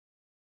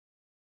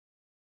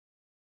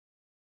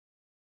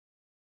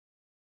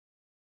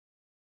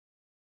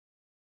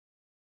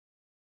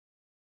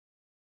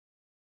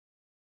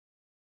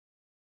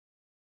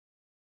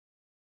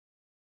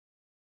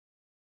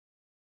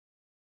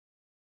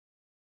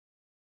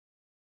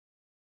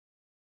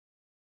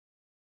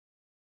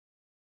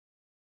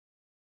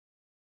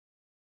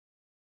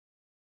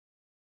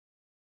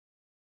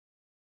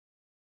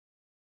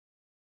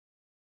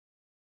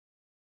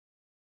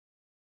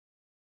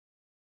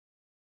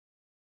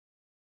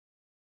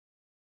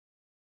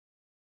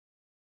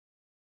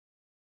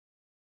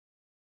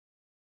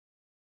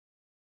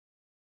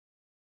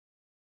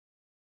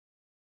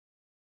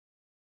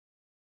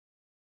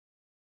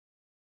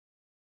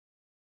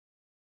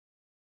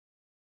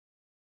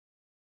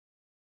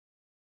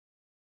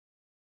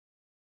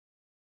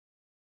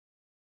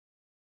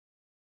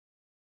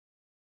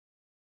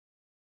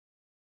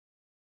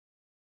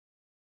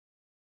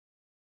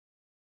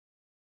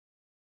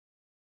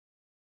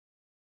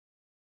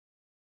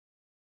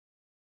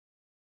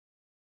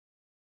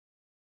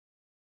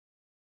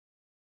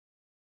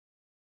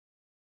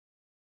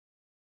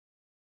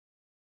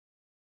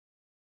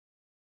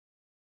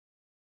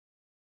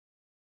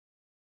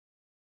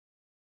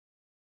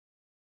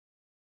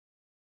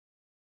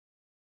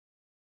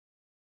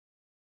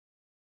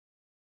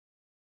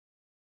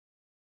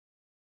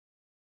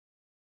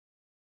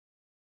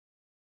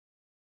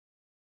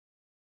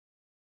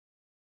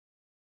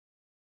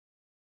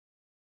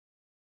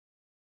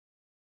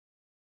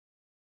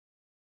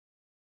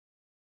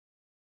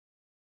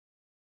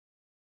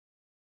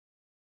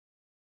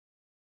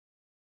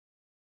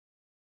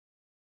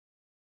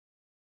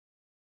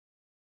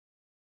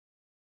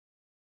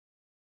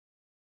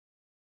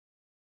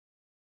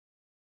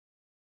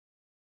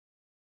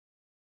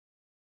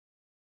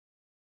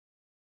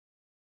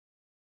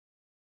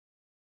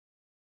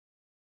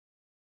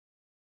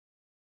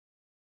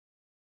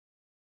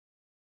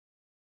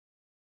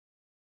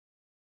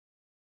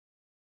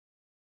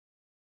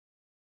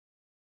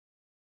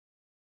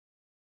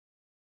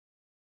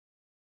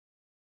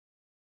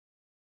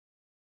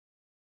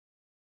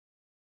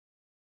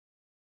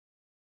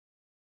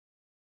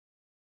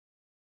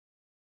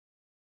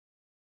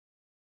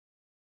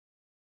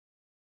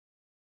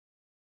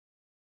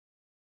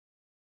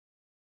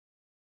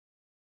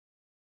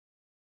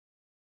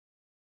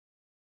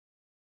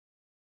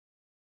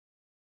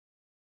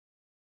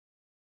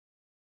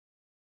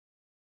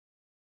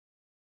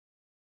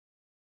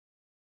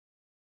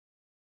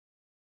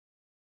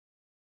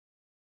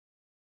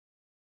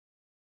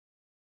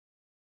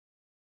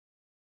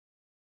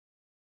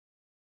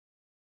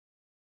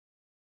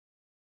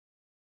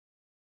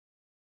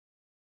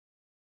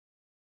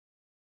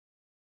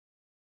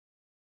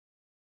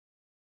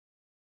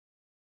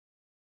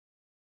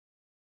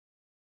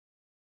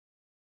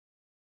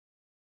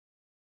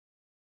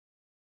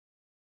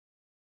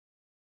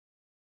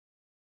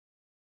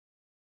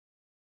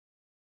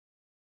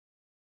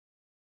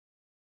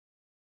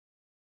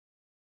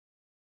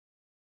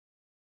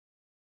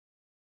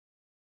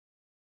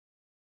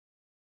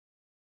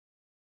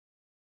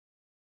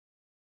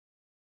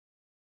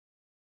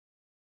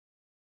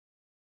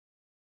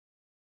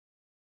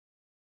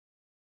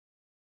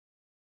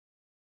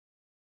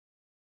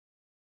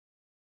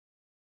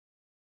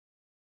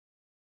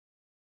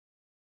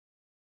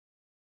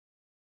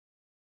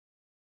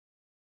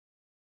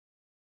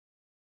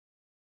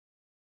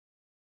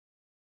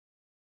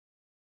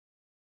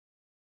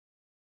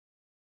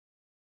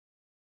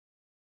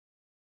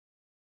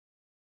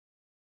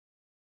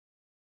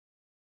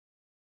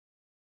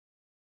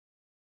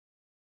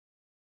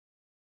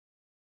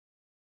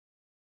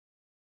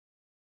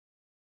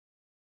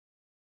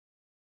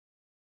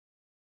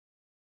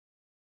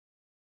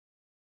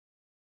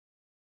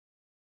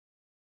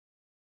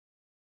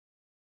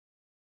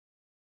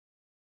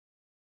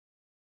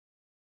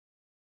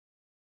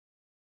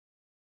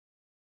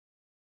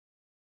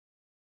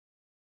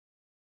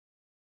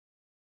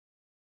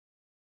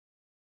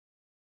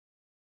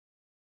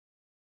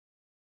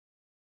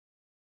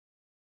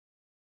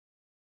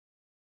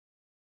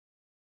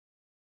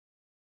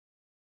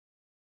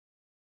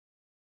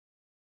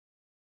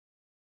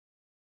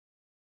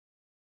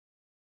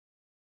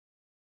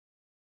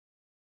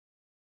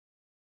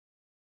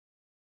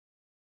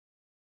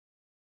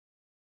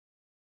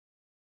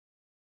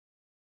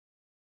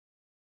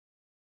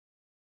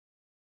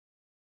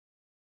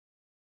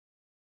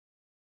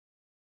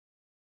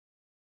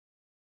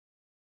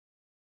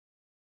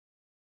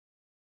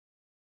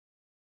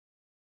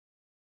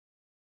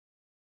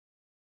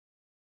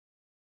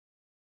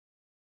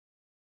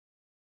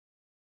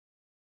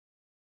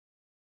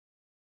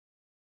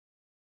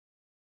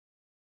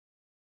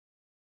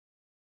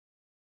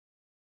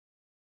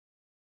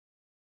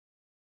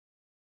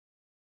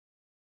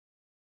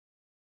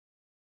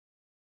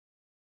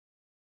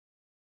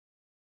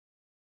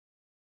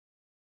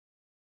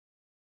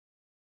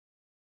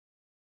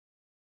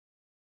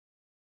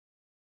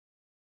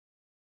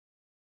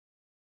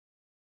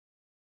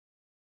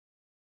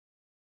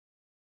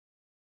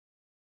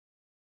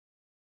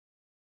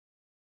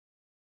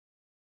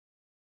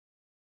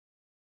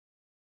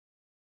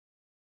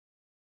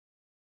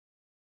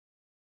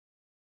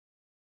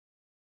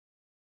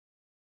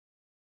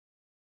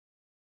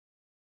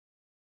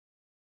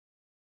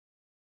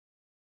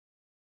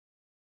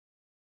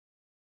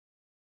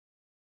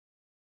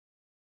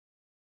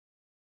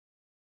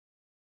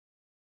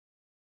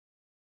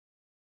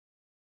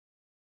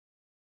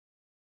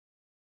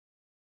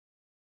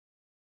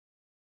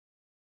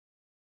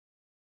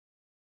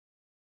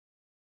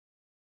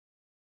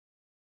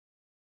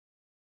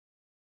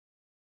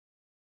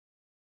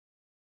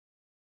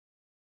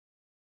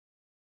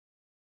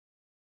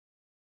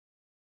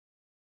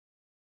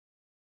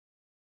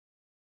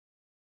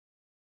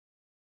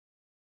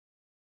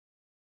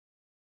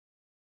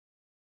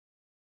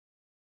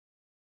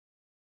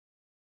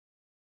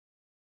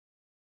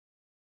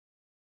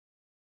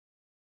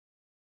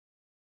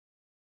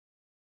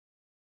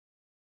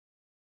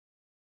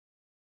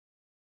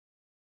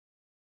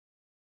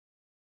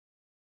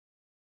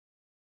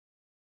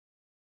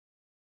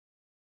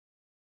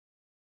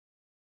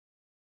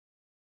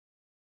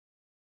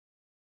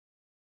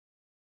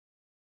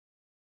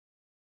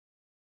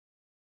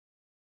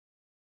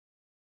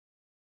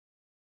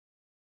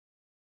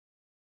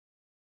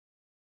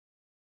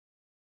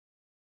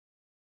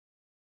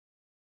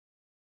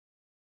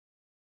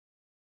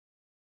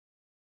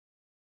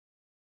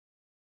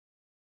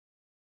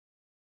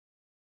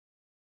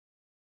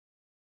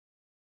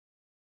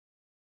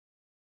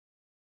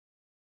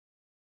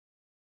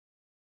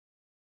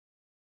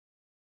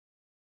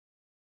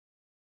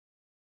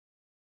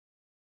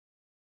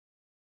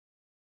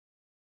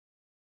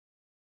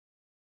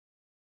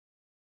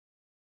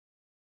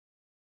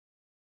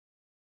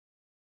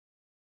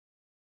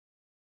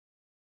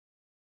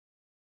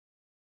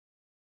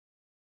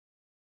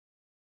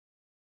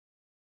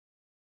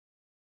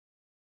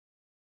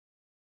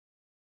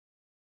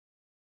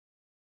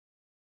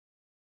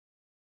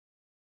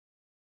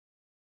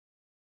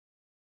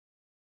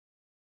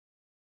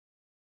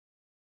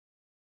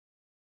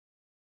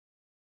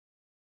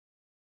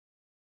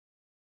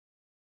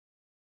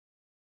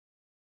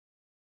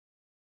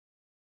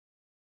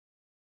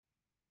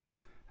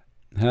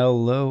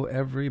Hello,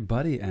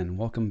 everybody, and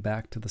welcome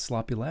back to the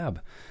Sloppy Lab.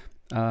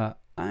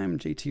 I'm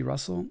JT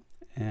Russell,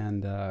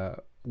 and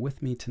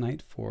with me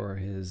tonight for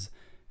his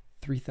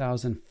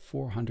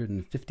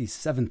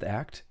 3,457th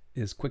act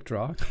is Quick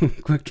Draw.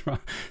 Quick Draw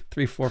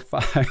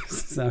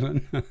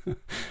 3457.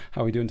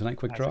 How are we doing tonight,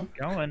 Quick How's Draw? it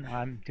going?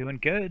 I'm doing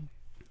good.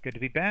 Good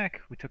to be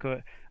back.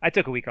 I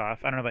took a week off.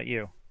 I don't know about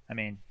you. I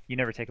mean, you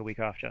never take a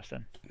week off,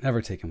 Justin.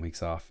 Never taking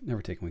weeks off.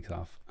 Never taking weeks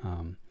off.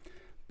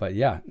 But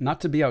yeah,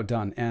 not to be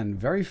outdone, and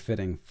very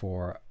fitting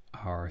for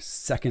our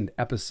second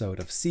episode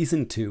of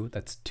season 2.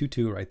 That's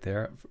 2-2 right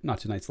there. Not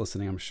tonight's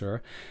listening, I'm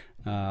sure.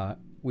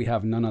 We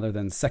have none other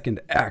than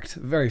Second Act.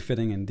 Very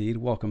fitting indeed.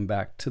 Welcome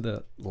back to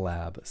the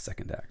lab,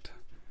 Second Act.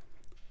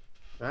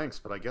 Thanks,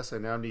 but I guess I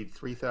now need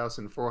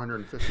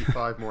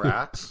 3,455 more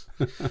acts.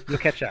 You'll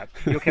catch up.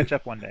 You'll catch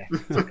up one day.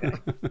 It's okay.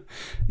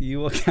 You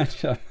will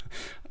catch up.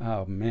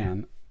 Oh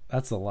man,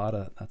 that's a lot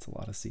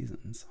of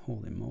seasons.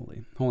 Holy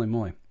moly. Holy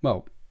moly.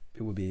 Well,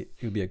 it would be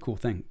a cool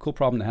thing, cool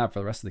problem to have for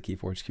the rest of the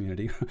Keyforge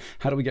community.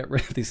 How do we get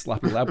rid of these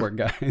sloppy lab work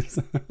guys?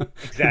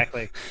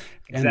 Exactly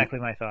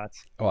my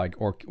thoughts.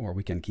 Or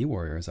weekend key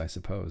warriors, I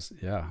suppose.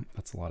 Yeah,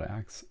 that's a lot of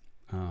acts.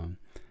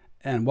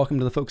 And welcome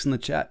to the folks in the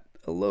chat.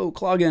 Hello,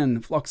 Cloggin,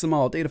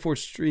 Fluximal, Dataforge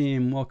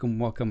Stream. Welcome.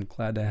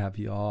 Glad to have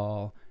you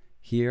all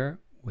here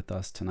with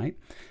us tonight,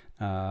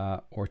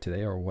 or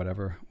today, or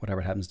whatever it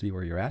happens to be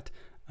where you're at.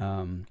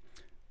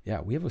 Yeah,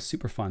 we have a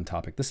super fun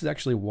topic. This is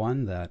actually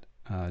one that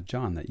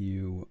John, that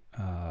you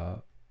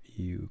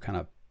kind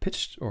of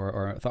pitched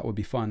or thought would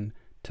be fun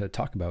to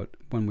talk about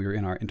when we were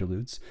in our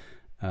interludes.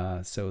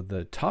 So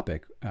the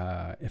topic,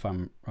 if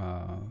I'm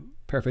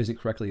paraphrasing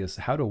it correctly, is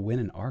how to win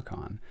an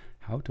Archon.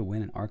 How to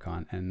win an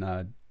Archon.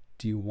 And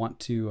do you want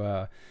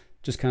to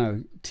just kind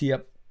of tee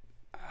up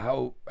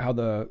how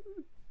the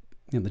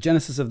the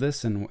genesis of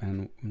this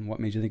and what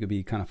made you think it'd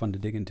be kind of fun to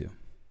dig into?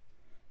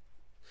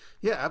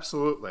 Yeah,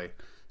 absolutely.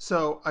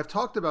 So I've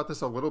talked about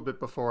this a little bit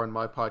before on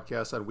my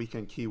podcast on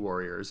Weekend Key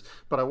Warriors,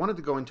 but I wanted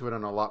to go into it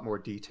in a lot more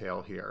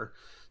detail here.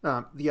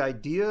 The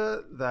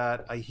idea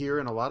that I hear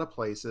in a lot of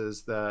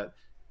places that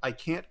I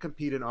can't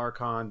compete in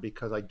Archon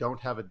because I don't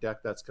have a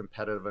deck that's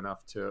competitive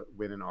enough to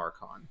win an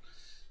Archon.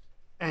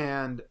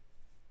 And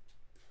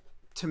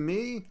to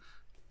me,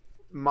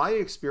 my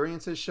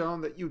experience has shown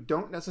that you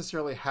don't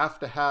necessarily have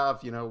to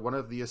have, one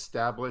of the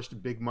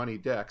established big money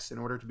decks in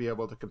order to be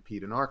able to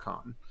compete in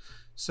Archon.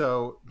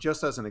 So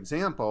just as an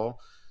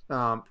example,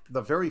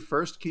 the very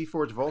first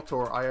Keyforge Vault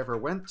Tour I ever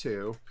went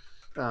to,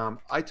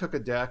 I took a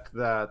deck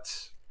that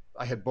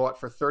I had bought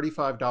for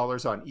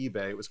 $35 on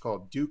eBay. It was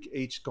called Duke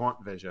H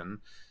Gaunt Vision,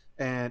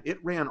 and it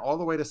ran all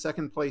the way to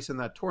second place in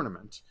that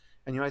tournament.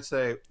 And you might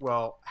say,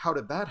 well, how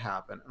did that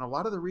happen? And a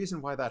lot of the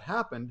reason why that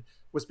happened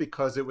was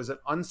because it was an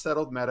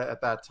unsettled meta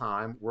at that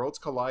time. Worlds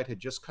Collide had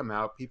just come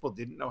out. People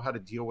didn't know how to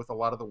deal with a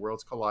lot of the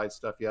Worlds Collide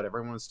stuff yet.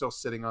 Everyone was still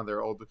sitting on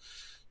their old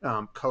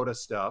Coda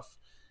stuff.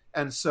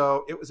 And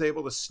so it was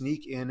able to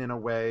sneak in a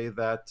way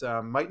that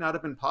might not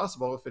have been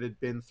possible if it had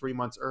been 3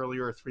 months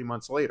earlier or 3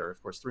 months later. Of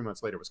course, 3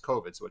 months later was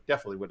COVID, so it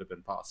definitely would have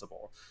been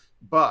possible.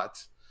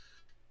 But,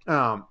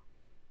 and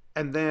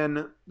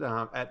then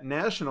at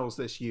Nationals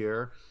this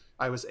year,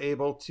 I was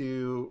able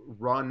to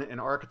run an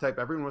archetype.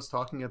 Everyone was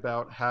talking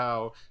about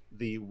how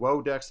the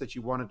WoW decks that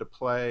you wanted to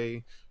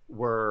play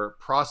were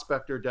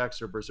Prospector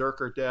decks or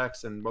Berserker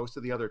decks, and most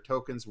of the other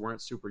tokens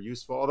weren't super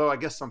useful. Although I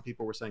guess some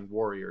people were saying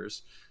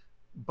Warriors.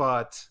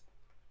 But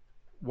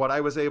what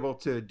I was able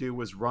to do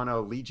was run a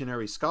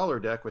Legionary Scholar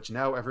deck, which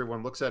now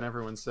everyone looks at and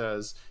everyone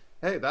says,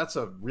 hey, that's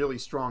a really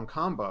strong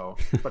combo.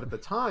 But at the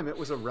time, it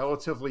was a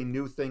relatively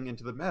new thing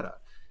into the meta.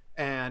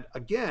 And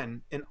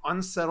again, an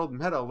unsettled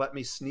meta let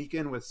me sneak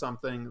in with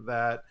something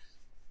that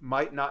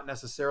might not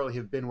necessarily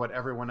have been what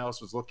everyone else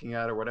was looking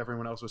at or what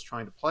everyone else was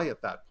trying to play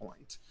at that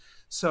point.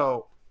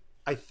 So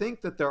I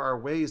think that there are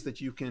ways that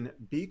you can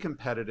be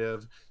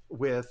competitive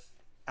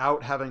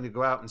without having to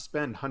go out and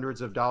spend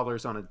hundreds of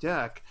dollars on a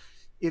deck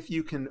if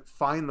you can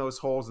find those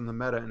holes in the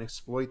meta and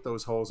exploit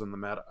those holes in the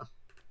meta.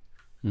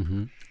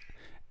 Mm-hmm.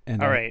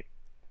 And All right.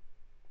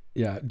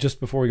 Yeah, just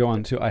before we go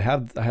on to, I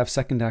have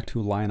SecondAct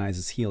who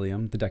lionizes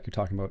Helium, the deck you're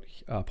talking about.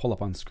 Pull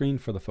up on screen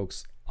for the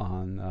folks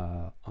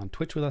on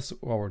Twitch with us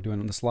while we're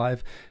doing this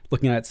live,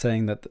 looking at it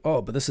saying that, oh,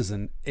 but this is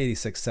an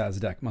 86 SAS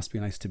deck, must be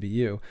nice to be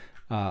you.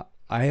 I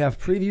have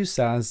preview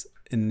SAS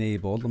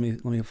enabled.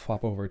 Let me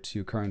flop over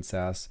to current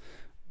SAS,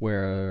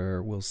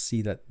 where we'll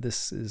see that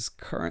this is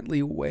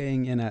currently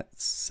weighing in at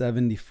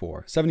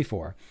 74.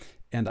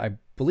 And I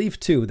believe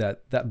too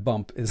that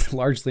bump is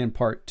largely in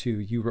part to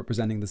you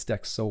representing this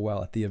deck so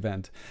well at the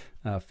event,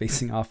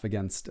 facing off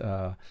against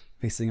Nova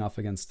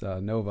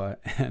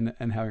and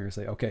having her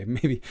say, okay,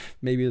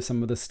 maybe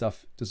some of this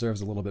stuff deserves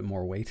a little bit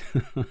more weight.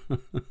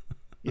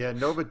 Yeah,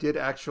 Nova did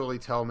actually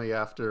tell me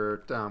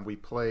after we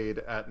played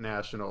at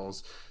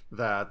Nationals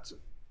that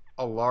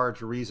a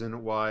large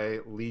reason why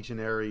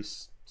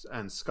Legionaries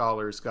and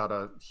Scholars got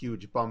a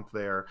huge bump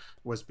there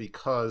was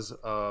because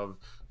of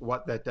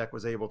what that deck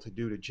was able to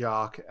do to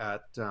Jock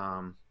at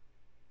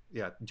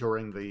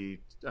during the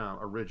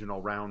original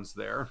rounds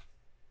there.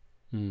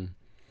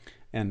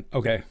 And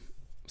okay,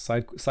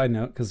 side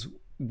note, because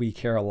we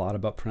care a lot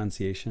about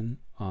pronunciation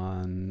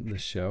on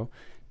this show.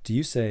 Do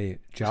you say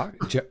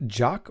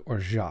Jock or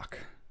Jacques?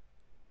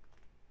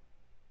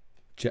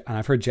 And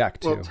I've heard Jack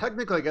too. Well,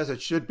 technically, I guess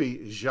it should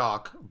be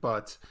Jacques,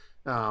 but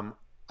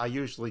I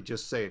usually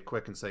just say it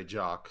quick and say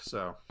Jock.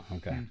 So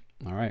okay,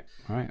 all right.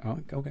 Oh,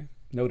 okay,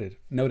 noted,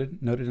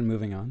 and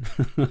moving on.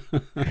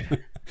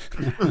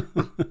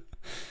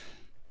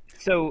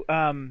 So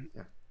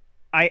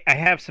I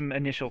have some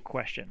initial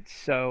questions.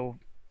 So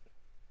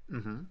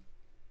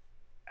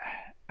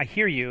I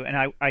hear you,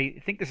 and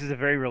I think this is a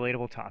very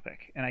relatable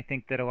topic, and I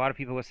think that a lot of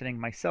people listening,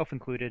 myself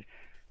included,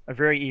 are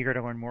very eager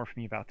to learn more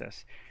from you about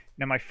this.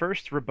 Now, my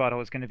first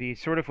rebuttal is going to be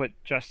sort of what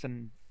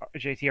Justin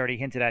JT already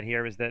hinted at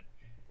here, is that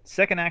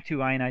SecondAct, who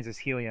ionizes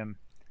helium,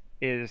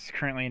 is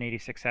currently an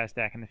 86 SAS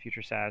deck in the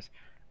future SAS.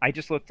 I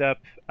just looked up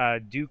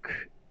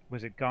Duke,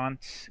 was it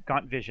Gaunt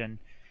Vision?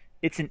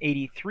 It's an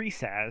 83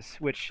 SAS,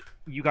 which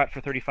you got for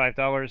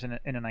 $35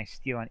 in a nice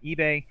deal on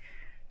eBay.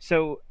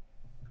 So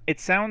it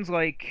sounds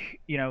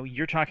like,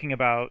 you're talking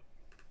about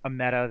a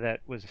meta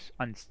that was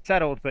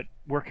unsettled, but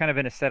we're kind of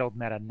in a settled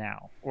meta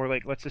now. Or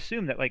like, let's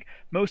assume that like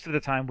most of the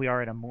time we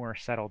are in a more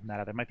settled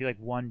meta. There might be like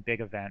one big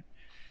event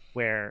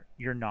where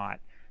you're not.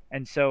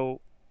 And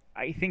so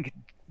I think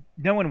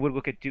no one would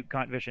look at Duke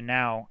Gaunt Vision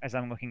now as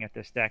I'm looking at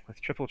this deck with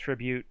triple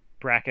Tribute,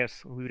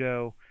 Brachus,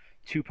 Ludo,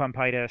 2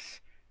 Pumpitis.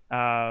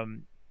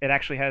 It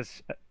actually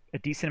has a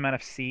decent amount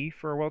of C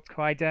for a Worlds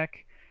Collide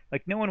deck.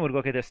 Like, no one would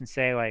look at this and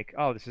say, like,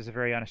 oh, this is a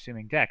very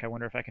unassuming deck. I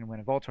wonder if I can win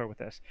a Voltor with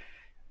this.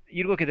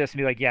 You'd look at this and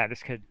be like, yeah,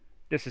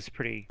 this is a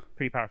pretty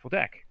powerful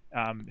deck,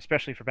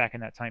 especially for back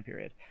in that time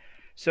period.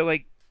 So,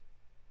 like,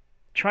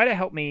 try to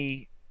help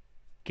me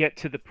get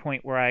to the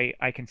point where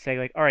I can say,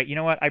 like, all right, you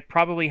know what? I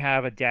probably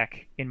have a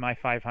deck in my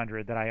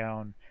 500 that I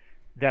own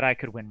that I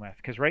could win with.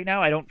 Because right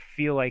now I don't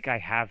feel like I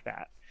have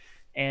that.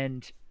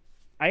 And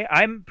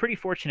I'm pretty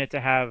fortunate to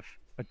have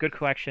a good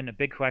collection, a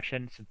big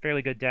collection, some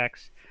fairly good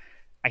decks.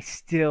 I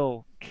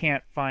still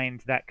can't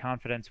find that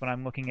confidence when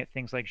I'm looking at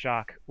things like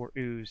Jacques or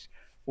Ooze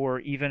or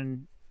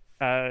even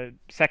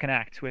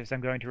SecondAct, which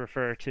I'm going to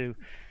refer to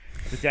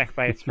the deck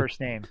by its first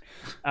name.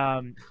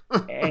 And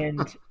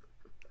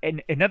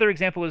another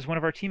example is one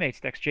of our teammates'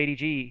 decks,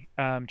 JDG,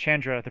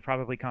 Chandra, the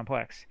Probably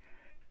Complex.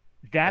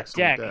 That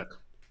deck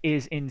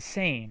is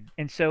insane.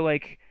 And so,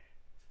 like,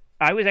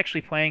 I was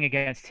actually playing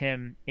against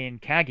him in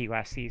Kagi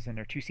last season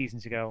or 2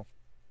 seasons ago,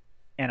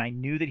 and I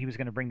knew that he was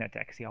going to bring that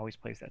deck because he always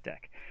plays that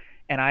deck.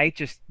 And I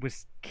just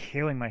was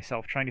killing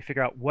myself trying to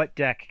figure out what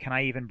deck can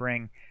I even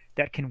bring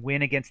that can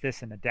win against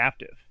this in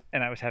adaptive,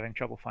 and I was having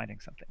trouble finding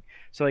something.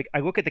 So, like, I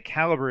look at the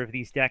caliber of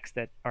these decks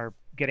that are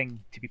getting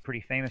to be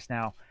pretty famous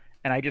now,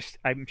 and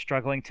I'm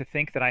struggling to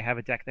think that I have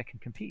a deck that can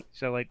compete.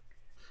 So, like,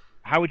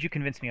 how would you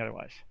convince me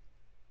otherwise?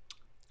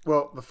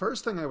 Well, the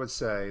first thing I would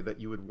say that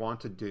you would want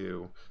to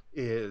do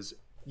is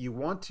you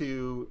want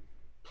to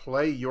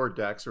play your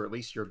decks, or at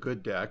least your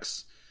good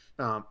decks,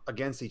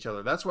 against each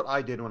other. That's what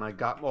I did when I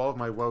got all of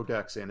my WoW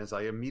decks in, is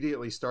I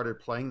immediately started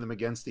playing them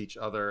against each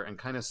other and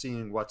kind of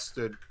seeing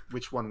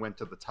which one went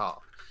to the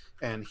top.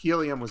 And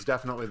Helium was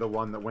definitely the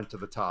one that went to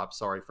the top.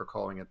 Sorry for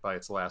calling it by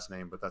its last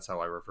name, but that's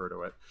how I refer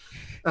to it.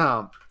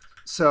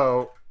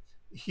 So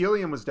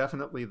Helium was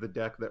definitely the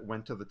deck that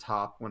went to the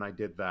top when I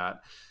did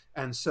that.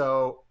 And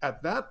so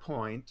at that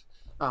point,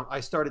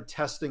 I started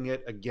testing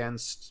it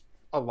against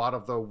a lot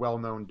of the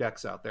well-known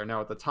decks out there.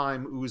 Now, at the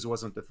time, Ooze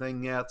wasn't a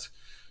thing yet,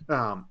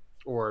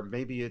 or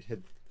maybe it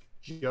had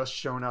just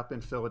shown up in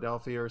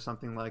Philadelphia or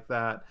something like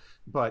that,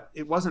 but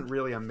it wasn't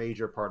really a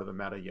major part of the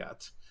meta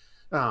yet.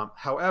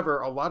 However,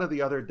 a lot of the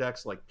other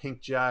decks like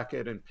Pink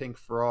Jacket and Pink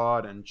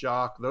Fraud and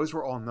Jock, those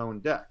were all known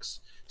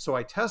decks. So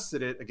I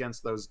tested it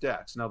against those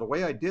decks. Now, the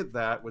way I did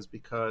that was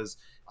because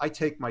I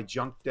take my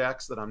junk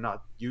decks that I'm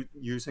not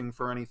using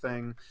for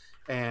anything,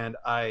 and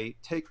I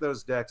take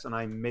those decks and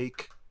I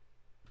make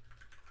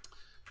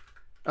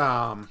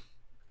proxy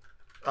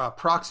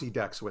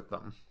decks with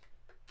them.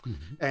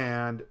 Mm-hmm.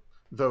 And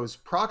those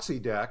proxy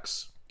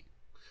decks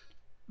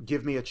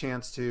give me a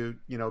chance to,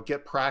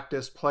 get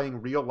practice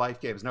playing real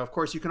life games. Now, of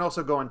course, you can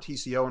also go on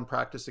TCO and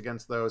practice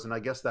against those, and I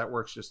guess that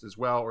works just as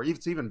well. Or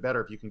it's even better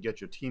if you can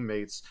get your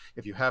teammates,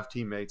 if you have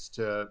teammates,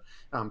 to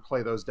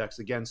play those decks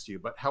against you.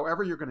 But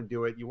however you're going to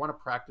do it, you want to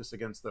practice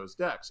against those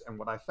decks. And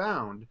what I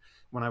found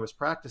when I was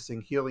practicing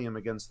Helium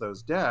against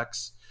those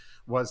decks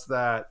was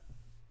that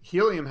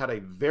Helium had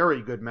a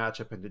very good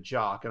matchup into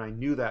Jock, and I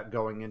knew that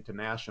going into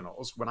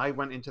Nationals. When I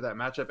went into that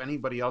matchup,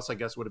 anybody else, I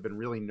guess, would have been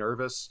really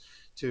nervous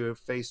to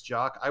face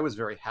Jock. I was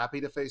very happy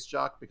to face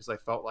Jock because I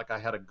felt like I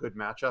had a good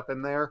matchup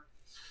in there.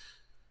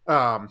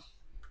 I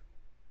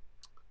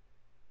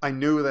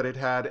knew that it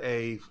had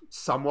a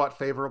somewhat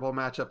favorable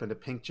matchup into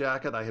Pink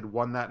Jacket. I had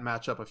won that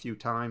matchup a few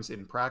times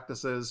in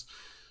practices.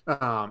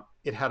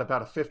 It had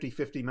about a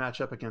 50-50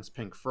 matchup against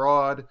Pink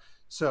Fraud.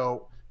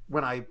 So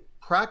when I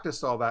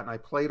practiced all that and I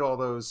played all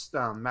those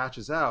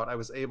matches out, I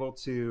was able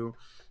to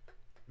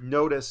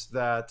notice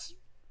that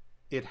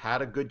it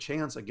had a good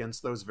chance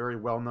against those very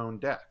well-known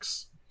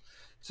decks.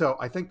 So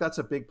I think that's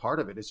a big part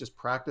of it, is just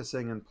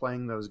practicing and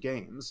playing those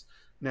games.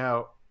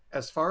 Now,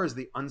 as far as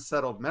the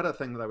unsettled meta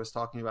thing that I was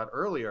talking about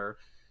earlier,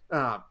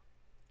 uh,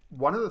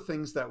 one of the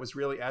things that was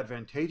really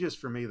advantageous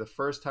for me the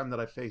first time that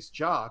I faced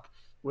Jock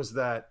was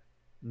that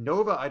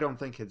Nova, I don't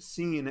think, had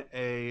seen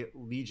a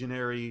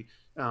Legionary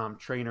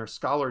Trainer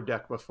Scholar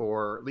deck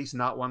before, at least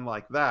not one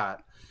like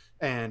that,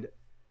 and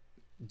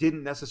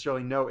didn't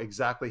necessarily know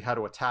exactly how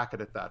to attack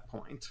it at that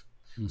point.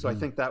 Mm-hmm. So I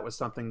think that was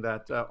something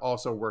that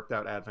also worked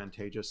out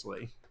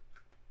advantageously.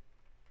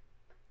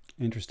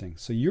 Interesting.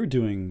 So you're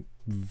doing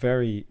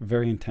very,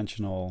 very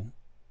intentional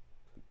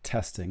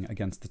testing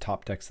against the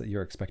top decks that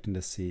you're expecting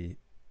to see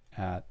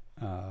at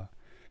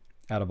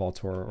a Vault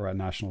Tour or at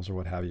Nationals or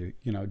what have you.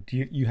 You know,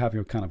 do you have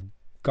your kind of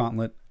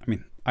gauntlet? I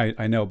mean,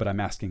 I know, but I'm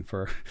asking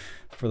for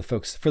the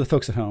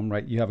folks at home,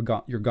 right? You have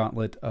your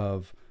gauntlet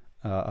of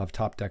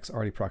top decks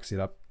already proxied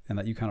up, and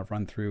that you kind of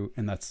run through,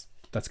 and that's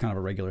kind of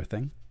a regular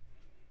thing.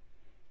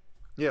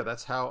 Yeah,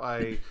 that's how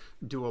I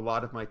do a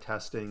lot of my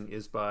testing,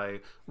 is by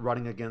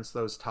running against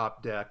those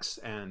top decks.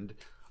 And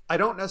I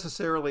don't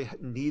necessarily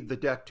need the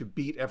deck to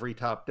beat every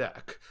top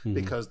deck,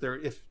 because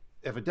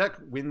if a deck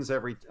wins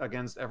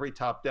against every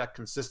top deck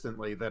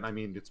consistently, then I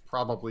mean, it's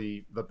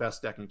probably the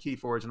best deck in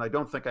Keyforge, and I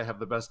don't think I have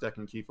the best deck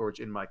in Keyforge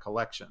in my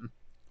collection.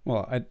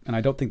 Well,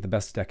 I don't think the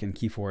best deck in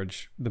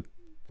Keyforge, the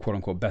quote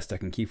unquote best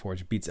deck in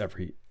Keyforge, beats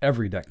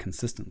every deck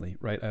consistently,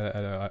 right?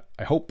 I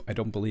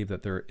don't believe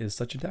that there is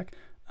such a deck,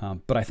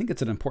 but I think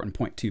it's an important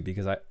point too,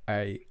 because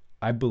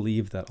I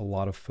believe that a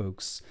lot of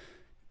folks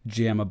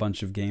jam a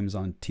bunch of games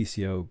on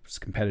TCO's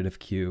competitive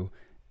queue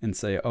and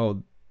say,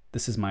 oh,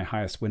 this is my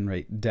highest win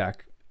rate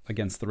deck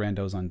against the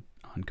randos on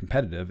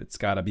competitive. It's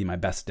got to be my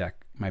best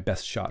deck, my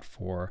best shot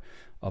for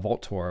a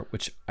Vault Tour,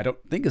 which I don't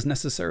think is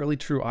necessarily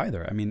true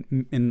either. I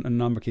mean, in a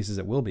number of cases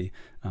it will be,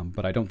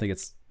 but I don't think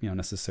it's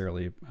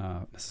necessarily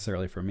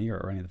for me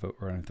or any of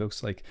the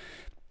folks. Like,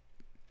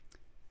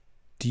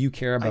 do you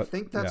care about? I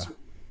think that's.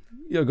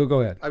 Yeah,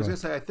 go ahead. I was going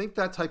to say, I think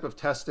that type of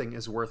testing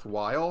is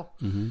worthwhile.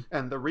 Mm-hmm.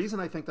 And the reason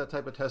I think that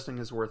type of testing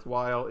is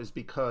worthwhile is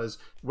because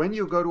when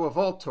you go to a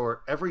Vault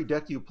Tour, every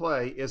deck you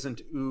play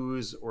isn't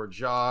Ooze or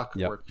Jock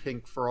or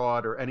Pink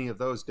Fraud or any of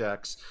those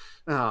decks.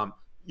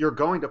 You're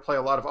going to play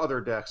a lot of other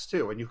decks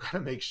too. And you've got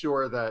to make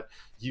sure that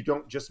you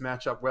don't just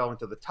match up well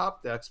into the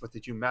top decks, but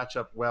that you match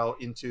up well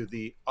into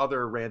the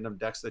other random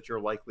decks that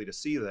you're likely to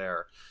see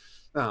there.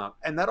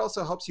 And that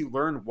also helps you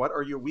learn, what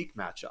are your weak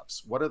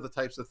matchups? What are the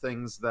types of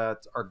things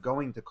that are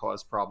going to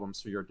cause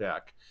problems for your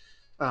deck?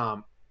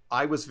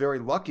 I was very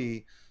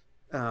lucky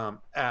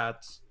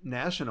at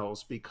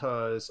Nationals,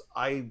 because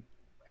I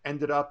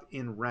ended up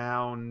in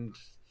round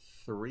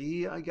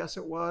 3, I guess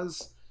it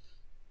was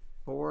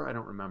 4, I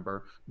don't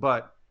remember,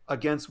 but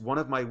against one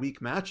of my weak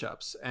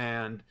matchups.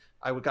 And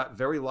I got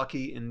very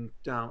lucky in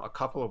a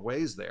couple of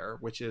ways there,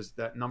 which is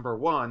that, number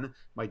one,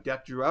 my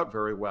deck drew out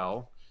very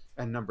well.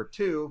 And number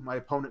two, my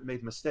opponent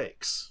made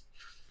mistakes.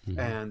 Mm-hmm.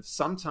 And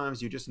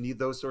sometimes you just need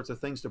those sorts of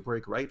things to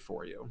break right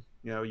for you.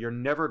 You're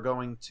never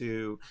going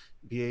to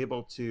be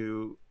able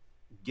to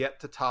get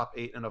to top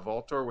 8 in a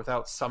Vault Tour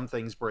without some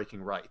things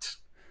breaking right.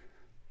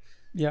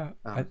 Yeah.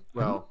 I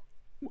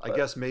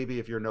guess maybe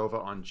if you're Nova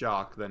on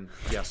Jock, then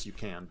yes, you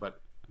can.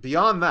 But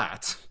beyond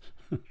that,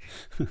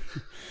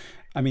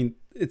 I mean,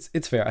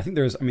 it's fair. I think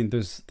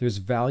there's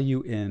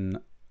value in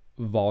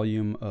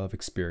volume of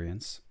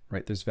experience.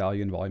 Right, there's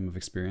value in volume of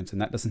experience,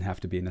 and that doesn't have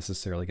to be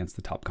necessarily against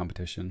the top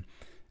competition.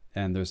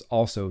 And there's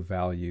also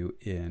value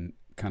in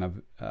kind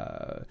of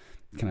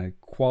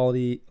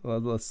quality.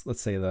 Let's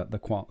say the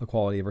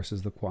quality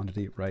versus the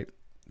quantity, right?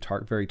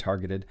 Very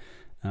targeted.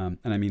 And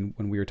I mean,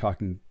 when we were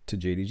talking to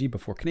JDG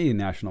before Canadian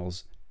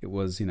Nationals, it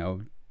was,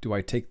 do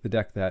I take the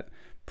deck that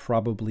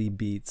probably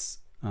beats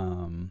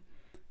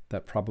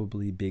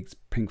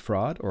Pink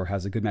Fraud, or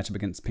has a good matchup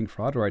against Pink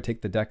Fraud, or I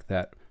take the deck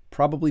that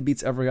probably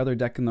beats every other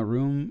deck in the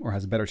room, or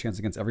has a better chance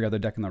against every other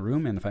deck in the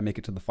room, and if I make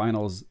it to the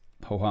finals,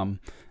 ho-hum,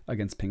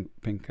 against Pink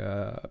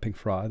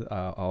Fraud,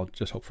 I'll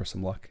just hope for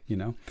some luck.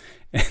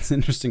 It's an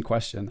interesting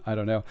question. I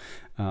don't know,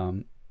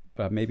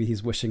 but maybe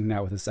he's wishing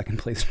now with his second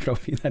place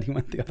trophy that he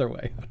went the other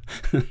way.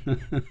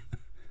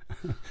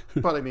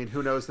 But I mean,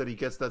 who knows that he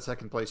gets that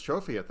second place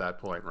trophy at that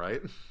point,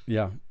 right?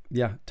 Yeah,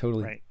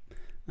 totally. Right.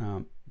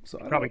 So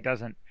probably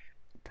doesn't.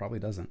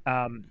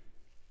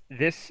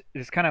 This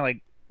kind of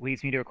like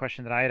leads me to a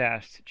question that I had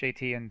asked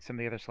JT and some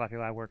of the other Sloppy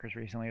Lab workers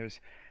recently. It was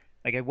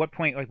like, at what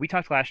point, like we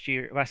talked last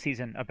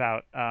season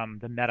about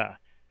the meta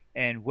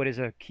and what is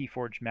a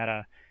Keyforge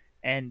meta.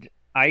 And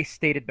I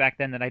stated back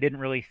then that I didn't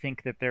really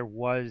think that there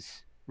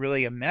was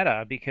really a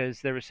meta,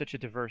 because there was such a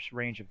diverse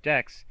range of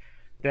decks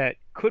that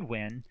could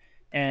win.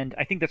 And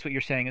I think that's what you're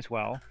saying as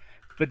well.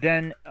 But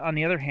then on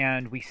the other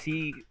hand, we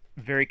see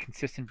very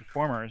consistent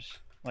performers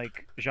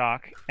like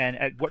Jacques. And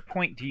at what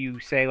point do you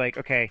say, like,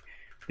 okay,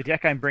 the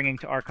deck I'm bringing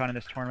to Archon in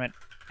this tournament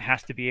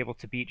has to be able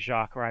to beat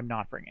Jacques, or I'm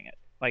not bringing it?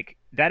 Like,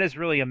 that is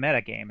really a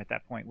meta game at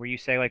that point, where you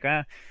say, like,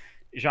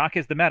 Jacques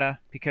is the meta,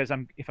 because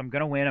if I'm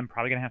going to win, I'm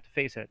probably going to have to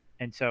face it.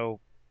 And so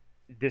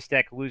this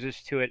deck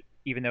loses to it,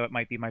 even though it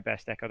might be my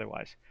best deck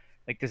otherwise.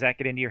 Like, does that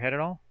get into your head at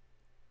all?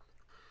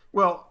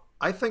 Well,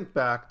 I think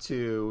back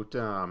to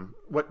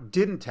what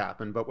didn't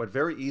happen, but what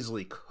very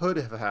easily could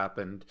have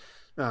happened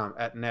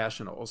at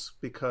Nationals,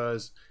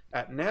 because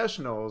at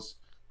Nationals,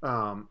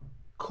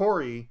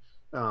 Corey,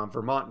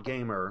 Vermont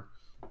Gamer,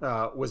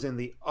 was in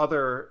the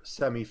other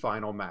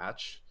semifinal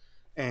match,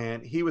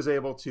 and he was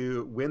able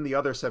to win the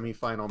other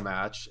semifinal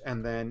match,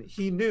 and then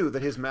he knew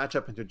that his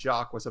matchup into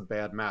Jock was a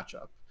bad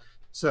matchup.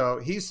 So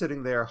he's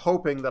sitting there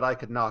hoping that I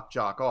could knock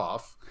Jock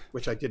off,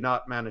 which I did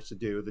not manage to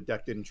do. The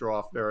deck didn't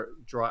draw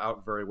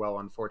out very well,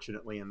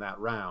 unfortunately, in that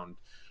round.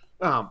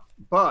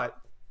 But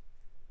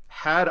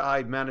had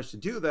I managed to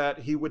do that,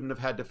 he wouldn't have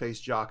had to face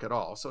Jock at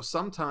all. So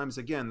sometimes,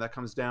 again, that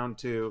comes down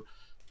to,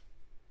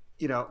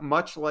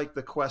 much like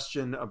the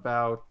question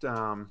about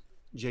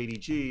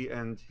JDG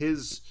and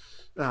his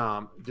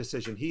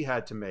decision he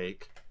had to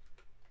make.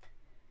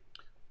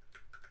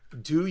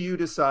 Do you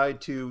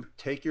decide to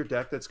take your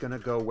deck that's going to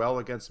go well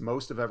against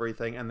most of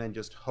everything and then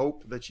just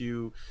hope that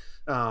you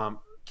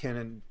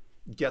can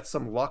get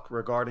some luck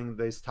regarding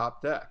these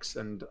top decks?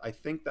 And I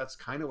think that's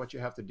kind of what you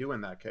have to do in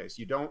that case.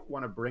 You don't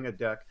want to bring a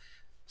deck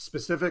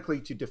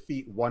specifically to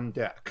defeat one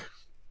deck,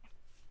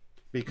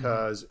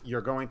 because you're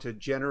going to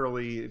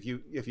generally,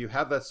 if you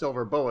have that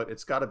silver bullet,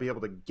 it's got to be able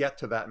to get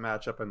to that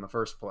matchup in the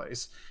first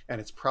place, and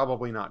it's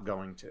probably not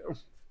going to.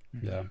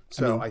 Yeah.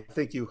 So I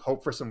think you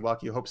hope for some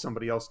luck. You hope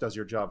somebody else does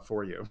your job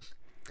for you.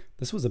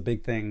 This was a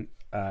big thing.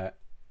 A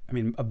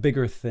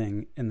bigger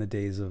thing in the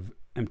days of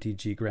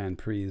MTG Grand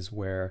Prix,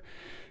 where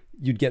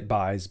you'd get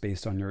buys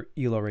based on your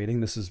ELO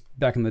rating. This is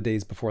back in the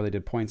days before they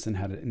did points and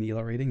had an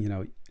ELO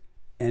rating,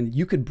 and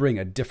you could bring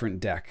a different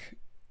deck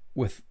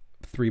with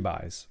 3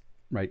 buys,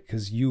 right?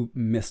 Because you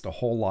missed a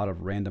whole lot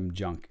of random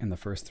junk in the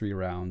first 3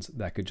 rounds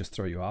that could just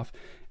throw you off.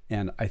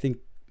 And I think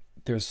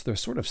there's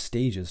sort of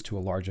stages to a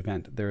large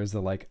event. There is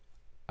the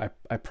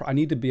I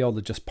need to be able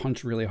to just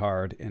punch really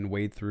hard and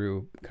wade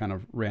through kind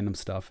of random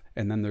stuff,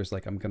 and then there's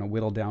I'm going to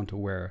whittle down to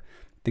where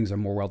things are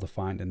more well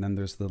defined, and then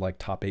there's the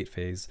top 8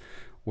 phase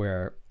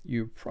where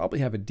you probably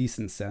have a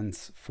decent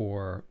sense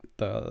for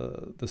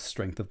the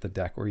strength of the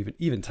deck, or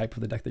even type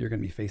of the deck that you're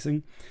going to be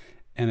facing,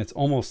 and it's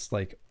almost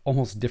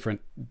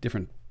different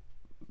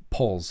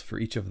pulls for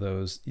each of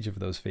those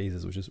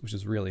phases, which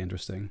is really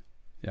interesting.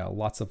 Yeah,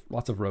 lots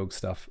of rogue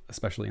stuff,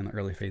 especially in the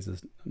early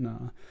phases.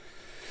 No.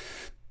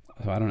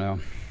 So I don't know.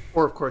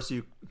 Or of course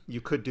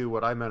you could do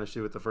what I managed to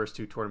do with the first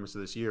 2 tournaments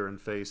of this year and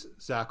face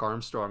Zach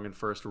Armstrong in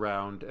first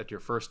round at your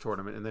first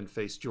tournament, and then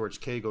face George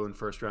Cagle in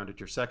first round at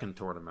your second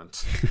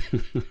tournament.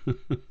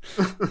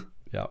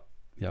 Yep.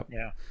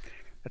 Yeah,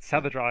 that's how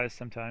the draw is.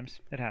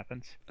 Sometimes it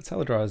happens. That's how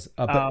the draw is.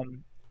 But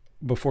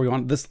before we go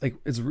on, this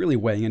is really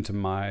weighing into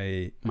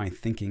my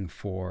thinking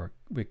for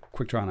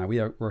quick draw now.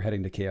 We're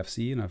heading to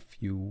KFC in a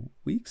few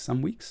weeks,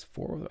 some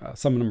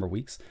number of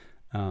weeks.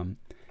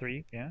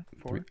 3, yeah,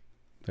 4.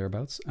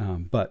 Thereabouts.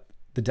 But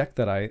the deck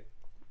that I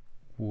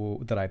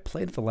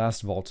played at the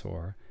last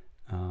Voltor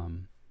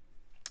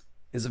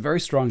is a very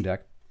strong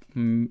deck.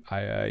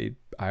 I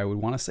would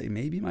want to say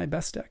maybe my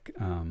best deck,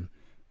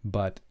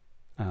 but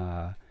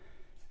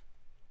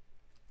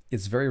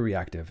it's very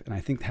reactive, and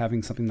I think having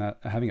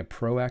a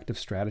proactive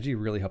strategy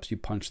really helps you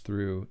punch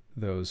through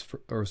those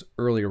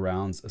earlier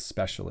rounds,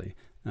 especially.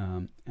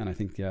 And I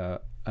think I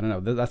don't know,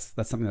 that's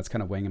something that's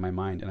kind of weighing in my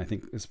mind, and I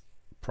think is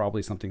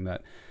probably something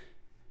that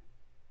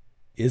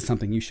is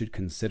something you should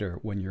consider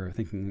when you're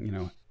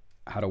thinking,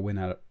 how to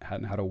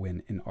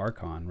win in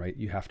Archon, right?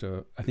 You have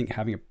to, I think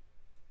having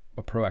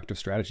a proactive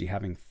strategy,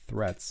 having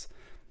threats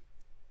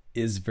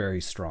is very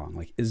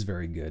strong, is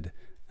very good,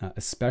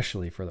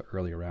 especially for the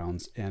early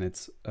rounds. And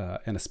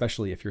and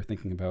especially if you're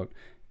thinking about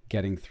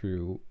getting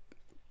through,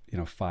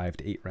 5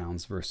 to 8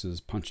 rounds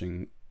versus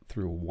punching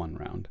through 1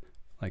 round,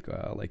 like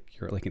an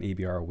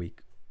ABR week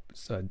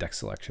deck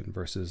selection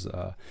versus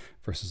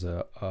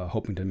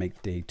hoping to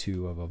make day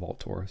 2 of a Vault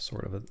Tour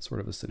sort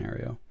of a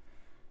scenario.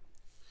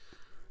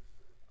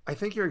 I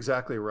think you're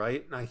exactly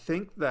right, and I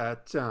think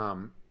that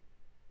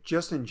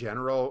just in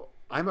general,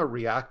 I'm a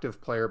reactive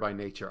player by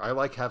nature. I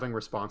like having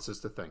responses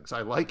to things.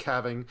 I like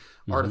having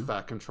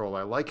artifact control.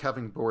 I like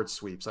having board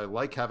sweeps. I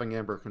like having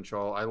amber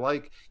control. I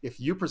like, if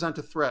you present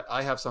a threat,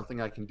 I have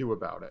something I can do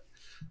about it.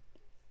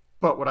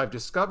 But what I've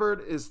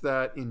discovered is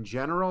that in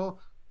general,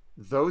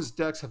 those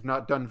decks have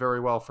not done very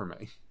well for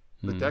me.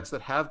 The decks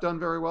that have done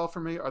very well for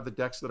me are the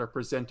decks that are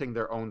presenting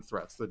their own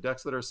threats. The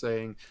decks that are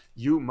saying,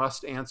 you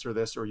must answer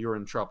this or you're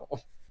in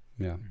trouble.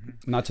 Yeah.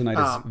 Not tonight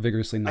is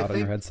vigorously nodding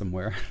your head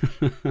somewhere.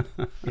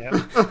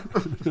 Yeah.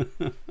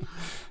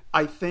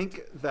 I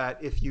think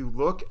that if you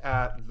look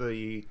at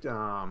the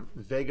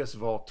Vegas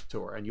Vault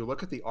Tour and you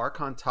look at the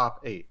Archon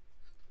top 8,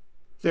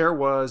 there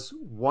was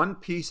one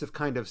piece of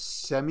kind of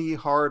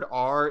semi-hard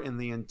R in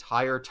the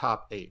entire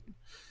top 8.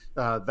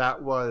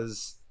 That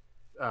was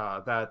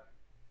that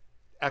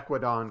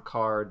Equidon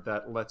card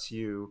that lets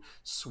you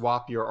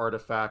swap your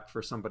artifact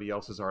for somebody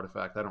else's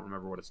artifact. I don't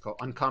remember what it's called.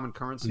 Uncommon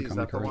Currency, is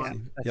that the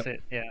one? That's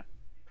it, yeah.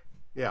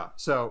 Yeah,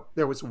 so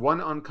there was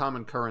one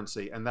uncommon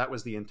currency, and that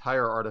was the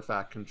entire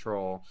artifact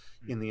control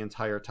in the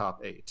entire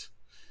top 8.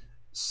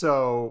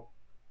 So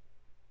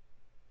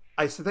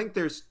I think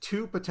there's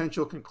two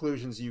potential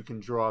conclusions you can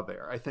draw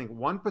there. I think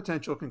one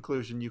potential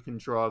conclusion you can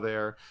draw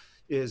there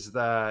is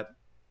that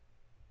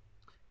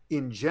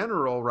in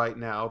general right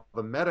now,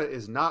 the meta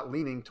is not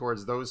leaning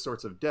towards those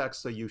sorts of decks,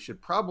 so you should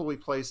probably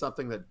play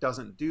something that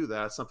doesn't do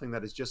that, something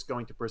that is just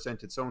going to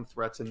present its own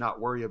threats and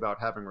not worry about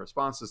having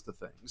responses to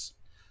things.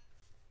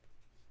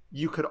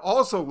 You could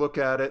also look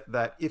at it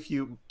that if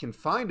you can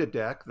find a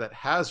deck that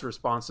has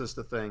responses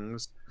to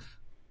things,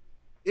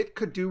 it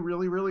could do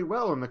really, really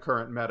well in the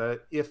current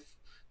meta if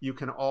you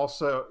can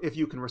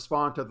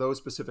respond to those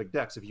specific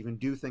decks, if you can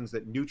do things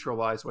that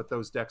neutralize what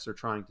those decks are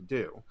trying to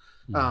do.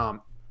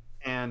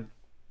 And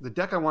the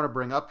deck I want to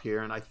bring up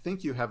here, and I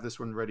think you have this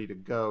one ready to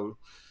go,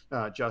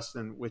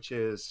 Justin, which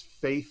is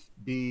Faith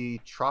B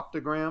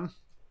Troptogram.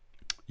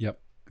 Yep.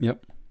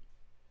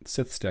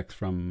 Sith's deck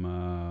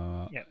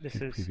from this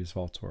is previous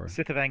Vault Tour.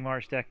 Sith of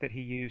Angmar's deck that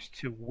he used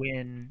to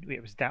win.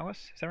 It was Dallas,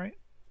 is that right?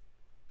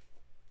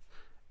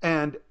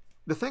 And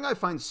the thing I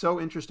find so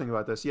interesting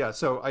about this,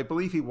 so I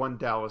believe he won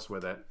Dallas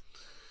with it.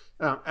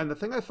 And the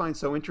thing I find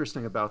so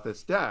interesting about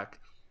this deck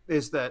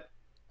is that,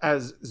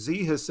 as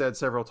Z has said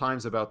several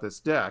times about this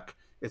deck,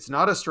 it's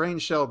not a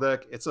Strange Shell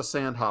deck, it's a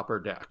Sandhopper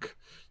deck.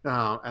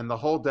 And the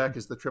whole deck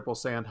is the triple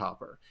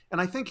Sandhopper. And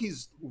I think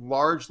he's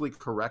largely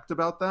correct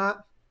about that.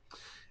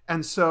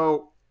 And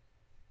so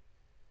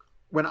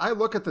when I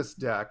look at this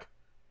deck,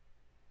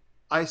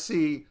 I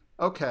see,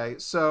 okay,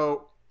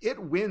 so it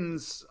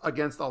wins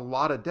against a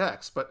lot of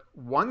decks, but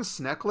one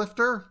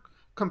Snecklifter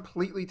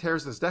completely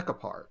tears this deck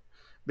apart.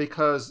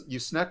 Because you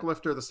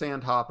Snecklifter the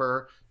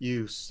Sandhopper,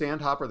 you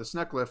Sandhopper the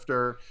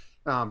Snecklifter,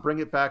 bring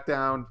it back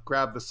down,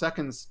 grab the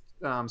second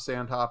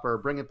Sandhopper,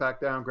 bring it back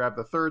down, grab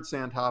the third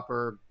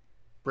Sandhopper,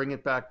 bring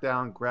it back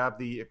down, grab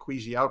the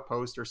Equigi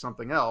Outpost or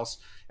something else,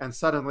 and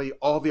suddenly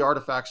all the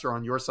artifacts are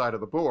on your side of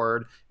the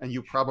board, and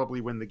you probably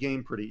win the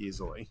game pretty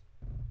easily.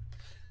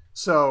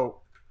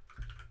 So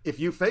if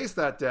you face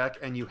that deck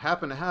and you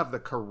happen to have the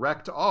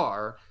correct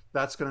R,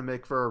 that's going to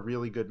make for a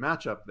really good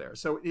matchup there.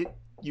 So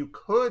you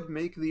could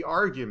make the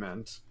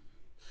argument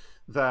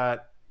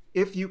that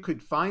if you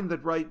could find the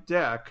right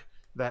deck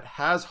that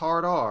has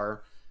hard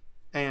R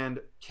and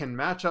can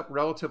match up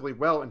relatively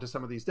well into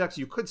some of these decks,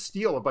 you could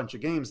steal a bunch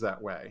of games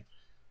that way.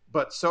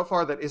 But so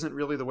far, that isn't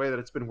really the way that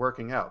it's been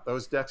working out.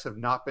 Those decks have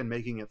not been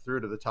making it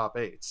through to the top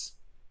 8s.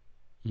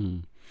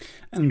 And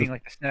being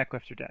like the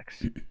Snecklifter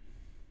decks.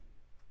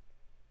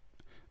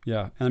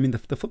 Yeah, and I mean the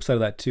flip side of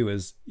that too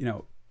is,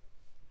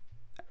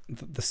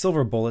 the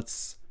silver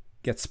bullets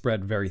get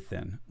spread very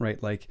thin,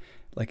 right? Like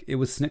it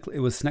was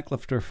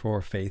Snecklifter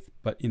for Faith,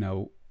 but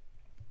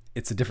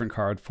it's a different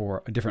card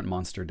for a different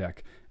monster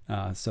deck.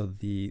 So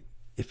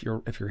if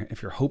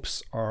your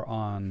hopes are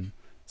on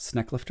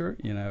Snecklifter,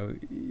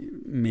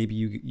 maybe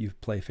you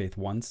play Faith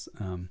once,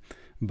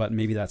 but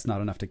maybe that's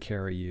not enough to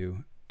carry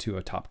you to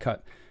a top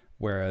cut.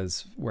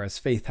 Whereas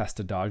Faith has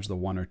to dodge the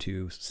one or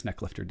two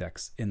Snecklifter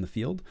decks in the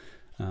field.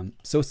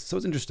 So it's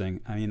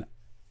interesting. I mean,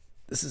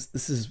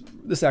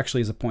 this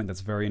actually is a point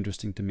that's very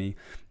interesting to me.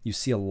 You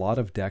see a lot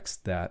of decks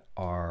that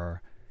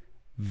are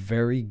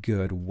very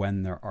good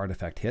when their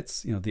artifact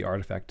hits. The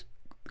artifact,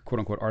 quote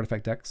unquote,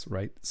 artifact decks,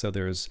 right? So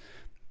there's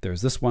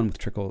this one with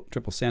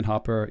triple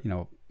Sandhopper.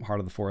 Heart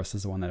of the Forest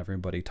is the one that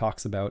everybody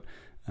talks about,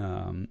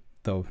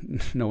 though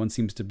no one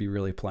seems to be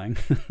really playing,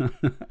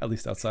 at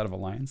least outside of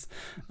Alliance.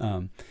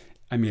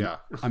 I mean,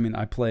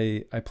 I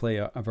play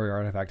a very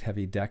artifact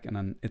heavy deck, and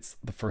then it's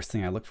the first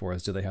thing I look for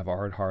is, do they have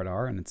hard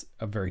R? And it's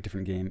a very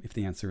different game if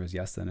the answer is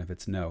yes than if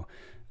it's no.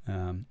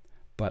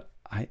 But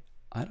I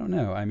don't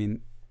know. I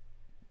mean,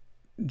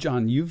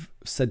 John, you've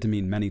said to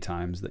me many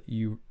times that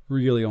you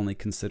really only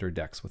consider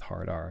decks with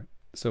hard R.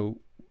 So,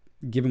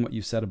 given what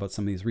you said about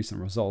some of these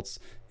recent results,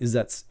 is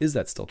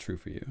that still true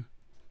for you?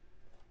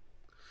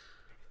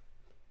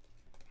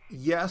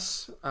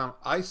 Yes,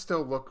 I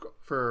still look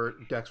for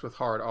decks with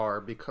hard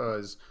R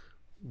because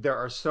there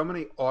are so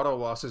many auto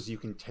losses you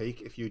can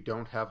take if you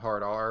don't have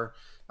hard R.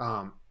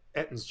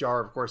 Ettin's Jar,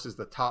 of course, is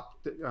the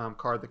top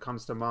card that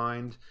comes to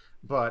mind,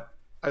 but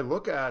I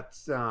look at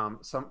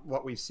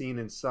what we've seen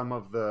in some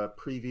of the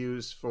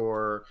previews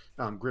for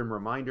Grim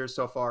Reminders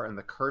so far, and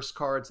the curse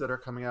cards that are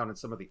coming out, and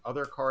some of the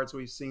other cards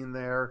we've seen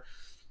there.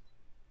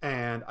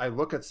 And I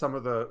look at some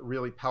of the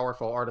really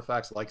powerful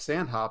artifacts like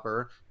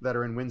Sandhopper that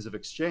are in Winds of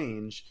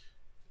Exchange.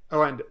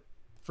 Oh, and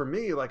for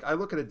me, I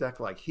look at a deck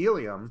like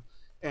Helium,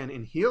 and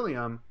in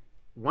Helium,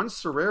 one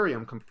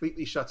Cerarium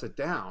completely shuts it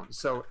down.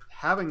 So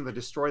having the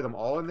Destroy Them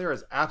All in there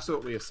is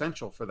absolutely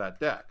essential for that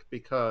deck,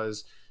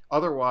 because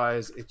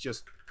otherwise it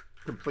just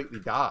completely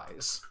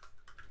dies.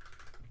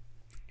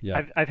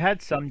 Yeah, I've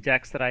had some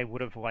decks that I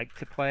would have liked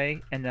to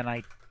play, and then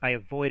I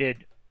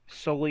avoided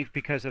solely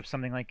because of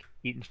something like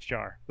Eaton's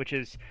Jar, which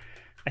is,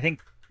 I think,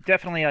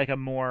 definitely a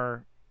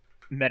more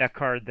meta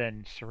card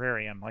than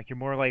Cerarium. You're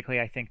more likely,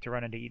 I think, to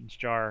run into Eaton's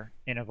Jar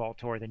in a Vault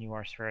Tour than you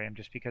are Cerarium,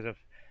 just because of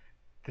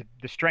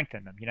the strength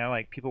in them.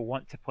 People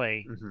want to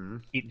play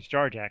Eaton's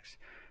Jar decks,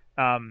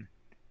 and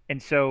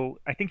so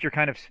I think you're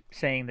kind of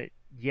saying that,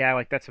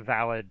 yeah, that's a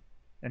valid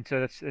And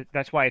so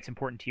that's why it's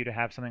important to you to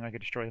have something like a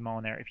Destroy Them All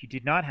in there. If you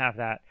did not have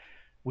that,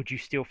 would you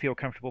still feel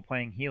comfortable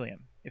playing Helium?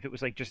 If it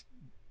was like just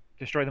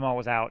Destroy Them All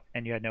was out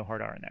and you had no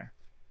hard R in there?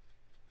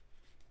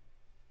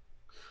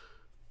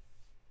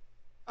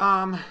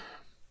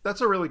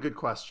 That's a really good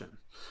question.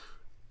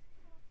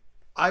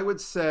 I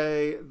would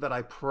say that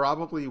I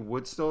probably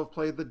would still have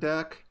played the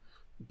deck,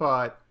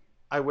 but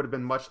I would have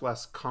been much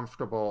less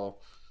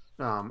comfortable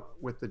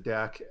with the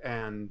deck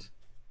and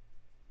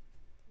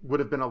would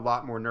have been a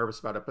lot more nervous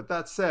about it. But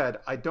that said,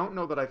 I don't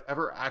know that I've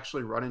ever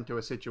actually run into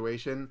a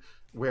situation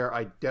where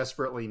I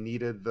desperately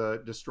needed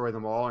the Destroy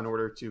Them All in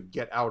order to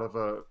get out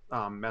of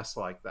a mess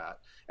like that.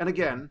 And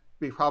again,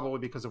 probably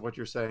because of what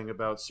you're saying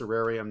about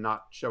Cerarium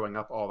not showing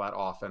up all that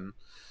often.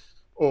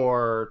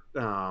 Or,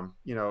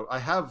 I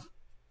have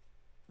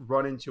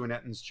run into an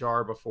Ettin's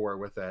Jar before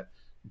with it,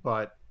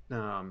 but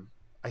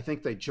I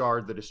think they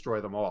jarred the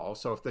Destroy Them All.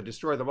 So if the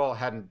Destroy Them All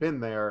hadn't been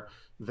there,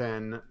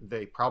 then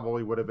they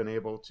probably would have been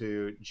able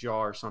to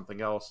jar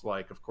something else,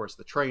 like, of course,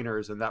 the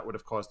trainers, and that would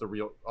have caused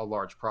a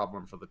large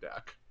problem for the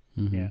deck.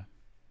 Mm-hmm. Yeah.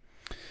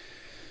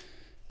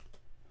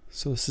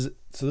 So this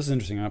is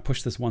interesting. I'm gonna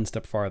push this one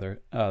step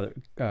farther.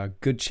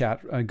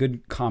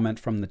 Good comment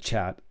from the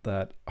chat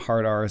that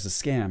hard R is a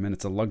scam and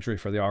it's a luxury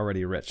for the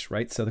already rich,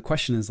 right? So the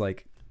question is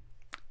like,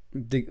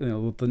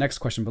 the next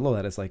question below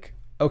that is like,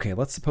 okay,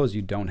 let's suppose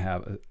you don't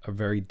have a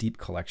very deep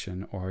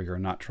collection, or you're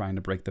not trying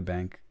to break the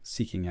bank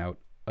seeking out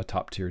a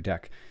top tier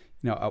deck.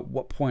 At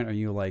what point are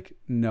you like,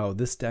 no,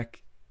 this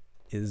deck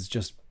is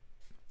just,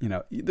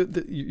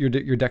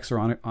 your decks are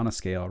on a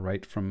scale,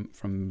 right,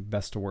 from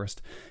best to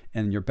worst,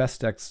 and your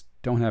best decks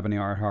don't have any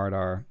hard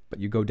R, but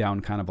you go down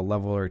kind of a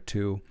level or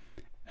two,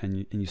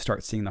 and you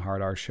start seeing the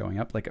hard R showing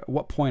up. Like, at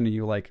what point are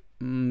you like,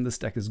 this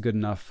deck is good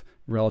enough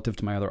relative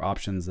to my other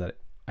options that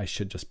I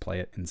should just play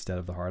it instead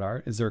of the hard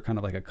R? Is there kind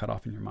of like a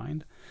cutoff in your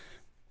mind?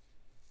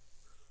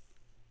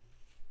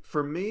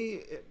 For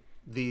me,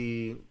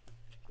 the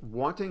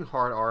wanting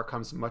hard R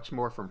comes much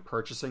more from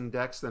purchasing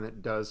decks than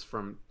it does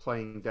from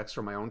playing decks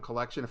from my own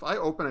collection. If I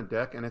open a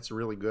deck and it's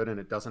really good and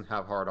it doesn't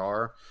have hard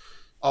R,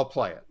 I'll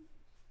play it.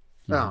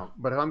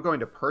 But if I'm going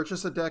to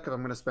purchase a deck, if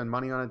I'm going to spend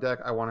money on a deck,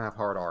 I want to have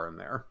hard R in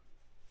there.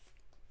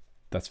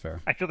 That's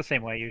fair. I feel the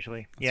same way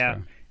usually. That's yeah.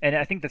 fair. And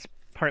I think that's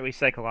partly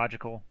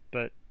psychological,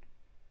 but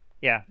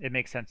yeah, it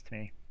makes sense to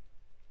me.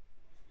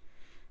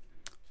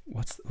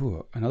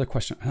 Another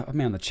question. Oh,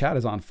 man, the chat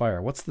is on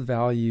fire. What's the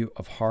value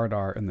of hard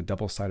R in the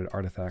double-sided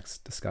artifacts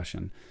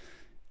discussion?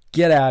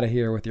 Get out of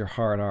here with your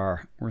hard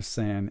R. We're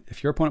saying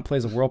if your opponent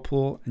plays a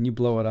Whirlpool and you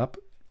blow it up,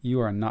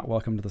 you are not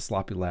welcome to the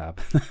sloppy lab.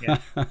 Yeah,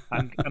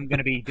 I'm going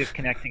to be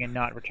disconnecting and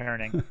not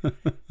returning.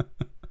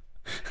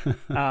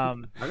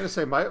 I'm going to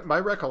say my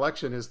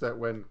recollection is that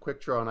when Quick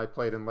Draw and I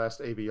played in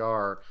last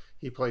ABR,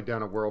 he played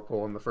down a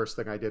Whirlpool, and the first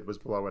thing I did was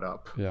blow it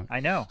up. Yeah,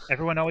 I know.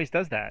 Everyone always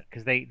does that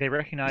because they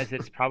recognize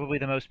that it's probably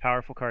the most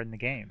powerful card in the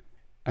game.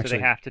 So they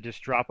have to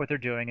just drop what they're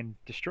doing and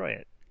destroy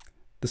it.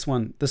 This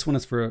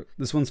one's for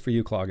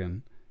you,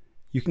 Cloggin.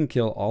 You can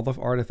kill all the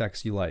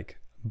artifacts you like,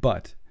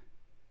 but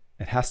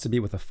it has to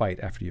be with a fight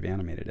after you've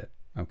animated it.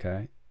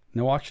 Okay,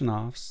 no auction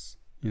offs.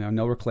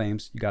 No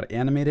reclaims. You got to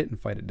animate it and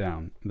fight it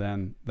down.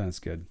 Then it's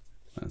good.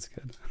 That's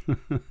good.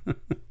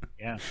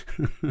 Yeah.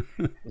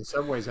 In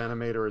some ways,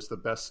 Animator is the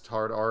best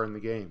hard R in the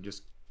game.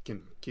 Just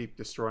can keep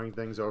destroying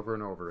things over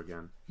and over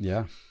again.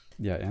 Yeah.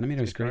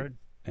 Animator is great.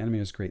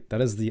 Animator is great.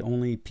 That is the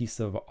only piece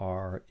of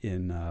R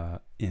in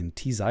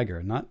T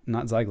Zyger, not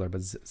Zeigler,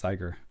 but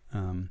Zyger.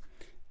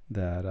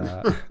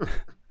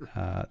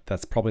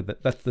 That's probably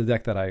that's the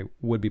deck that I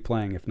would be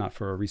playing if not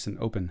for a recent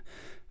open,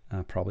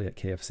 probably at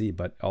KFC.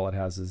 But all it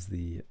has is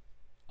the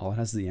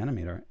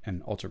Animator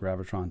and Ultra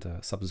Gravitron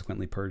to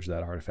subsequently purge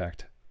that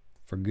artifact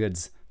for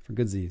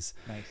goodsies.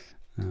 Nice.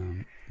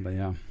 But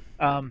yeah.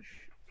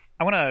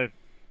 I want to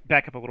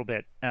back up a little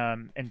bit.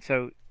 And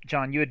so,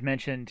 John, you had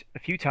mentioned a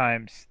few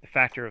times the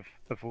factor of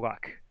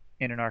luck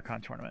in an Archon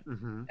tournament.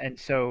 Mm-hmm. And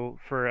so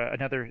for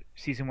another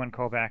Season 1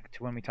 callback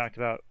to when we talked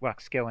about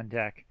luck, skill, and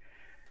deck,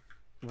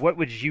 what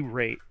would you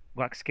rate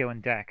luck, skill,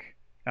 and deck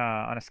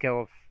on a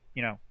scale of,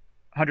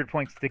 100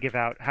 points to give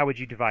out? How would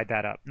you divide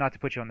that up? Not to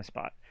put you on the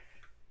spot.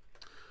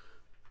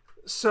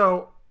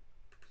 So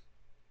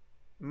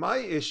my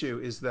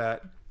issue is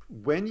that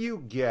when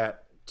you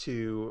get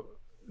to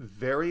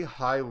very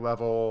high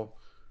level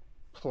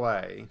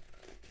play,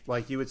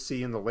 like you would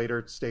see in the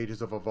later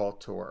stages of a Vault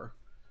Tour,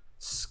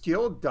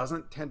 skill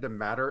doesn't tend to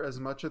matter as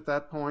much at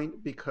that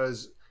point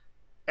because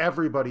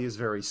everybody is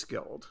very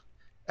skilled.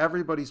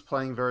 Everybody's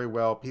playing very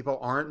well. People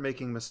aren't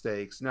making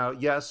mistakes. Now,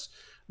 yes,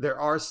 there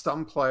are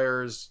some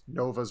players,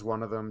 Nova's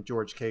one of them,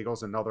 George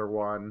Cagle's another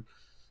one,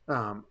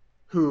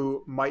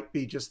 who might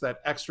be just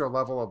that extra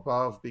level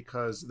above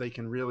because they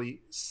can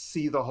really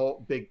see the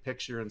whole big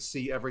picture and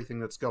see everything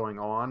that's going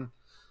on.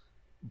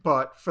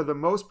 But for the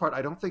most part,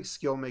 I don't think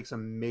skill makes a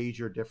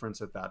major difference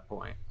at that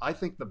point. I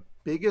think the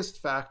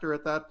biggest factor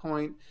at that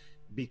point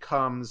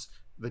becomes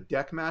the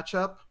deck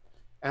matchup,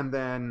 and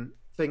then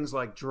things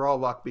like draw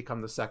luck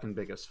become the second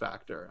biggest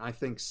factor. I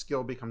think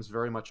skill becomes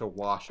very much a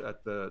wash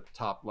at the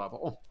top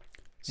level.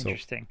 So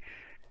Interesting.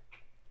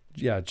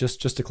 yeah,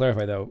 just to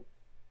clarify though,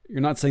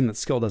 you're not saying that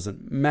skill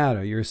doesn't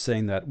matter. You're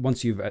saying that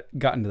once you've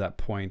gotten to that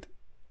point,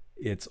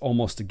 it's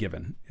almost a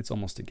given. It's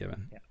almost a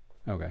given.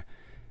 Yeah. Okay.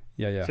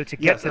 Yeah, yeah. So to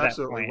get Yes, to that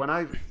absolutely.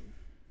 point,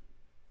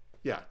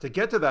 To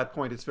get to that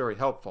point, it's very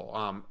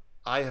helpful.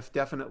 I have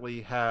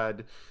definitely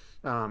had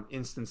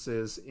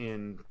instances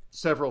in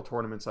several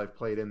tournaments I've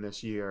played in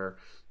this year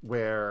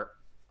where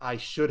I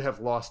should have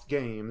lost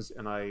games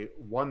and I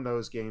won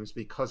those games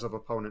because of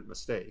opponent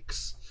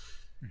mistakes.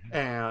 Mhm.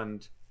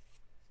 And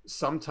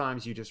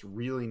sometimes you just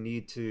really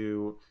need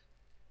to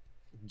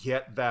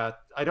get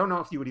that. I don't know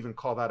if you would even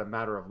call that a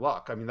matter of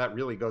luck. I mean, that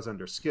really goes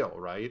under skill,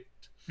 right?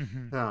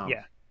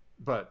 Yeah.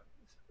 But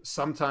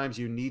sometimes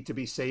you need to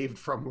be saved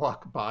from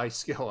luck by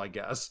skill, I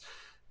guess.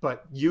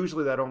 But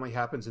usually that only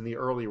happens in the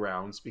early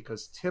rounds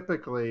because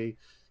typically,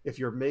 if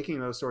you're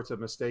making those sorts of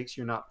mistakes,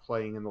 you're not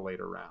playing in the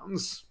later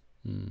rounds.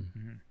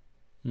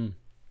 No,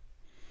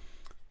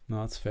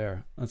 that's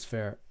fair. That's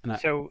fair. And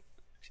So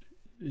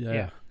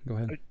yeah, go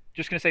ahead.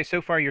 Just going to say,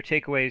 so far your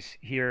takeaways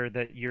here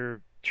that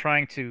you're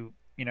trying to,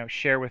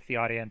 share with the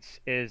audience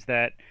is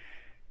that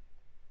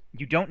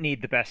you don't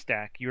need the best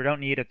deck. You don't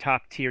need a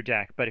top tier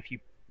deck, but if you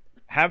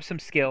have some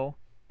skill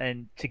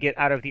and to get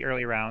out of the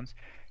early rounds,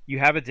 you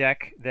have a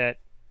deck that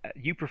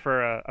you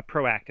prefer a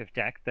proactive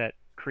deck that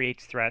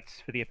creates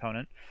threats for the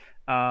opponent,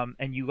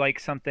 and you like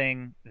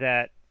something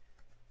that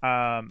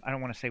I don't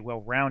want to say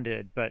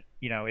well-rounded, but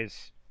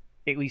is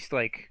at least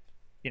like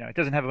it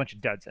doesn't have a bunch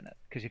of duds in it.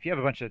 Because if you have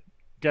a bunch of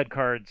dud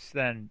cards,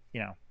 then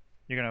you're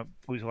gonna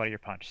lose a lot of your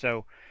punch.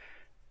 So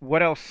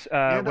what else?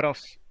 What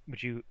else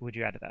would you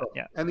add to that?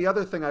 Yeah. And the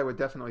other thing I would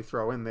definitely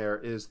throw in there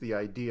is the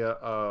idea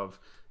of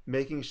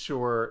making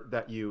sure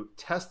that you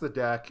test the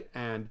deck,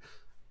 and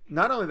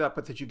not only that,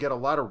 but that you get a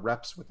lot of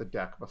reps with the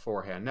deck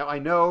beforehand. Now, I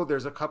know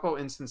there's a couple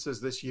instances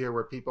this year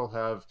where people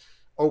have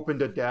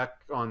opened a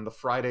deck on the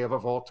Friday of a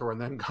Vault Tour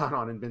and then gone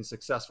on and been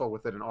successful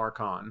with it in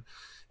Archon.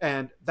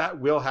 And that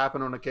will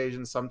happen on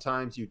occasion.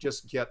 Sometimes you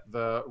just get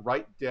the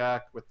right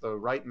deck with the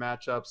right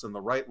matchups and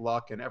the right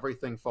luck, and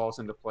everything falls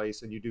into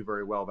place and you do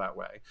very well that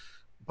way.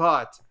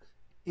 But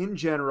in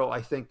general,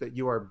 I think that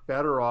you are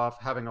better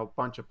off having a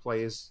bunch of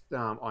plays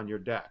on your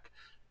deck.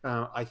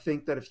 I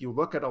think that if you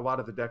look at a lot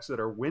of the decks that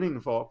are winning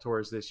Vault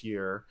Tours this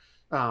year,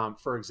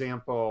 for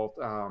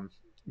example,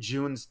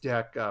 June's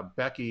deck,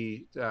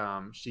 Becky,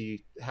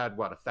 she had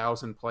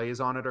 1,000 plays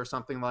on it or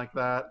something like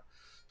that.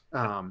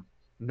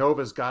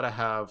 Nova's got to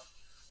have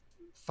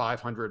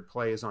 500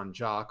 plays on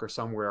Jock or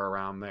somewhere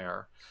around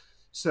there.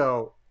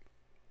 So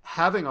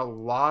having a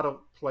lot of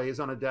plays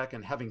on a deck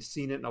and having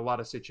seen it in a lot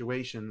of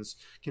situations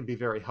can be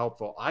very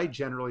helpful. I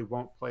generally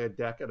won't play a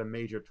deck at a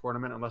major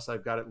tournament unless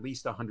I've got at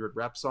least 100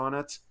 reps on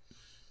it.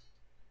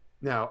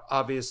 Now,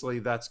 obviously,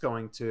 that's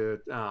going to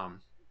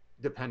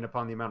depend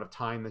upon the amount of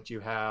time that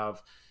you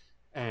have,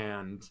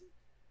 and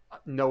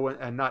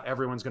not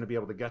everyone's going to be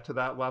able to get to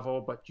that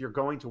level, but you're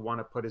going to want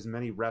to put as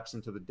many reps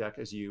into the deck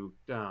as you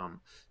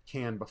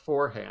can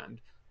beforehand,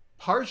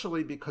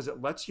 partially because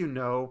it lets you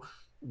know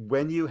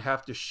when you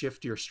have to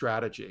shift your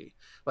strategy.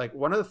 Like,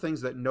 one of the things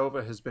that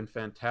Nova has been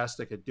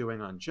fantastic at doing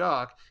on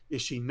Jock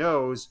is she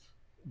knows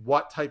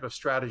what type of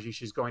strategy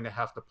she's going to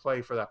have to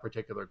play for that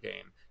particular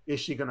game. Is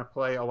she going to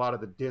play a lot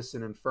of the Dis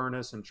and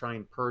Infernus and try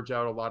and purge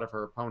out a lot of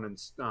her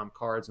opponent's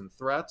cards and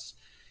threats?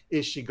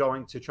 Is she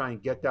going to try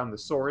and get down the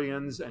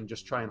Saurians and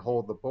just try and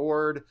hold the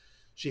board?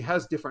 She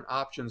has different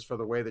options for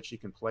the way that she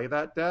can play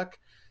that deck,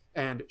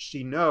 and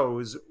she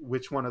knows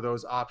which one of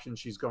those options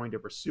she's going to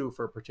pursue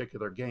for a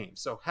particular game.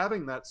 So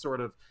having that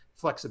sort of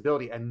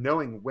flexibility and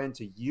knowing when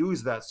to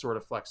use that sort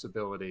of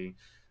flexibility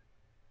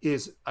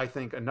is, I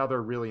think,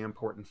 another really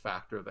important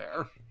factor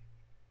there.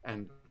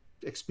 And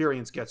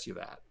experience gets you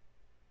that.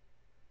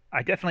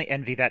 I definitely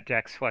envy that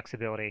deck's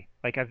flexibility.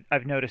 Like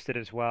I've noticed it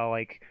as well.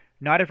 Like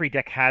not every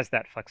deck has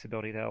that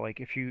flexibility though.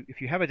 Like if you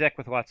have a deck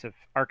with lots of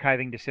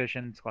archiving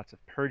decisions, lots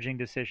of purging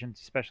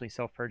decisions, especially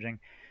self-purging,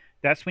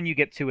 that's when you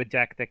get to a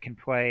deck that can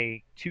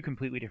play two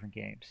completely different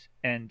games.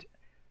 And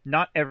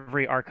not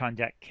every Archon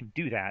deck can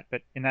do that,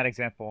 but in that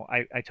example,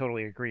 I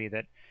totally agree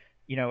that,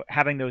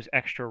 having those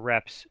extra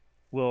reps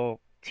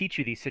will teach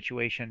you these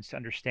situations to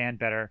understand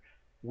better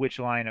which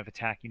line of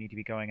attack you need to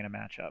be going in a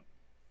matchup.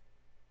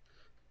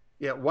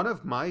 Yeah, one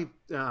of my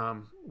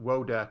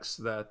WoW decks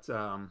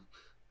that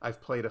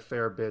I've played a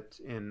fair bit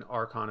in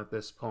Archon at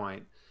this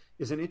point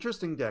is an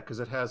interesting deck because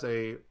it has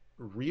a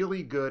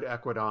really good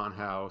Equidon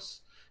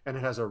house and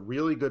it has a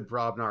really good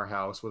Brobnar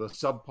house with a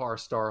subpar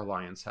Star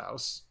Alliance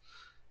house.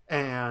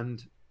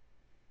 And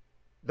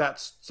that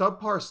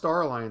subpar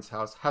Star Alliance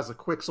house has a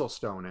Quixel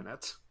Stone in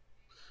it.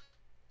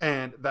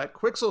 And that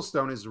Quixel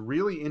Stone is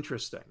really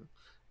interesting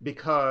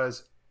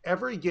because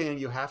every game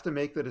you have to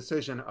make the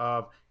decision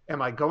of,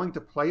 am I going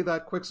to play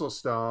that Quixel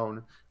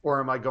Stone or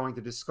am I going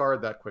to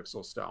discard that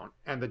Quixel Stone?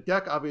 And the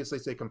deck obviously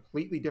is a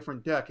completely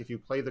different deck if you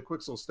play the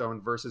Quixel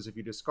Stone versus if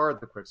you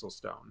discard the Quixel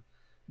Stone.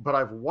 But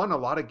I've won a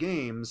lot of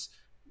games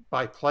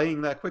by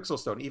playing that Quixel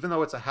Stone. Even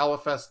though it's a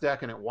Hallowfest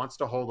deck and it wants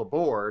to hold a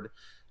board,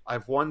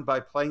 I've won by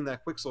playing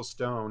that Quixel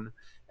Stone.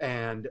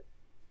 And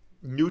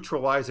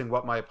neutralizing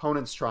what my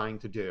opponent's trying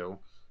to do.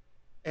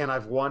 And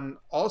I've won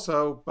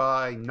also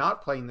by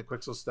not playing the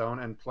Quixel Stone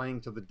and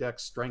playing to the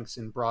deck's strengths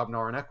in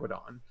Brobnar and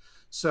Equidon.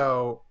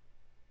 So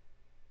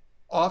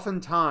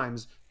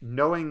oftentimes,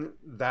 knowing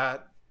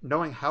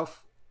how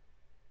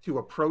to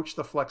approach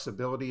the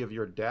flexibility of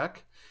your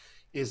deck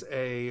is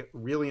a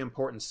really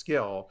important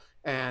skill.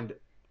 And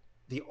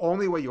the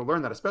only way you'll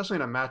learn that, especially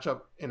in a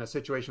matchup in a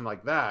situation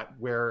like that,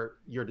 where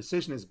your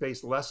decision is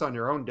based less on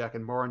your own deck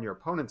and more on your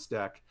opponent's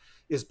deck,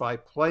 is by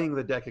playing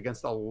the deck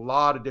against a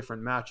lot of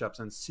different matchups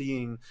and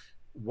seeing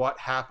what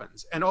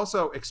happens, and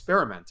also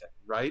experimenting,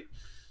 right?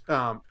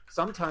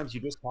 Sometimes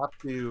you just have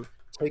to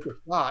take a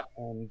shot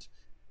and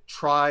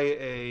try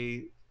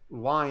a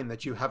line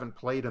that you haven't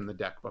played in the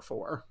deck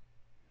before.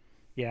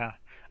 Yeah.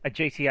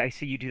 JT, I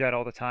see you do that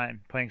all the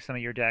time, playing some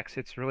of your decks.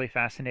 It's really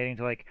fascinating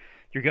to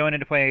you're going in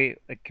to play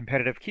a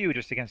competitive queue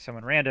just against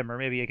someone random or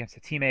maybe against a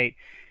teammate,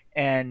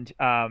 and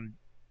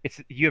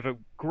you have a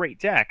great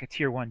deck, a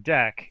tier 1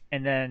 deck,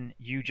 and then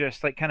you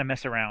just kind of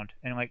mess around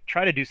and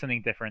try to do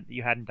something different that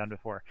you hadn't done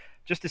before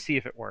just to see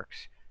if it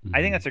works. Mm-hmm.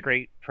 I think that's a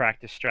great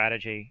practice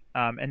strategy.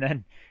 And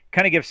then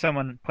kind of give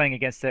someone playing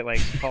against it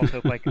false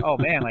hope, oh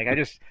man, I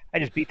just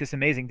beat this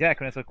amazing deck,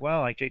 and it's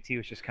well, JT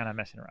was just kind of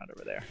messing around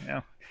over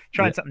there,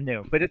 trying something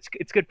new. But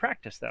it's good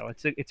practice though.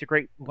 It's a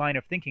great line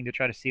of thinking to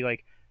try to see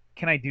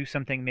can I do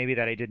something maybe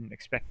that I didn't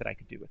expect that I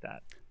could do with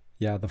that.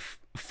 Yeah, the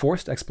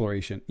forced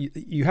exploration,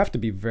 you have to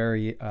be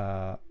very,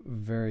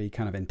 very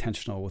kind of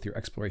intentional with your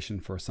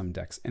exploration for some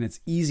decks. And it's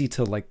easy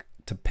to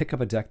pick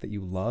up a deck that you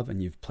love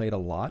and you've played a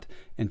lot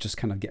and just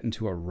kind of get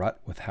into a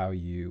rut with how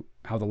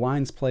the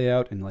lines play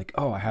out, and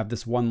oh, I have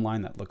this one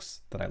line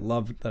that I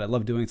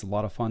love doing. It's a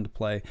lot of fun to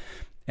play,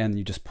 and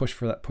you just push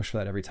for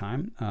that every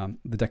time.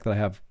 The deck that I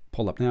have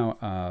pulled up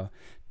now,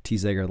 T.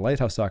 Zager, the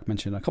Lighthouse Doc,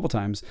 mentioned a couple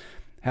times,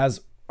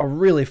 has a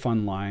really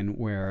fun line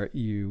where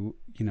you've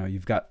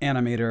got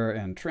Animator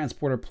and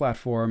Transporter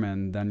Platform,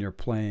 and then you're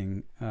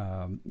playing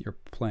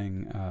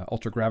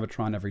Ultra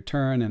Gravitron every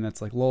turn, and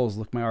it's lols,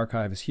 look, my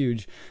archive is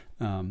huge,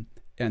 and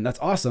that's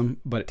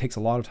awesome, but it takes a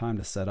lot of time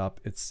to set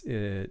up.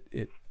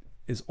 It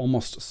is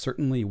almost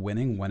certainly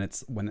winning when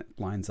it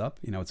lines up.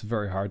 It's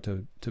very hard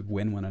to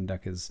win when a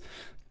deck is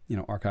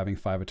archiving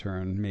 5 a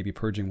turn, maybe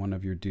purging one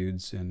of your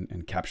dudes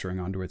and capturing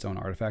onto its own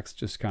artifacts,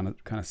 just kind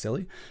of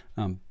silly.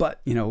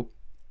 But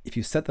if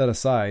you set that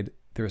aside,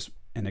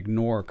 and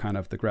ignore kind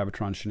of the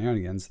Gravitron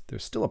shenanigans,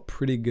 there's still a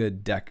pretty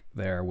good deck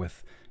there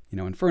with,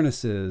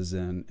 Infernuses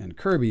and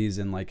Kirby's,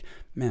 and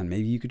man,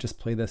 maybe you could just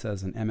play this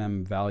as an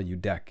MM value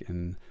deck,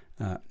 and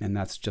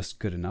that's just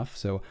good enough.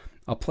 So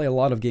I'll play a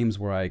lot of games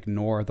where I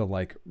ignore the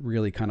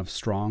really kind of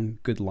strong,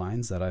 good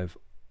lines that I've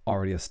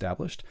already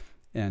established,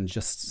 and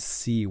just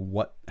see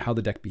how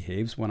the deck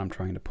behaves when I'm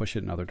trying to push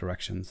it in other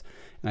directions.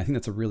 And I think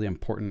that's a really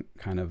important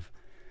kind of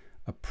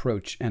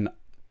approach. And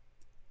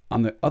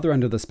on the other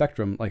end of the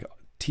spectrum,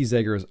 T.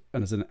 Zager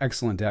is an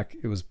excellent deck.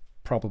 It was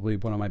probably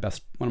one of my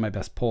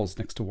best pulls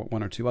next to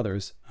one or two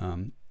others.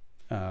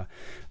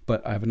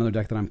 But I have another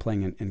deck that I'm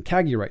playing in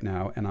Kagi right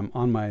now, and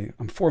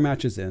I'm 4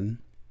 matches in.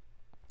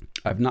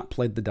 I've not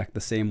played the deck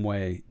the same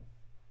way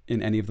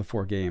in any of the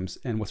 4 games.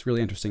 And what's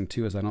really interesting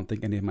too is I don't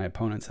think any of my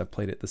opponents have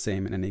played it the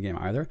same in any game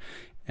either.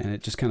 And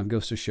it just kind of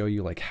goes to show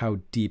you how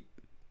deep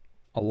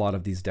a lot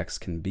of these decks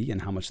can be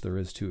and how much there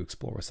is to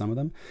explore with some of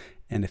them.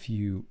 And if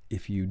you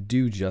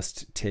do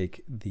just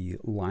take the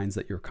lines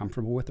that you're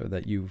comfortable with, or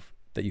that you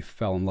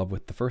fell in love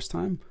with the first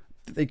time,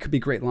 they could be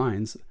great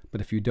lines.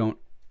 But if you don't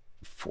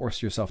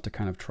force yourself to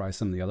kind of try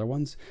some of the other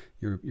ones,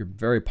 you're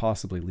very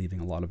possibly leaving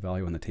a lot of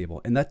value on the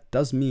table. And that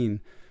does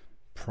mean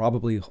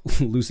probably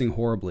losing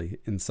horribly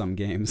in some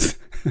games.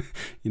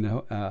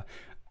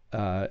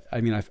 I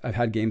mean, I've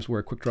had games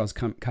where Quick Draws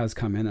has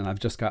come in and I've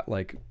just got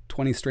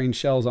 20 strange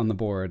shells on the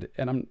board,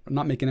 and I'm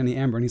not making any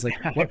amber. And he's like,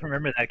 what? I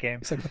remember that game.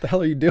 He's like, what the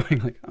hell are you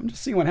doing? I'm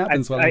just seeing what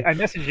happens. I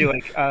messaged you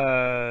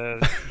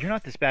you're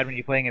not this bad when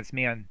you play against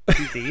me on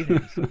Tuesday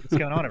evenings. What's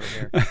going on over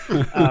here?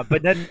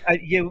 But then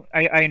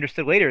I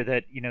understood later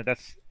that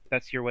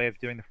that's your way of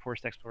doing the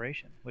forced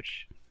exploration,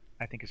 which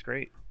I think is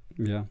great.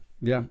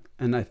 Yeah,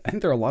 and I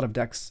think there are a lot of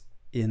decks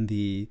in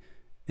the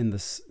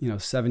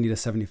 70 to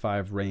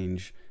 75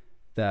 range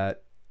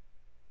that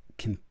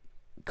can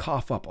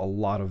cough up a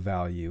lot of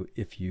value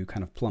if you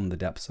kind of plumb the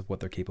depths of what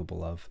they're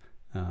capable of.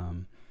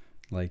 I'm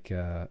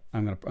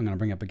gonna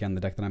bring up again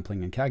the deck that I'm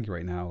playing in Kagi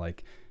right now.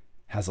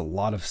 Has a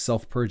lot of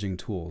self-purging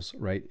tools,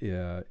 right?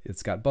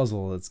 It's got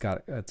Buzzle, it's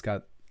got a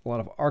lot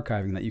of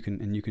archiving that you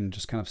can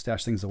just kind of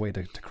stash things away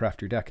to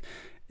craft your deck.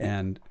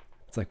 And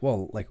it's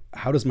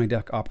how does my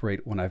deck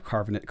operate when I've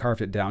carved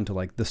it down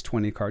to this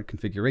 20 card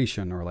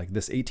configuration, or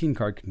this 18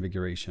 card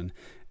configuration?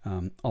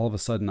 All of a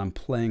sudden I'm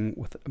playing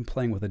with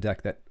a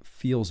deck that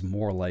feels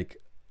more like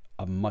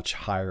a much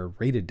higher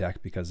rated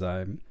deck, because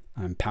I'm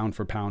pound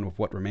for pound with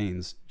what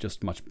remains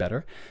just much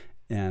better.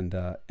 And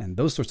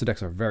those sorts of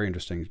decks are very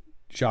interesting.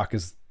 Jacques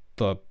is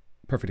the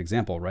perfect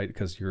example, right?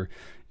 Because you're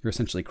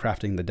essentially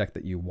crafting the deck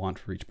that you want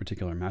for each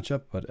particular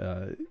matchup, but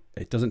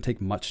it doesn't take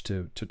much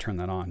to turn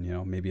that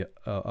on. Maybe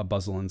a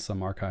Buzzle and some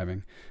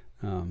archiving,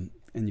 and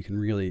you can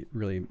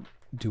really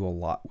do a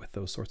lot with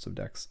those sorts of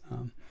decks.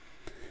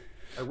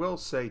 I will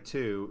say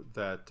too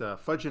that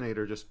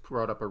Fudgeinator just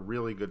brought up a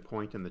really good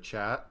point in the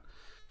chat.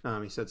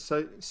 He said,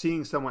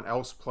 seeing someone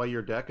else play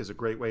your deck is a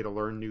great way to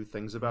learn new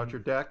things about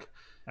your deck.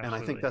 Absolutely.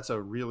 And I think that's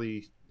a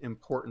really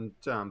important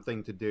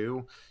thing to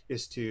do,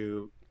 is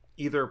to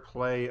either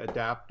play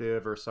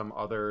adaptive or some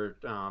other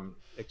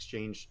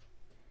exchange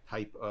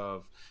type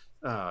of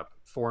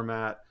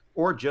format,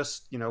 or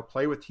just,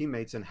 play with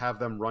teammates and have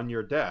them run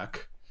your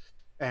deck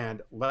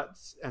and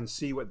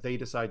see what they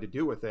decide to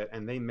do with it.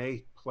 And they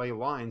may play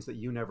lines that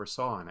you never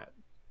saw in it.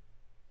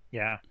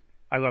 Yeah,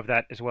 I love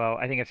that as well.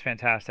 I think it's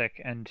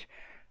fantastic. And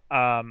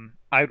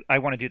I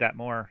want to do that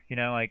more.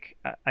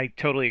 I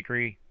totally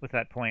agree with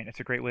that point. It's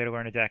a great way to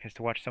learn a deck, is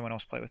to watch someone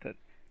else play with it.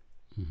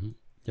 Mm-hmm.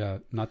 Yeah,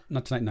 not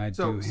tonight. And I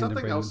do hand and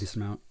brain a decent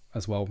amount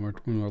as well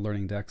when we're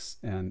learning decks,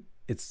 and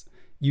it's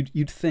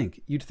you'd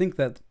think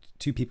that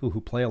two people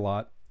who play a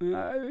lot,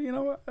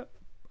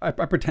 I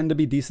pretend to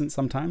be decent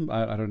sometimes.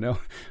 I don't know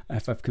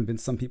if I've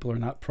convinced some people or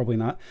not. Probably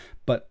not.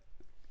 But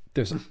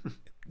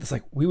it's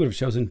like we would have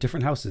chosen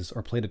different houses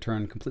or played a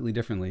turn completely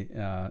differently,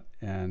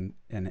 and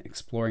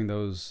exploring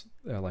those,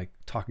 like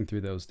talking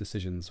through those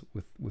decisions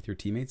with your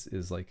teammates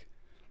is like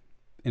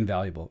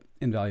invaluable,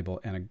 and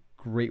a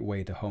great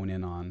way to hone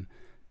in on,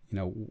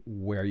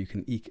 where you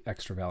can eke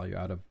extra value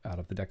out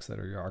of the decks that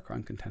are your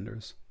Archon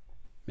contenders.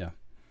 Yeah.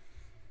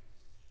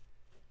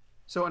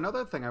 So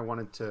another thing I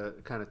wanted to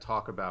kind of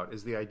talk about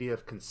is the idea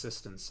of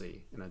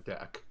consistency in a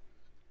deck.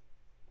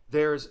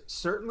 There's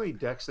certainly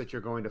decks that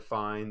you're going to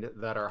find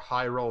that are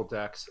high roll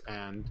decks,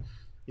 and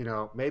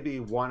maybe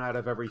 1 out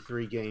of every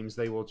 3 games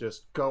they will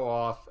just go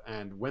off,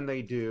 and when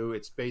they do,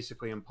 it's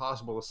basically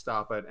impossible to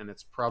stop it, and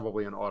it's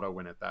probably an auto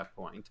win at that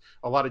point.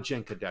 A lot of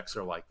Jinka decks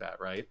are like that,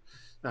 right?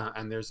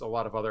 And there's a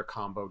lot of other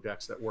combo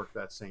decks that work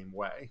that same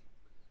way.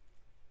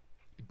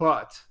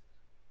 But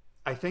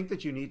I think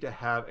that you need to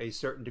have a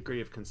certain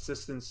degree of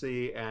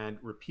consistency and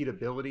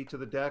repeatability to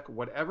the deck.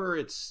 Whatever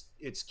its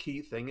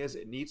key thing is,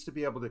 it needs to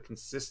be able to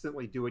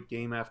consistently do it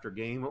game after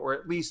game, or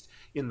at least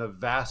in the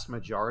vast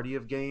majority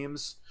of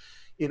games,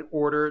 in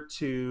order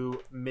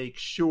to make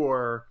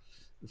sure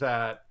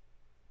that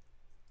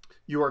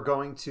you are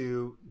going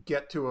to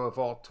get to a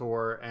Vault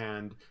Tour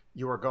and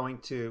you are going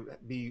to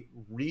be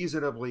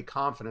reasonably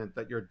confident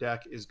that your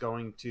deck is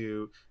going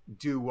to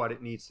do what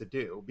it needs to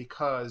do.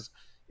 Because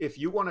if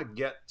you want to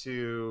get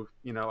to,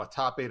 a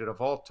top 8 at a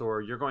Vault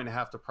Tour, you're going to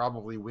have to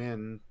probably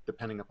win,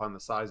 depending upon the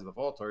size of the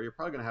Vault Tour, you're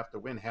probably going to have to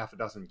win half a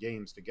dozen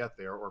games to get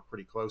there, or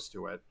pretty close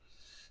to it.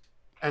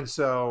 And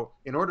so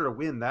in order to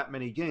win that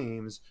many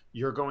games,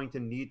 you're going to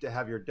need to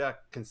have your deck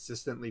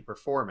consistently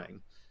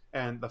performing.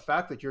 And the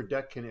fact that your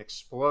deck can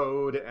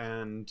explode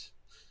and,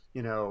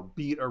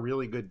 beat a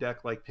really good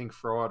deck like Pink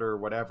Fraud or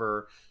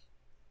whatever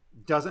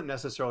doesn't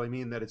necessarily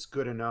mean that it's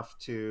good enough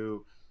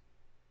to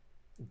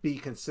be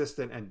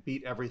consistent and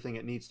beat everything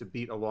it needs to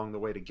beat along the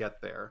way to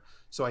get there.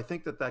 So I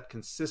think that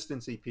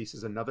consistency piece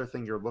is another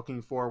thing you're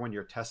looking for when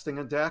you're testing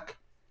a deck.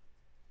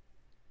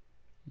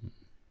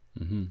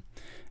 Mm-hmm.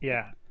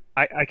 Yeah,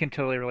 I can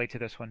totally relate to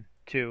this one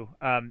too.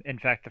 In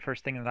fact, the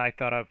first thing that I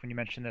thought of when you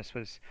mentioned this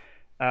was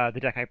the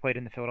deck I played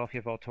in the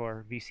Philadelphia Vault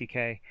Tour,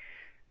 VCK.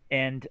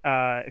 And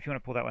if you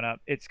want to pull that one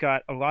up, it's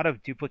got a lot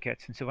of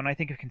duplicates. And so when I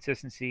think of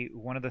consistency,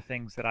 one of the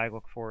things that I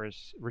look for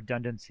is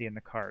redundancy in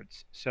the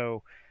cards.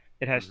 So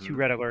it has 2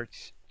 red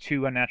alerts,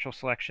 2 unnatural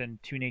selection,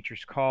 2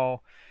 nature's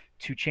call,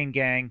 2 chain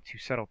gang, 2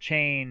 subtle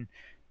chain.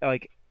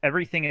 Like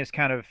everything is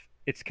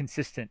it's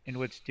consistent in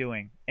what it's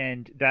doing.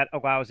 And that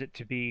allows it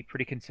to be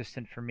pretty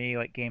consistent for me,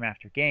 like game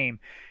after game.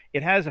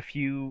 It has a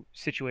few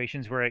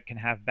situations where it can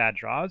have bad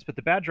draws, but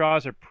the bad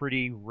draws are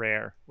pretty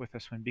rare with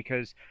this one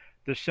because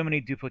there's so many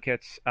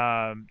duplicates,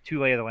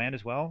 2 Lay of the Land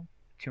as well,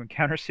 2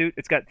 Encounter Suit.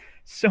 It's got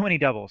so many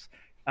doubles.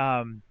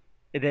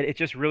 That it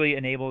just really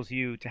enables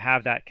you to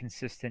have that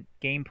consistent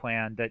game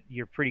plan that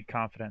you're pretty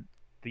confident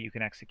that you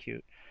can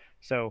execute.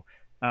 So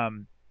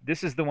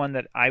this is the one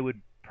that I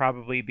would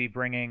probably be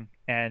bringing,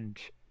 and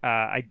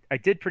I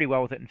did pretty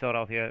well with it in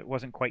Philadelphia. It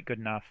wasn't quite good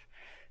enough,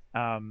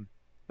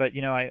 but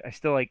I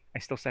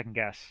still second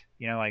guess.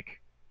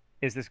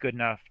 Is this good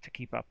enough to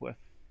keep up with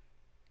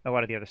a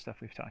lot of the other stuff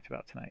we've talked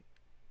about tonight?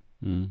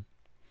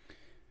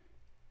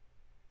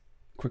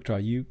 Quick draw.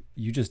 You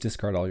just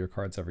discard all your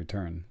cards every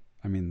turn.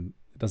 I mean,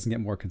 it doesn't get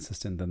more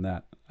consistent than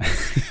that.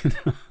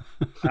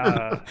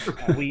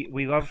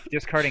 We love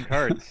discarding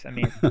cards. I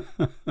mean,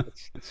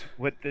 it's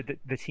what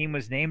the team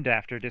was named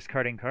after,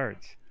 discarding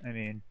cards. I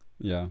mean,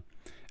 yeah.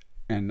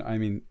 And I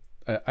mean,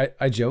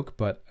 I joke,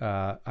 but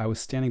I was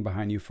standing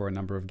behind you for a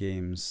number of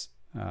games,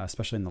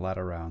 especially in the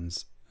latter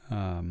rounds,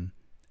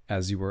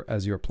 as you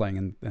were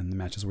playing and the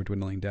matches were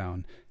dwindling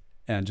down,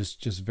 and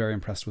just very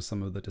impressed with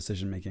some of the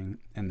decision making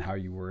and how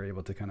you were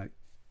able to kind of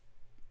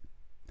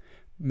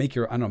make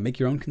your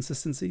own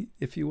consistency,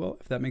 if you will,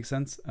 if that makes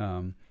sense.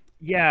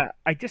 Yeah,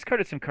 I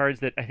discarded some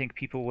cards that I think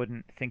people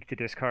wouldn't think to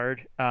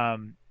discard.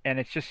 And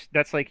it's just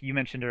that's like you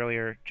mentioned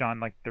earlier, John,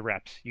 like the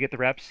reps. You get the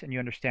reps and you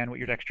understand what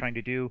your deck's trying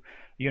to do.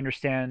 You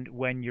understand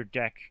when your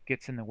deck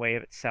gets in the way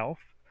of itself.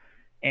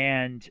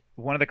 And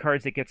one of the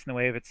cards that gets in the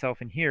way of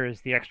itself in here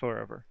is the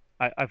Explorer Over.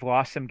 I've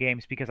lost some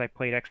games because I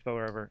played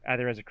Explorer Over,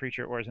 either as a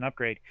creature or as an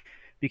upgrade,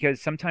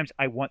 because sometimes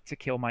I want to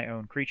kill my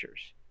own creatures.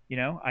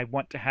 I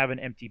want to have an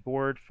empty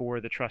board for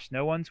the Trust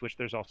No Ones, which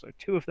there's also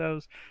two of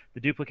those, the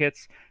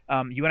duplicates.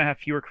 You want to have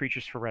fewer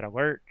creatures for Red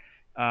Alert.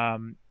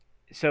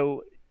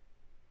 So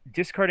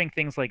discarding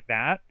things like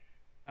that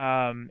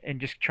and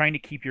just trying to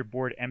keep your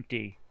board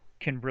empty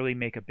can really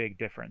make a big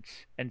difference.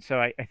 And so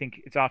I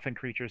think it's often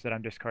creatures that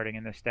I'm discarding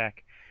in this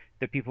deck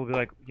that people will be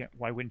like, yeah,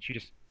 why wouldn't you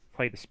just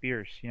play the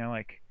spears?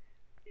 Like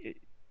it,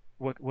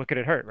 what could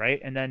it hurt,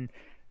 right? And then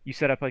you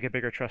set up like a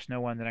bigger Trust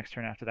No One the next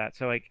turn after that.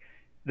 So like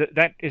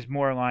that is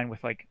more aligned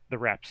with like the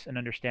reps and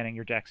understanding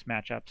your deck's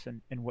matchups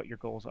and what your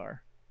goals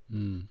are.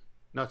 Mm.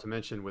 Not to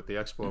mention with the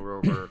Expo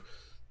Rover,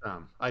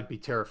 I'd be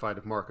terrified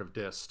of Mark of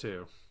Dis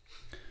too.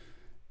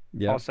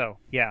 Yeah. Also,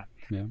 yeah.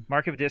 Yeah.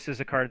 Mark of Dis is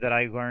a card that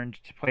I learned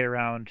to play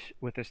around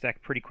with this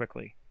deck pretty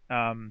quickly.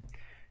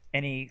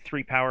 Any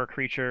 3-power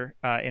creature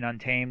in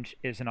Untamed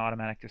is an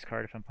automatic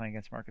discard if I'm playing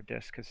against Mark of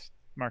Dis, because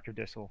Mark of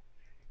Dis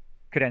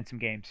could end some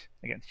games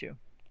against you.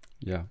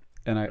 Yeah,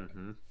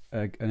 and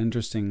an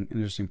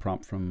interesting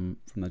prompt from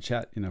the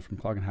chat, from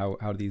Cloggin. How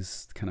do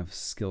these kind of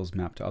skills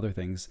map to other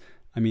things?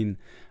 I mean,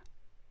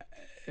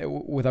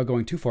 without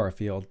going too far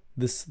afield,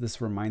 this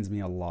reminds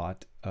me a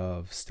lot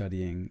of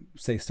studying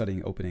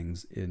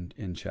openings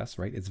in chess,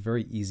 right? It's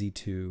very easy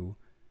to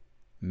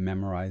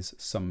memorize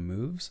some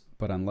moves,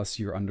 but unless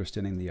you're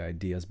understanding the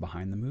ideas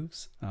behind the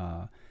moves,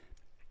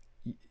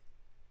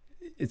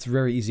 it's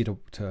very easy to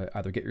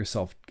either get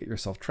yourself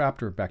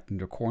trapped or backed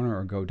into a corner,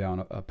 or go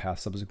down a path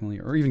subsequently,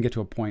 or even get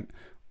to a point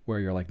where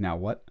you're like, now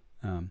what?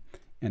 And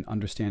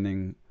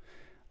understanding,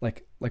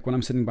 like when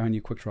I'm sitting behind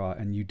you, quick draw,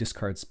 and you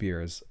discard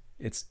spears,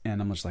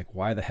 and I'm just like,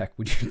 why the heck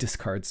would you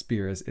discard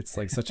spears? It's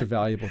like such a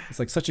valuable, it's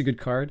like such a good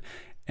card.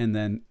 And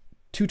then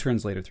 3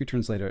 turns later,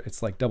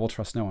 it's like double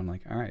Trust No One.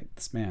 Like, all right,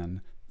 this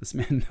man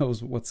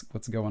knows what's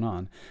going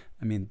on.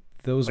 I mean,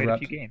 those played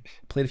reps,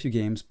 played a few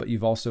games, but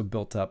you've also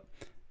built up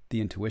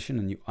the intuition,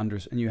 and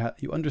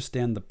you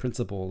understand the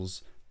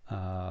principles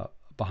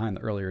behind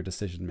the earlier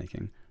decision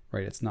making,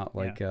 right? It's not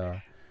like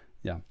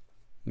yeah.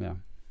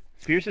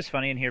 Spears is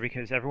funny in here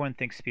because everyone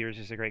thinks Spears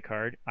is a great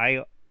card.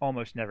 I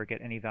almost never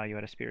get any value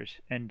out of Spears,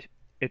 and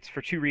it's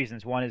for 2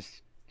 reasons. One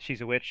is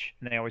she's a witch,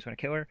 and they always want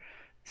to kill her.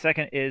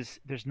 Second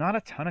is there's not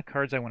a ton of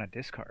cards I want to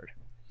discard.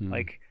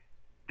 Like,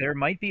 there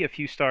might be a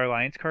few Star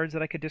Alliance cards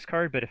that I could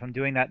discard, but if I'm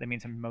doing that, that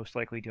means I'm most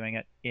likely doing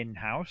it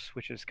in-house,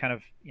 which is kind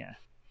of,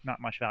 not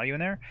much value in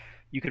there.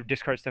 You could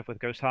discard stuff with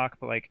Ghost Hawk,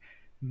 but like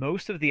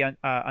most of the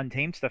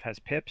Untamed stuff has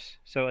pips,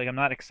 so like I'm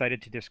not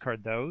excited to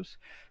discard those.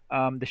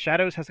 The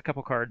Shadows has a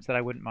couple cards that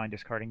I wouldn't mind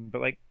discarding,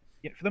 but like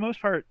for the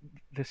most part,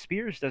 the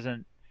Spears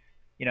doesn't,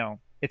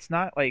 it's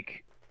not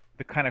like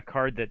the kind of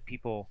card that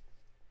people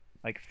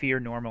like fear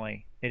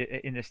normally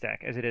in this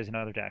deck as it is in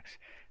other decks.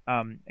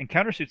 And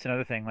Countersuit's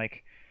another thing.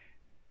 Like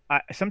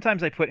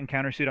sometimes I put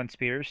Encounter Suit on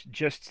Spears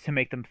just to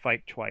make them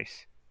fight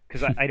twice,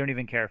 because I don't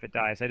even care if it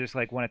dies. I just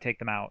like want to take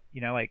them out,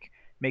 like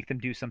make them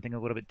do something a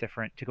little bit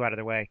different to go out of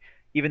their way,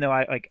 even though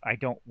I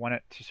don't want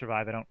it to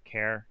survive. I don't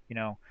care.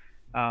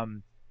 So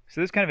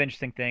there's kind of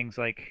interesting things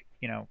like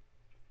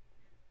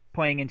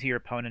playing into your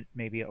opponent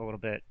maybe a little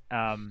bit,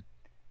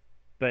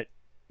 but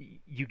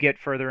you get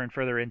further and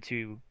further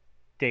into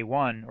day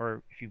 1,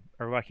 or if you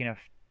are lucky enough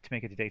to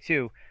make it to day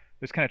 2,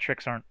 those kind of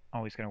tricks aren't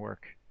always going to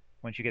work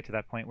once you get to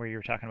that point where you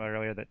were talking about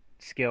earlier, that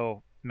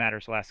skill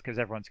matters less because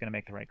everyone's going to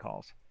make the right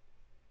calls.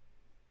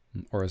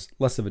 Or is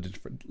less of a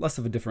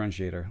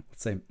differentiator.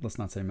 Let's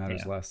not say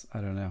matters less. I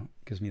don't know.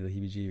 It gives me the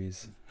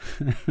heebie-jeebies.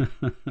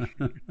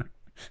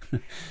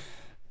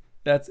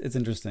 It's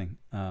interesting.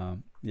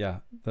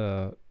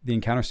 The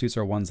encounter suits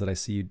are ones that I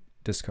see you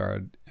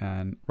discard,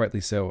 and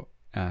rightly so.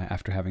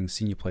 After having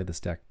seen you play this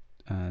deck,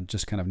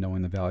 just kind of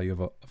knowing the value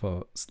of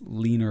a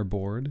leaner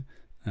board.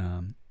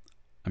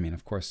 I mean,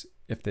 of course,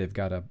 if they've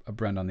got a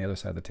Brend on the other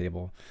side of the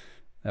table,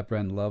 that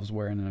Brend loves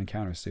wearing an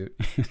encounter suit.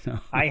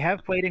 I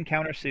have played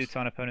encounter suits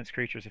on opponents'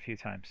 creatures a few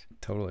times.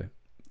 Totally.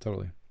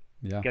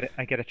 Yeah.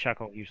 I get a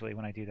chuckle usually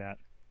when I do that.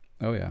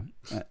 Oh yeah,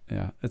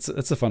 yeah. It's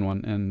a fun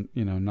one, and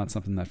not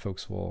something that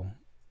folks will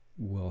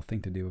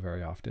think to do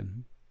very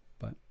often.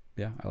 But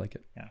yeah, I like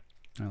it. Yeah,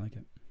 I like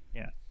it.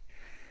 Yeah.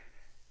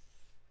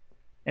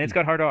 And it's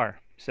got hard R,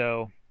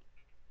 so.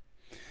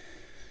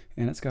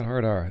 And it's got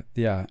hard R,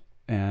 yeah.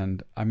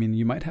 And I mean,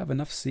 you might have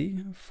enough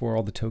C for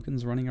all the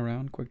tokens running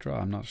around quick draw.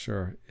 I'm not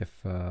sure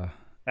if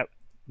that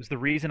was the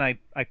reason I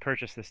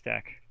purchased this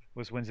deck,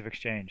 was Winds of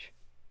Exchange.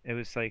 It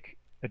was like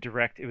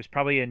it was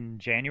probably in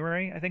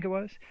January, I think it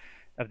was,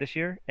 of this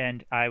year,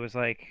 and I was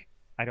like,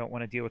 I don't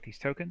want to deal with these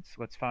tokens.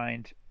 Let's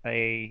find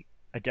a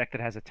deck that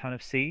has a ton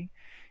of C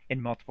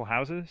in multiple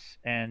houses,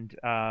 and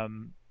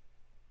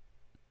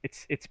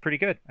it's pretty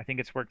good. I think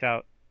it's worked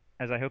out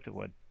as I hoped it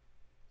would.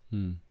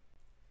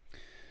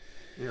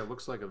 Yeah, it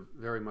looks like a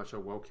very much a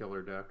woe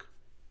killer deck.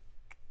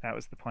 That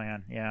was the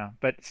plan, yeah.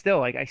 But still,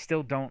 like, I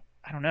still don't.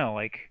 I don't know.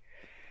 Like,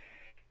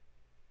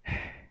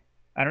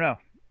 I don't know.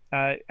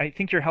 I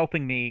think you're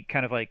helping me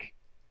kind of like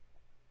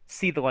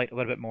see the light a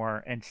little bit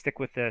more and stick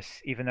with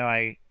this, even though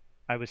I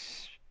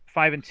was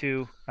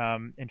 5-2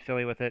 in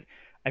Philly with it.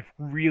 I've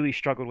really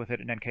struggled with it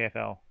in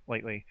NKFL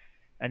lately,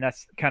 and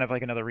that's kind of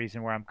like another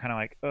reason where I'm kind of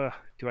like, ugh,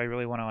 do I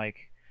really want to like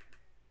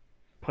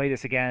play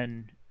this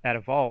again at a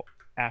vault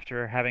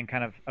after having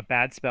kind of a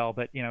bad spell?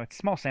 But it's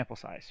small sample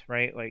size,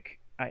 right? Like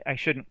I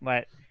shouldn't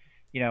let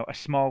a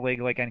small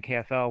league like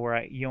NKFL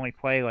where you only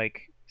play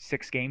like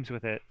 6 games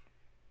with it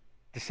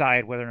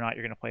decide whether or not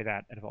you're going to play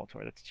that at a vault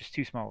tour. That's just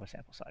too small of a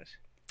sample size.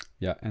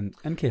 Yeah, and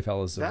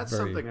NKFL is a That's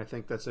very something I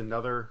think that's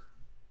another.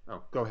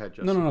 Oh, go ahead,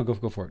 no, no, Justin. no.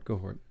 Go for it. Go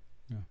for it.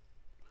 Yeah.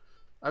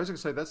 I was going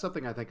to say that's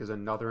something I think is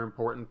another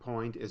important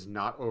point is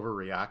not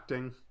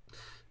overreacting.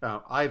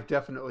 I've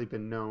definitely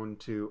been known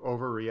to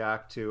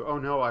overreact to, oh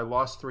no, I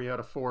lost 3 out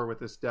of 4 with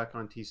this deck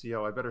on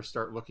TCO. I better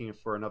start looking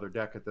for another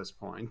deck at this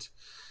point.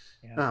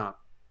 Yeah. Uh,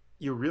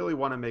 you really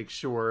want to make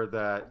sure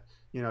that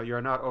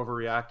you're not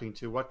overreacting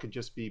to what could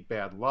just be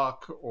bad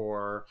luck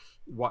or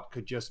what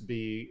could just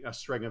be a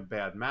string of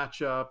bad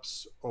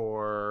matchups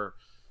or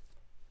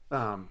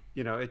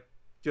it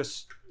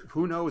just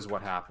who knows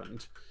what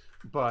happened.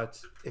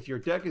 But if your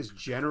deck is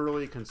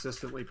generally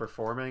consistently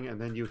performing and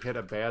then you hit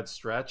a bad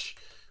stretch,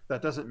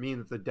 that doesn't mean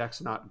that the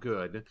deck's not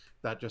good.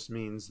 That just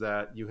means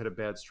that you hit a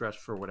bad stretch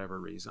for whatever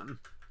reason.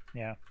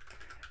 Yeah.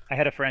 I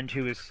had a friend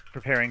who was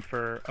preparing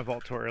for a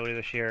vault tour earlier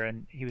this year,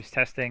 and he was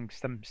testing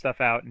some stuff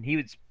out, and he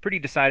was pretty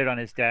decided on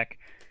his deck.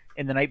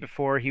 And the night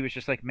before, he was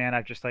just like, "Man,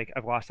 I've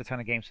lost a ton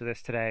of games with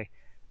this today,"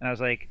 and I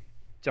was like,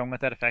 "Don't let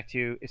that affect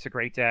you. It's a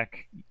great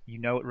deck. You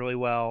know it really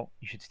well.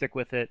 You should stick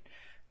with it."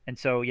 And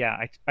so,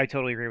 yeah, I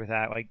totally agree with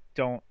that. Like,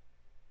 don't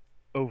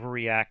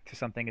overreact to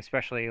something,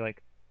 especially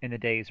like in the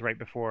days right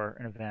before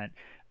an event.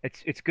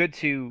 It's good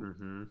to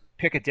Mm-hmm.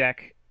 pick a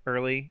deck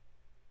early,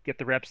 get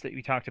the reps that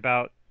we talked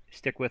about,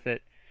 stick with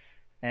it,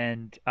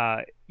 and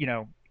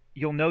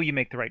you'll know you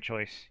make the right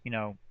choice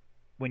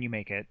when you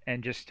make it,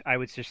 and just I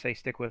would just say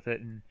stick with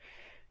it and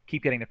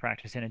keep getting the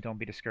practice in, and don't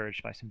be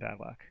discouraged by some bad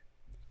luck.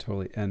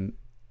 Totally. And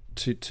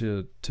to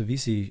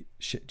VC,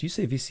 do you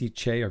say VC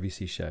Che or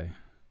VC Shay?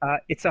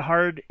 It's a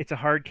hard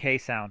K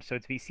sound, so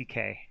it's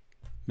VCK.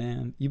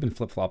 Man, you've been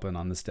flip flopping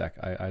on this deck.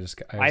 I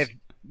have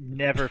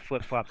never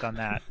flip flopped on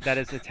that. That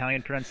is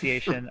Italian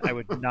pronunciation. I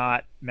would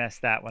not mess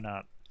that one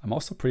up. I'm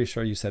also pretty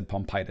sure you said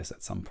Pompeitus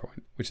at some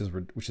point, which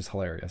is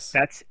hilarious.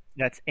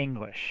 That's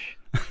English.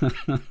 I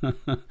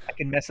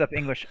can mess up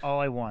English all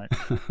I want.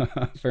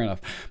 Fair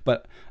enough.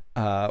 But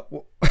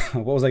what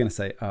was I going to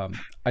say?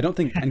 I don't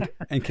think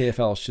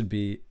NKFL should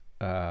be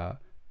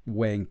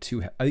weighing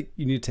too. I think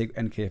you need to take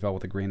NKFL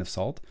with a grain of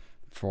salt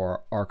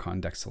for Archon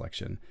deck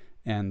selection,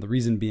 and the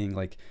reason being,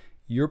 like,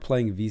 you're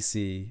playing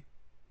VC.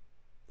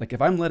 Like,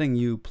 if I'm letting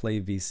you play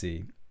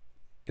VC,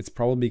 it's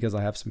probably because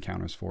I have some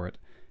counters for it.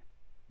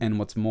 And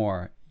what's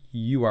more,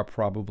 you are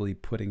probably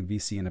putting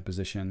VC in a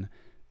position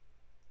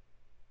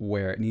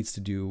where it needs to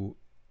do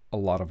a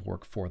lot of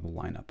work for the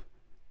lineup.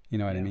 You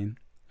know what I mean?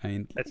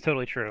 That's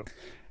totally true.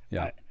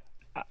 Yeah.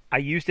 I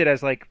used it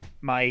as like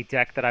my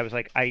deck that I was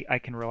like, I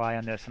can rely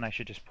on this and I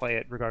should just play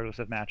it regardless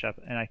of matchup.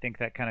 And I think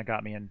that kind of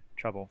got me in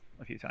trouble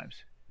a few times.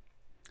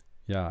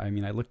 Yeah. I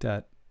mean, I looked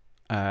at,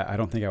 I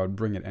don't think I would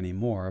bring it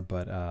anymore,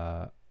 but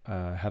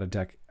had a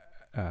deck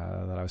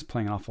that I was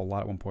playing an awful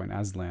lot at one point,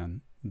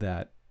 Aslan,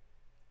 that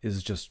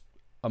is just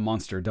a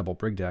monster double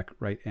brig deck,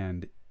 right?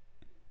 And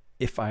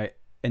if I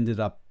ended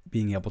up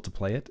being able to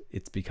play it,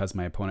 it's because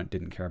my opponent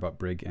didn't care about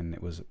brig, and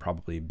it was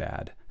probably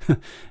bad. And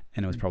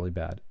it was probably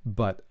bad.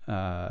 But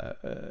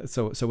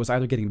so it was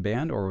either getting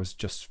banned or it was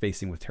just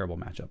facing with terrible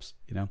matchups,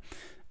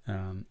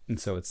 and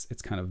so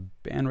it's kind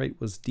of ban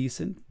rate was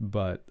decent,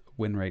 but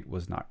win rate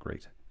was not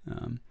great.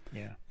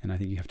 Yeah. And I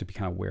think you have to be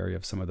kind of wary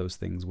of some of those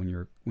things when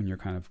you're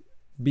kind of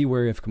be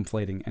wary of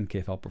conflating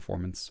NKFL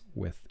performance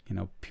with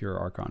pure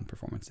Archon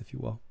performance, if you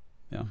will.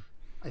 Yeah.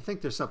 I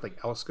think there's something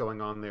else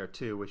going on there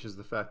too, which is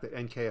the fact that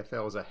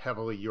NKFL is a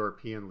heavily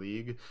European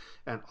league,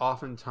 and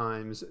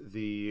oftentimes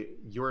the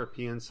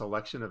European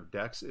selection of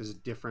decks is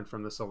different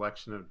from the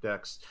selection of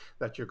decks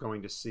that you're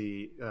going to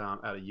see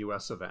at a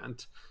US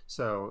event.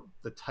 So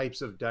the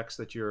types of decks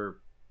that you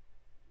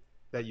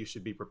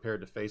should be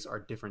prepared to face are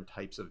different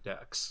types of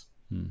decks.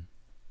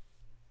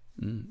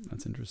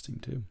 That's interesting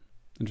too.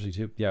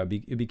 Yeah,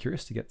 it'd be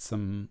curious to get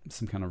some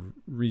kind of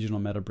regional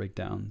meta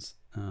breakdowns.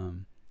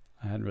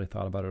 I hadn't really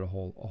thought about it a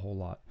whole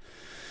lot,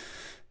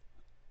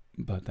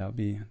 but that would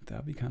be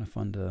kind of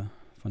fun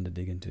to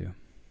dig into.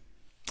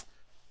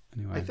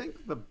 Anyway, I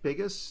think the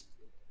biggest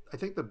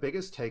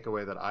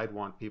takeaway that I'd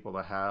want people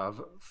to have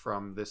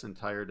from this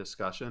entire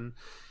discussion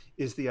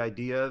is the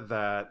idea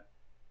that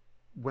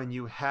when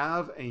you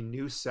have a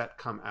new set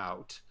come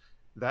out,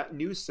 that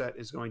new set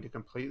is going to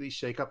completely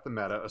shake up the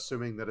meta,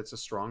 assuming that it's a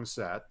strong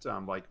set,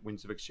 like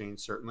Winds of Exchange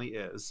certainly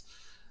is.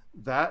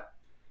 That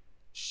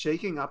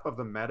shaking up of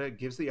the meta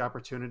gives the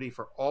opportunity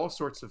for all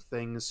sorts of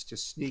things to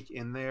sneak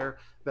in there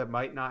that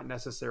might not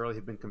necessarily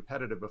have been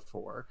competitive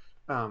before.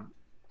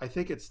 I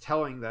think it's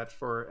telling that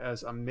for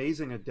as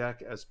amazing a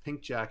deck as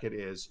Pink Jacket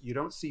is, you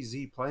don't see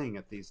Z playing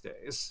it these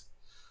days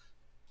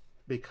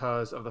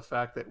because of the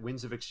fact that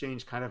Winds of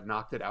Exchange kind of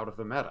knocked it out of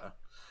the meta.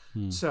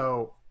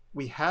 So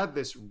we had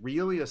this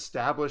really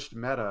established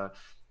meta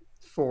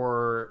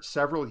for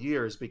several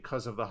years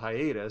because of the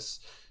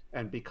hiatus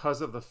and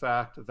because of the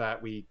fact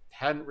that we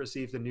hadn't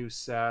received a new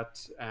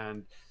set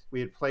and we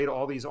had played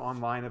all these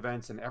online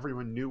events and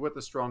everyone knew what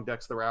the strong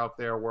decks that were out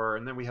there were.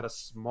 And then we had a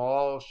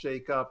small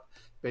shakeup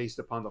based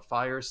upon the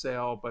fire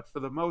sale. But for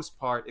the most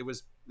part, it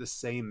was the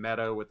same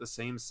meta with the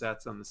same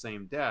sets on the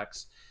same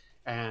decks.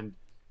 And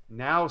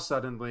now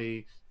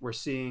suddenly we're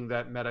seeing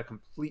that meta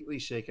completely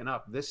shaken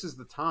up. This is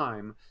the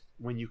time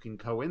when you can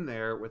go in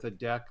there with a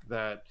deck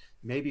that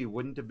maybe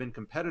wouldn't have been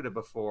competitive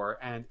before,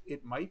 and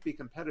it might be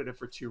competitive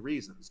for two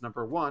reasons.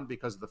 Number one,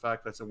 because of the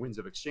fact that it's a Winds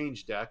of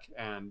Exchange deck,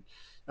 and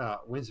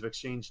Winds of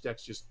Exchange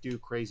decks just do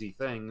crazy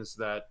things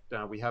that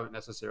we haven't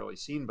necessarily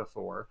seen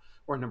before.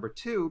 Or number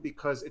two,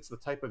 because it's the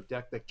type of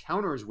deck that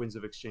counters Winds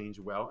of Exchange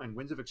well, and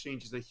Winds of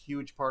Exchange is a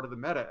huge part of the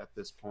meta at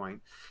this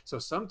point. So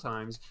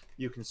sometimes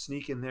you can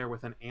sneak in there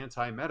with an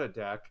anti-meta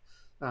deck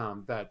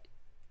that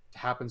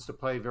happens to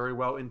play very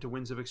well into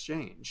Winds of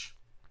Exchange.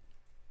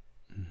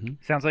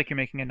 Sounds like you're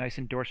making a nice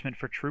endorsement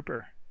for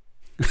Trooper.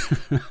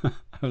 I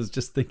was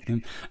just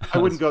thinking. I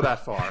wouldn't go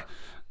that far.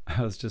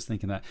 I was just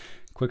thinking that.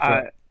 Quick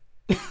draw.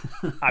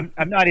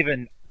 I'm not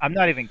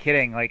even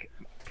kidding. Like,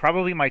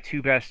 probably my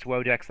two best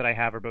WoW decks that I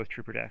have are both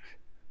Trooper decks.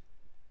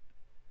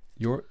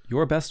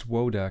 Your best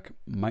WoW deck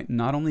might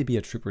not only be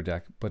a Trooper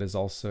deck, but is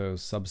also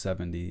sub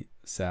 70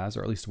 SAS,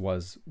 or at least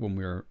was when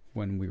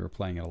we were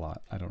playing it a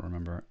lot. I don't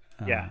remember.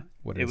 Yeah,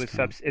 what it was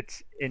sub.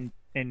 It's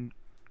in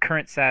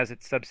current SAS,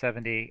 it's sub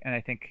 70, and I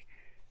think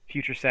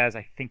future SAS,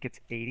 I think it's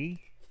 80.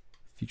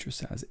 Future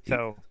SAS,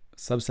 so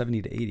sub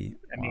 70 to 80.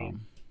 I mean,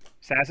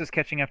 SAS is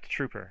catching up to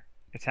Trooper.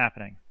 It's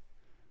happening.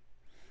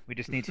 We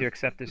just need to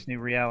accept this new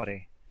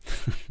reality.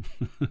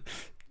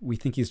 We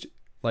think he's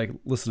like,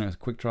 listeners.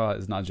 Quick Draw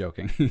is not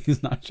joking.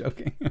 He's not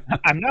joking.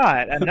 I'm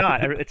not.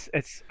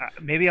 It's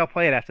maybe I'll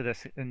play it after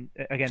this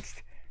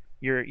against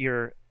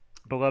your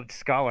beloved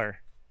Scholar.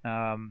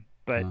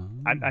 But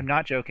I'm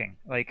not joking.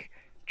 Like,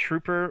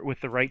 Trooper with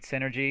the right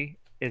synergy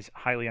is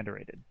highly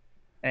underrated,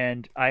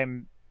 and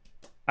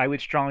I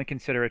would strongly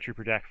consider a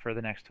Trooper deck for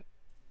the next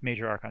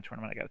major Archon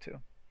tournament I go to.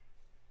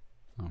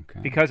 Okay.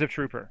 Because of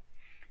Trooper.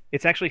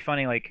 It's actually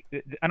funny. Like,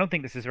 I don't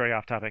think this is very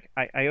off topic.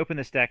 I opened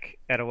this deck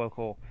at a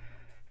local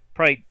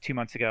probably 2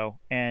 months ago,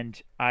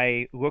 and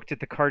I looked at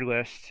the card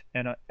list,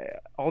 and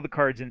all the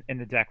cards in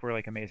the deck were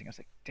like amazing. I was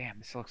like, damn,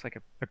 this looks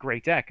like a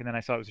great deck. And then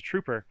I saw it was a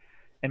Trooper,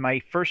 and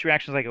my first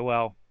reaction was like,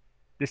 well,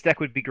 this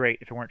deck would be great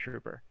if it weren't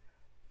Trooper.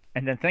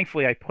 And then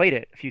thankfully I played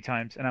it a few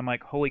times, and I'm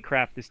like, holy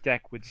crap, this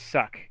deck would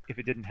suck if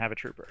it didn't have a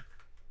Trooper.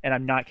 And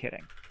I'm not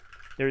kidding.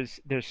 There's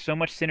so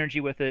much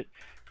synergy with it.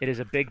 It is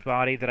a big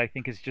body that I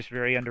think is just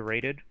very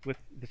underrated with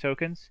the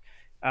tokens.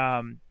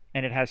 And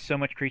it has so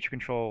much creature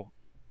control,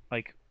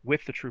 like,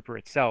 with the Trooper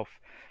itself,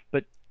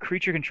 but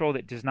creature control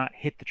that does not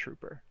hit the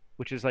Trooper,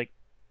 which is like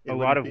a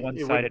lot of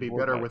one-sided. It would be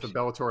better with a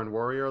Bellator and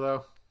Warrior,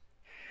 though?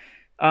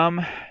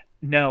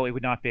 No, it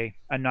would not be.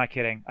 I'm not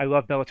kidding. I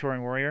love Bellator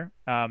and Warrior.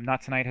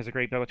 Not Tonight has a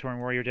great Bellator and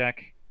Warrior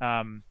deck.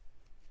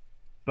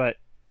 But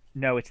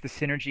no, it's the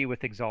synergy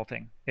with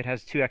Exalting. It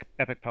has two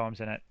epic poems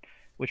in it,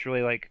 which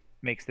really like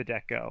makes the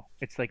deck go.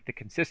 It's like the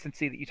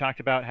consistency that you talked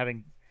about,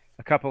 having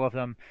a couple of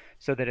them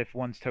so that if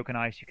one's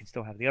tokenized, you can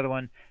still have the other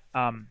one.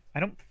 I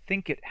don't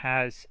think it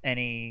has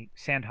any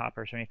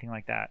Sandhoppers or anything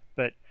like that.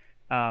 But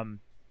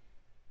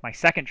my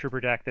second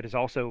Trooper deck that is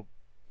also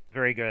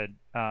very good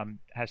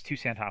has two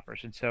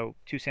Sandhoppers, and so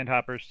two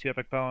Sandhoppers, two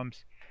epic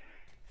poems,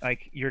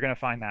 like, you're gonna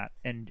find that,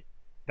 and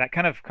that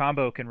kind of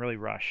combo can really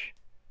rush.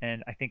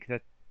 And I think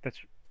that's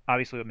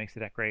obviously what makes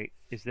the deck great,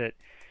 is that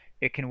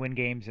it can win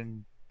games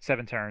in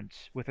 7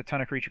 turns with a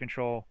ton of creature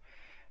control,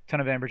 ton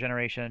of Amber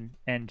generation,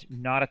 and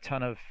not a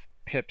ton of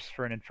pips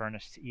for an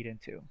Infernus to eat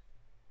into.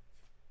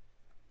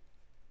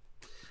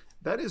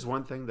 That is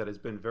one thing that has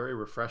been very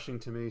refreshing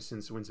to me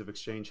since Winds of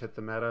Exchange hit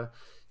the meta,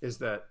 is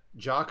that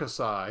Jock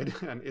aside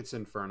and its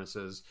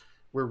Infernuses,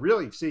 we're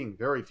really seeing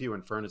very few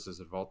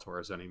Infernuses at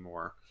Voltors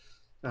anymore,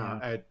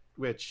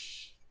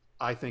 which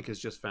I think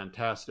is just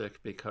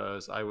fantastic,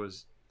 because I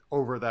was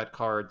over that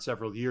card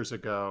several years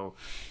ago,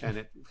 and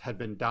it had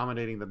been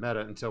dominating the meta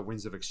until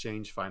Winds of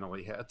Exchange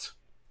finally hit.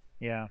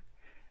 Yeah,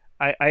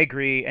 I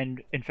agree.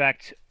 And in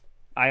fact,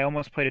 I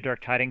almost played a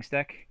Dark Tidings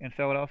deck in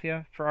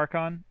Philadelphia for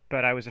Archon,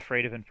 but I was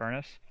afraid of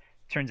Infernus.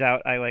 Turns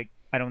out I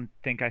don't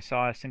think I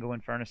saw a single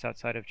Infernus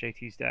outside of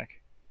JT's deck.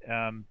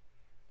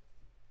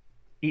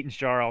 Eaton's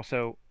Jar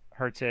also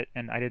hurts it,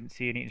 and I didn't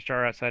see an Eaton's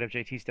Jar outside of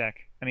JT's deck.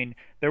 I mean,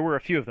 there were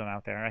a few of them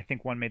out there. I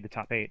think one made the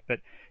top 8,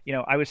 but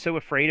I was so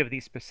afraid of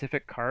these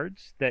specific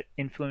cards that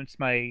influenced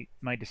my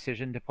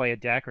decision to play a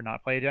deck or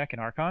not play a deck in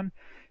Archon.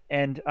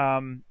 And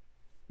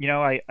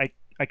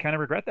I kind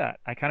of regret that.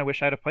 I kind of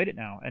wish I'd have played it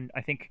now, and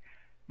I think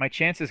my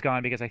chance is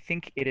gone because I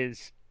think it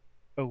is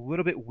a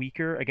little bit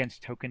weaker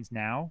against tokens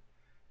now.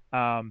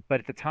 But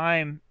at the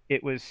time,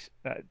 it was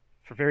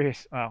for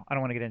various. Well, I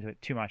don't want to get into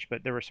it too much,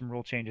 but there were some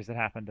rule changes that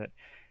happened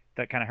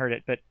that kind of hurt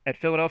it. But at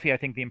Philadelphia, I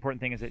think the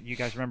important thing is that you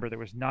guys remember there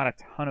was not a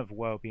ton of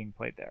WoW being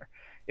played there.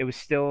 It was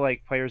still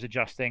like players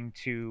adjusting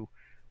to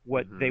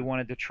what they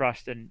wanted to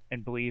trust and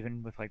believe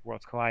in with like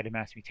Worlds Collide and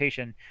Mass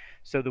Mutation.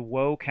 So the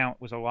WoW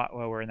count was a lot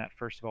lower in that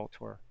first Vault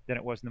Tour than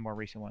it was in the more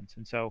recent ones.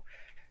 And so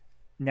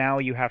now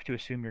you have to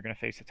assume you're going to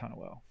face a ton of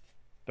WoW.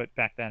 But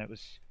back then it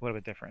was a little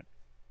bit different.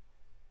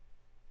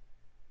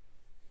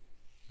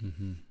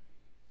 Mm-hmm.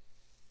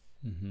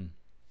 Mm-hmm.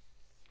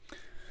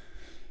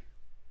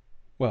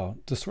 Well,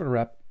 to sort of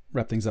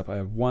wrap things up, I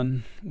have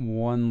one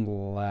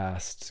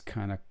last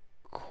kind of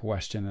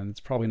question, and it's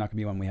probably not going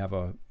to be one we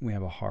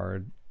have a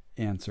hard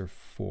answer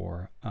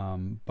for.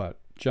 But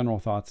general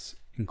thoughts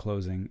in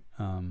closing.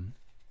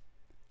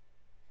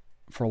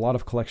 For a lot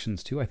of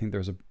collections too, I think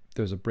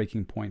there's a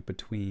breaking point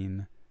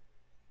between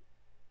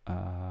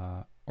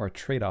or a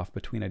trade-off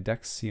between a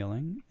deck's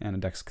ceiling and a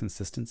deck's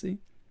consistency.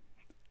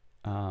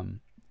 And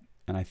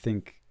I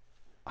think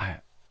I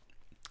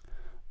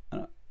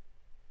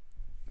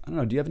don't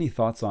know. Do you have any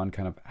thoughts on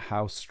kind of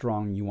how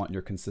strong you want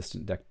your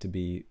consistent deck to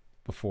be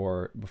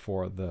before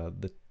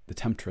the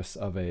temptress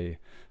of a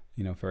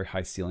very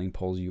high ceiling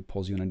pulls you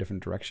in a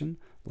different direction?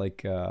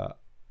 Like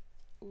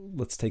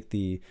let's take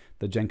the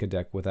Jenka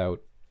deck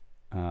without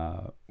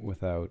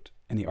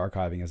any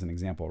archiving as an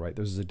example, right?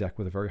 This is a deck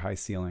with a very high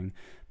ceiling,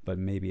 but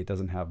maybe it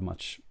doesn't have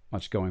much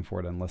going for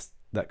it unless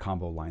that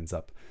combo lines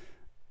up.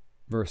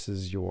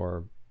 Versus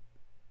your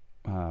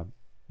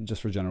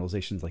just for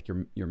generalizations, like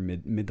your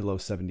mid to low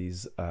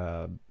 70s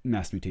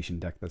Mass Mutation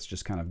deck that's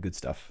just kind of good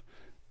stuff,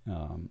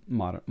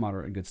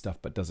 moderate good stuff,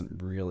 but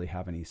doesn't really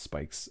have any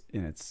spikes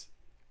in its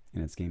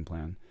game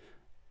plan.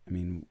 I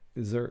mean,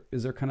 is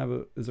there kind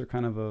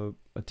of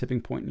a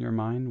tipping point in your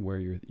mind where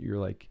you're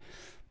like,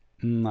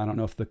 I don't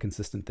know if the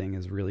consistent thing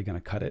is really going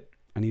to cut it.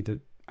 I need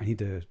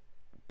to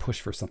push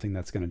for something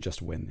that's going to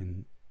just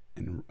win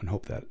and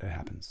hope that it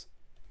happens.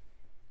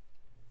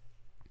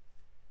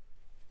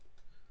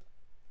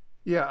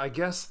 Yeah, I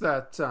guess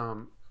that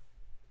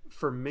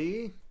for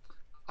me,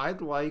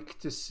 I'd like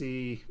to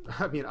see,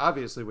 I mean,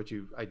 obviously what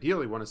you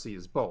ideally want to see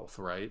is both,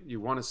 right? You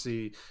want to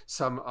see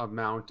some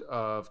amount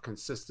of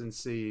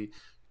consistency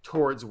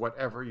towards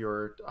whatever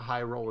your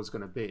high roll is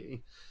going to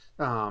be.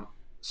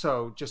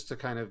 So just to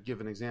kind of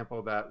give an example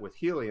of that with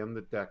Helium,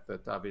 the deck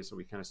that obviously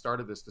we kind of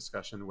started this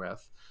discussion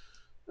with,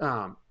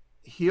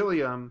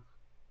 Helium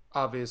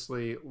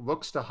obviously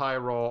looks to high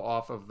roll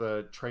off of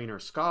the trainer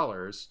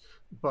scholars,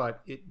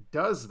 but it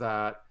does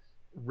that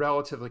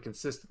relatively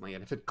consistently.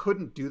 And if it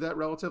couldn't do that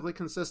relatively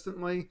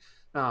consistently,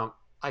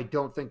 I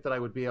don't think that I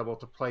would be able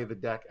to play the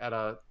deck at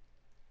a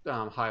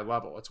high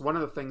level. It's one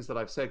of the things that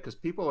I've said, because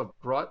people have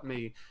brought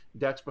me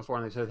decks before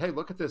and they said, hey,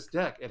 look at this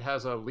deck. It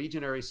has a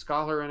Legionary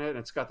Scholar in it, and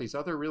it's got these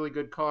other really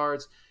good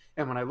cards.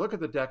 And when I look at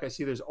the deck, I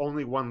see there's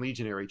only one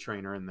Legionary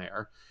trainer in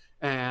there.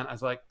 And I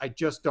was like, I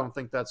just don't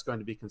think that's going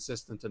to be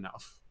consistent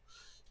enough.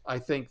 I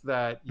think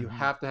that you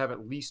have to have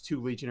at least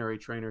 2 Legionary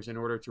trainers in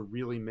order to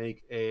really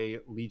make a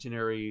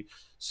Legionary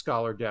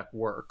Scholar deck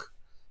work.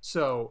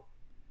 So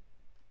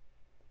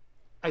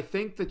I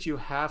think that you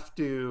have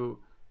to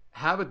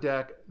have a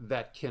deck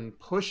that can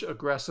push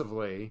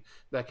aggressively,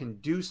 that can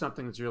do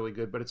something that's really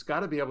good, but it's got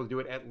to be able to do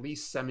it at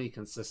least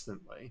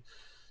semi-consistently.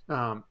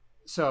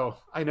 So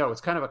I know it's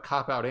kind of a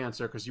cop-out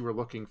answer because you were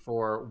looking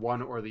for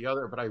one or the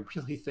other, but I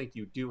really think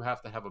you do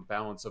have to have a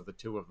balance of the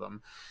two of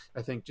them.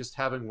 I think just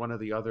having one or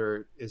the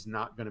other is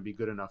not going to be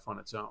good enough on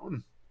its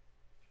own.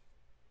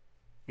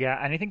 Yeah,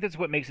 and I think that's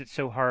what makes it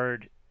so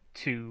hard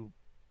to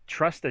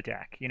trust the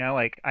deck.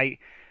 Like I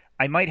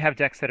might have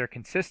decks that are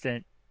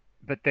consistent,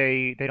 but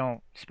they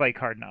don't spike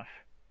hard enough,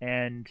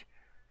 and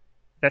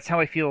that's how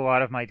I feel a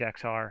lot of my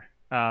decks are.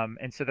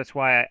 And so that's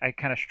why I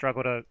kind of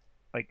struggle to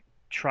like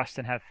trust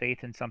and have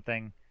faith in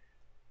something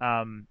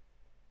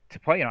to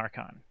play an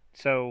Archon.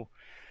 So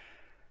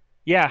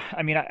yeah,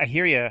 I mean, I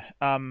hear you.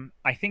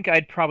 I think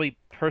I'd probably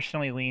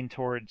personally lean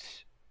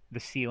towards the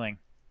ceiling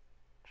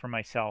for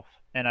myself,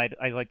 and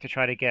I'd like to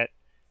try to get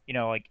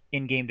like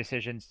in-game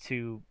decisions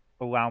to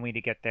allow me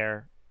to get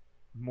there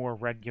more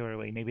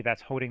regularly. Maybe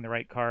that's holding the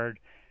right card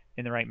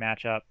in the right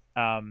matchup.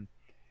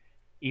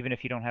 Even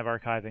if you don't have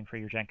archiving for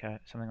your Jenka,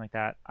 something like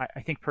that.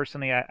 I think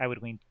personally I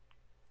would lean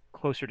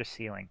closer to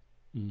ceiling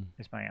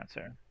is my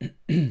answer.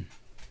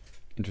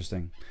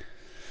 Interesting.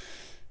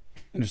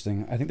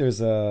 I think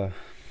there's a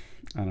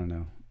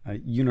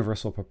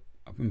universal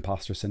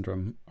imposter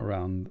syndrome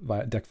around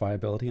deck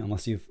viability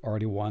unless you've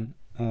already won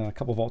a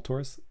couple Vault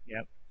Tours.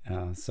 Yep.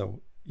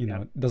 So,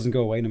 it doesn't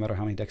go away no matter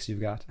how many decks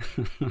you've got.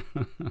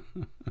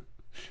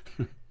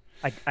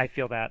 I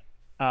feel that.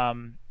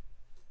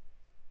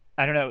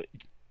 I don't know.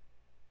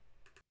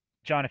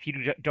 John, if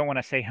you don't want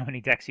to say how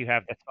many decks you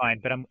have, that's fine.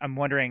 But I'm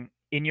wondering,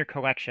 in your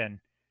collection,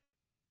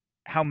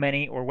 how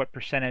many or what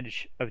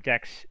percentage of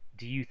decks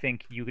do you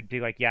think you could be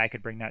like, yeah, I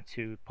could bring that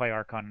to play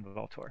Archon and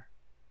Voltor?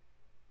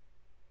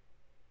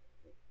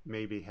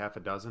 Maybe half a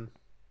dozen.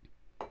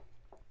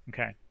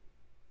 Okay.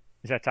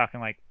 Is that talking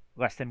like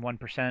less than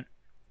 1%?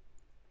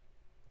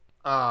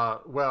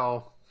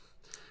 Well,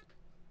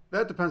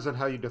 that depends on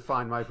how you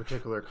define my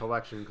particular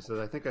collection, because as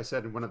I think I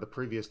said in one of the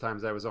previous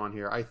times I was on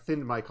here, I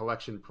thinned my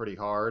collection pretty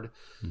hard.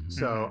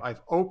 So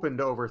I've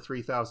opened over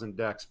 3,000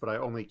 decks, but I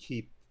only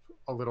keep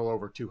a little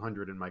over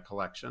 200 in my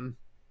collection.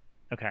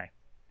 Okay.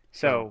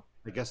 So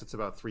I guess it's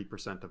about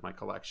 3% of my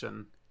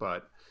collection,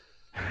 but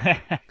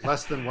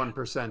less than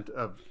 1%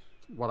 of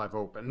what I've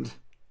opened.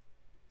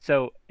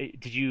 So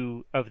did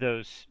you, of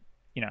those,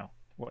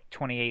 what,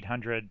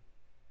 2,800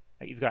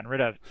 that you've gotten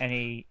rid of,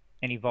 any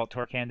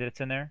Voltor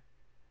candidates in there?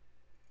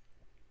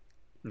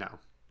 No.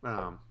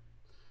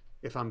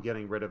 If I'm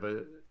getting rid of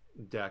a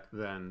deck,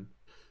 then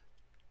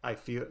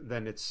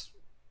it's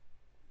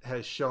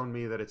has shown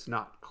me that it's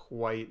not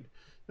quite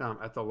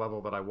at the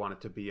level that I want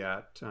it to be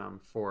at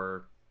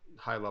for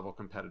high level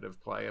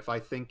competitive play. If I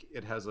think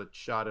it has a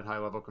shot at high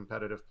level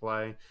competitive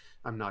play,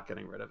 I'm not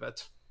getting rid of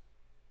it.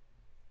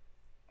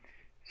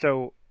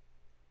 So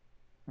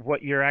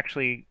what you're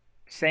actually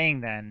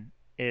saying then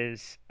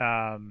is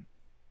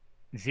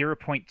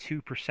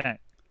 0.2%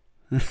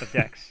 of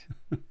decks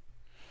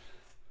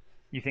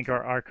you think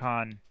are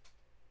Archon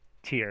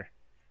tier.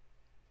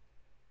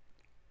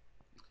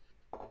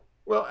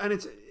 Well, and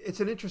it's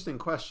an interesting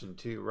question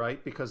too,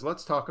 right? Because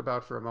let's talk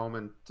about for a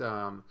moment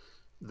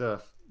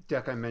the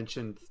deck I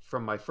mentioned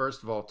from my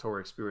first Voltor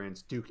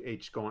experience, Duke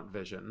H. Gaunt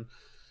Vision.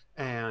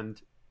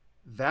 And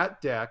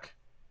that deck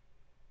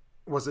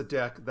was a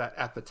deck that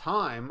at the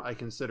time I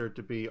considered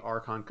to be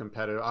Archon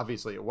competitive.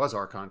 Obviously, it was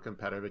Archon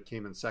competitive. It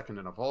came in second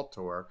in a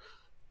Voltor.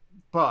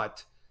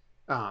 But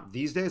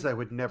these days, I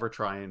would never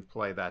try and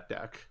play that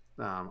deck.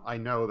 I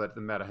know that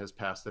the meta has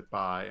passed it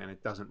by, and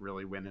it doesn't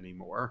really win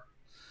anymore.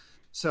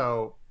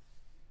 So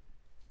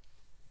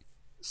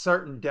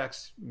certain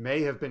decks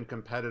may have been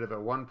competitive at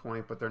one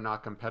point, but they're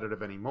not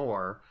competitive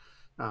anymore.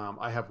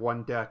 I have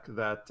one deck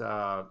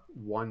that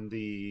won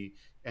the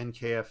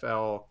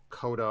NKFL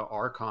Coda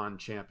Archon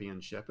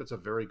Championship. It's a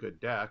very good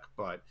deck,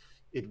 but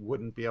it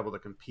wouldn't be able to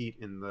compete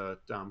in the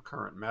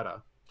current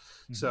meta.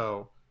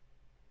 So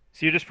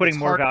you're just putting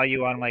more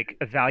value on like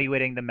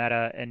evaluating the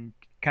meta and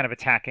kind of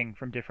attacking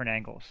from different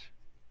angles.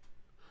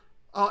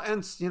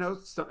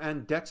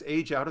 And decks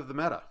age out of the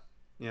meta.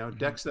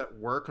 Decks that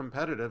were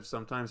competitive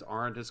sometimes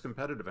aren't as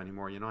competitive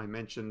anymore. I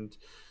mentioned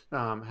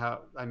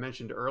how I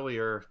mentioned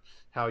earlier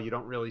how you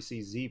don't really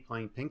see Z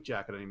playing Pink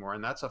Jacket anymore,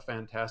 and that's a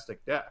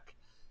fantastic deck.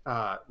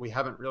 We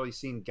haven't really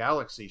seen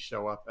Galaxy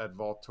show up at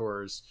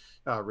Voltors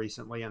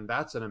recently, and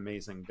that's an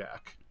amazing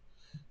deck.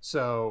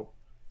 So,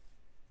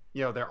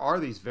 there are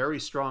these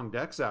very strong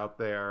decks out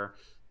there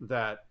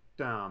that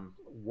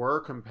were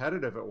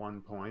competitive at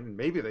one point, and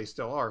maybe they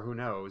still are, who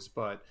knows,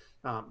 but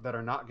that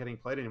are not getting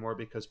played anymore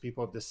because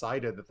people have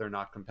decided that they're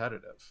not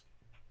competitive.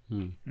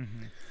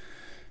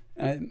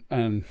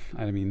 And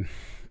I mean,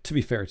 to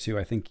be fair too,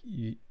 I think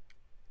you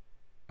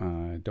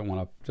don't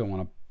want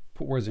to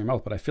put words in your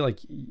mouth, but I feel like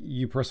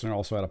you personally are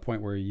also at a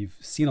point where you've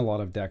seen a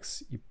lot of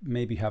decks. You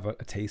maybe have a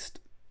taste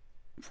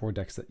for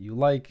decks that you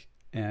like,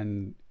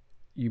 and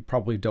you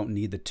probably don't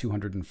need the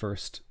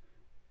 201st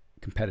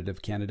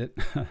competitive candidate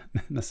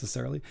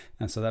necessarily,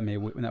 and so that may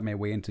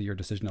weigh into your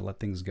decision to let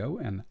things go.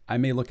 And I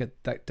may look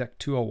at that deck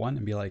 201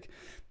 and be like,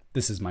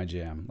 this is my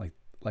jam,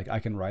 like I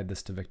can ride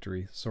this to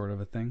victory, sort of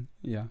a thing.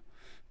 Yeah,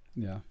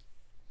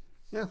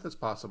 that's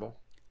possible.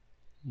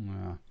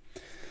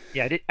 I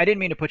didn't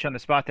mean to put you on the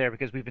spot there,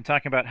 because we've been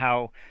talking about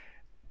how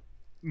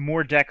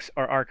more decks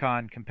are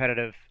Archon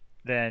competitive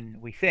than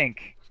we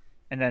think,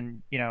 and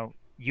then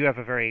you have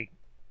a very,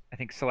 I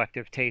think,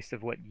 selective taste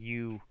of what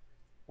you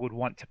would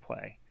want to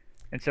play.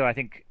 And so I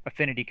think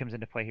affinity comes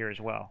into play here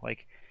as well.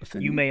 Like,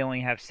 you may only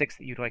have 6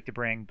 that you'd like to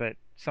bring, but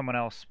someone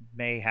else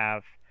they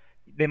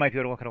might be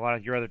able to look at a lot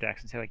of your other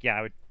decks and say like,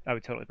 yeah, I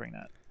would totally bring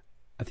that.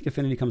 I think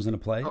affinity comes into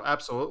play. Oh,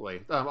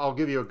 absolutely. I'll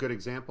give you a good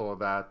example of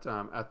that.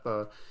 At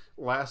the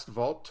last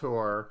Vault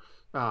Tour,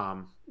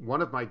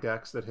 one of my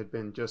decks that had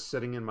been just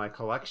sitting in my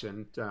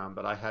collection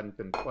that I hadn't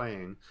been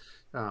playing,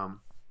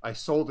 I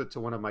sold it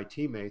to one of my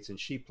teammates, and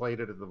she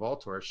played it at the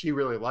Vault Tour. She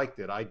really liked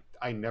it.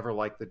 I never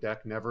liked the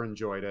deck, never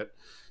enjoyed it.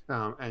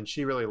 And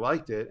she really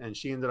liked it, and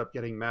she ended up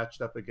getting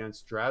matched up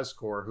against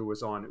Drazkor, who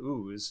was on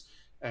Ooze,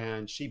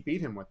 and she beat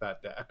him with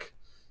that deck.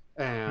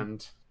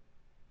 And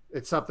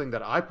it's something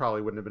that I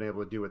probably wouldn't have been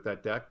able to do with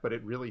that deck, but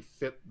it really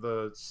fit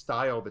the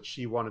style that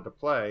she wanted to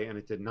play, and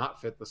it did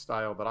not fit the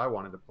style that I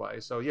wanted to play.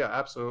 So yeah,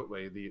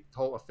 absolutely. The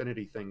whole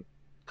affinity thing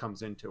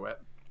comes into it.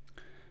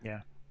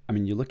 Yeah. I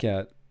mean, you look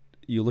at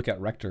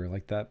Rector,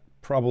 like that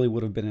probably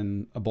would have been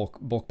in a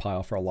bulk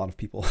pile for a lot of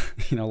people.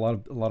 A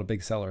lot of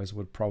big sellers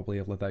would probably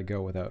have let that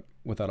go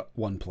without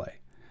one play.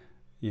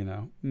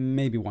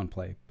 Maybe one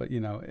play, but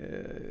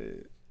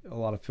a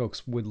lot of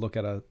folks would look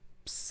at a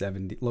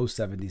low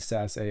 70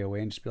 SAS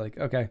AOA and just be like,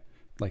 okay,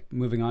 like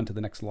moving on to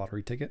the next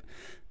lottery ticket.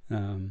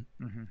 So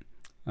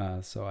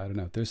I don't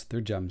know. There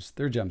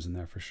are gems in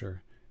there for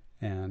sure.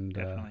 and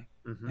Definitely.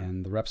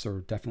 and the reps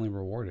are definitely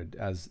rewarded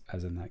as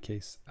in that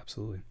case.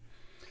 Absolutely.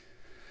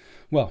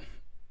 Well,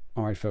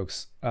 all right,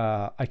 folks.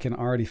 I can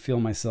already feel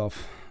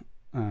myself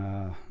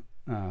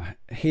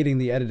hating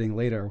the editing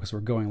later because we're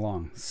going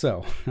long.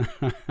 So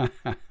Yeah,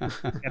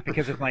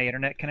 because of my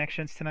internet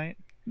connections tonight.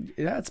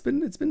 yeah, it's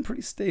been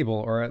pretty stable,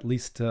 or at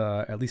least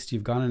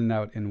you've gone in and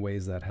out in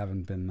ways that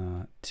haven't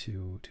been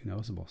too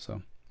noticeable.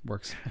 So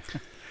works.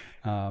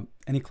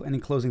 Any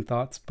closing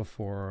thoughts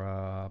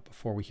before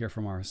we hear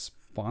from our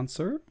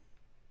sponsor?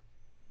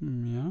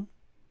 Yeah.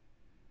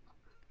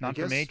 Not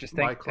for me. Just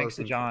thanks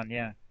to John.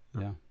 Yeah.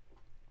 Yeah.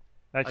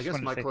 I guess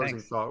my closing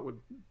thought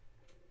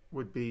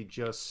would be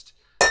just,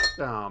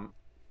 give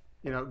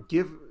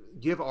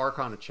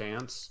Archon a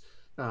chance.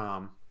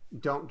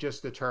 Don't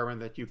just determine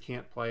that you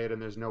can't play it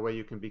and there's no way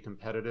you can be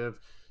competitive.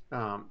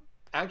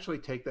 Actually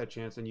take that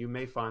chance, and you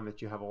may find that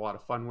you have a lot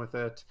of fun with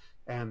it,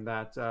 and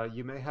that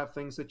you may have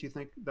things that you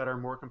think that are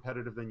more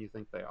competitive than you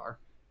think they are.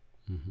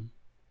 Mm-hmm.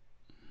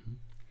 Mm-hmm.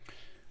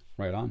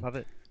 Right on. Love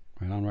it.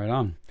 Right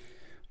on.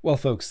 Well,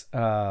 folks,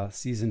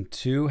 season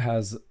 2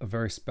 has a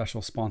very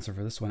special sponsor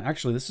for this one.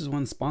 Actually, this is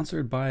one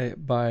sponsored by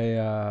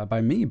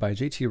me, by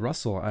JT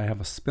Russell. I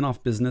have a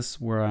spin-off business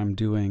where I'm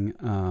doing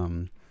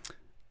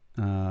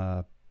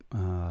pun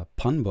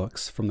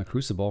books from the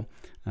Crucible.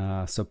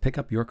 So pick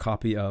up your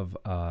copy of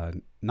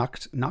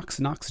Knox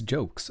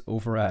Jokes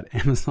over at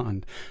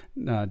Amazon.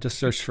 Just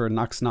search for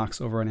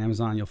Knox over on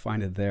Amazon. You'll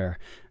find it there,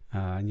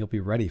 and you'll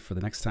be ready for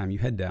the next time you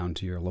head down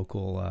to your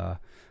local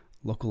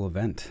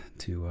event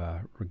to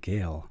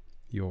regale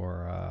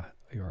your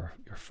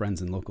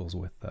friends and locals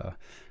with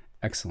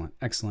excellent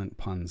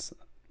puns.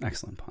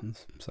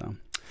 So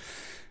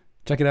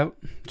check it out.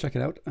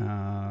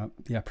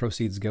 Yeah,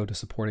 proceeds go to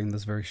supporting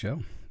this very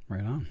show.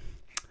 Right on.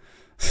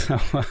 So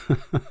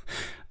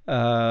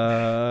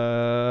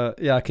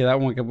yeah, okay, that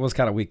one was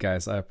kind of weak,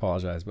 guys. I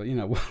apologize, but in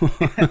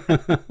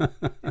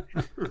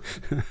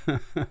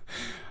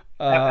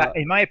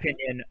my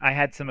opinion, I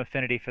had some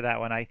affinity for that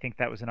one. I think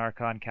that was an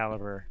Archon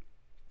caliber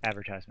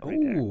advertisement right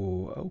there.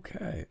 Oh,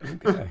 okay.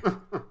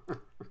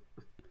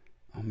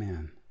 Oh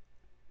man.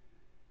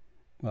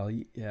 Well,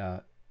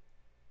 yeah.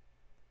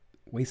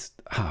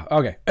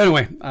 Okay.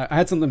 Anyway, I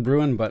had something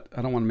brewing, but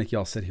I don't want to make you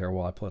all sit here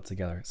while I pull it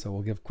together. So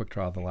we'll give Quick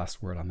Draw the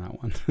last word on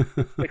that one.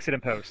 Fix it in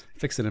post.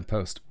 Fix it in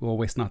post. We'll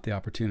waste not the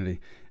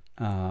opportunity.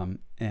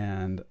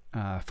 And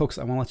folks,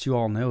 I want to let you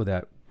all know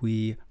that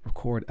we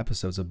record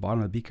episodes of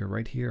Bottom of the Beaker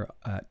right here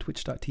at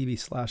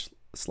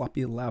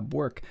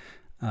twitch.tv/sloppylabwork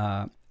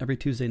every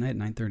Tuesday night at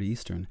 9:30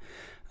 Eastern.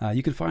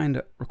 You can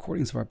find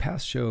recordings of our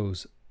past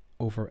shows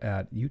over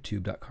at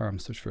youtube.com.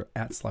 Search for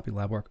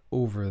 @sloppylabwork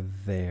over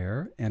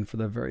there. And for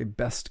the very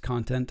best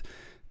content,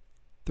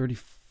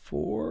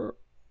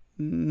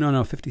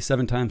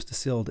 57 times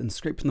distilled and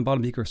scraped from the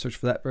bottom beaker. Search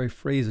for that very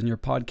phrase in your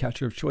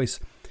podcatcher of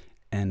choice,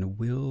 and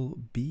we'll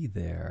be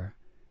there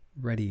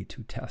ready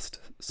to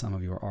test some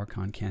of your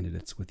Archon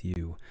candidates with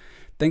you.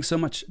 Thanks so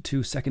much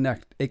to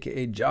SecondAct,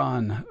 aka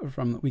John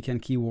from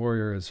Weekend Key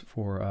Warriors,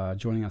 for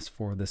joining us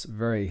for this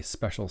very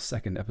special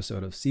second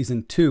episode of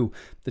Season 2,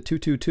 the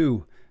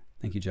 222.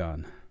 Thank you,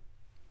 John.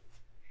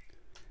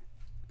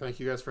 Thank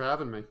you guys for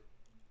having me.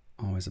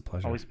 Always a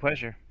pleasure. Always a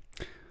pleasure.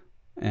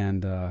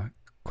 And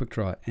Quick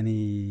Draw,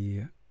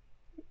 any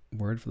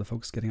word for the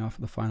folks getting off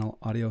of the final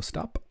audio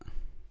stop?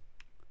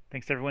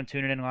 Thanks to everyone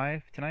tuning in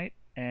live tonight,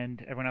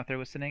 and everyone out there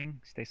listening,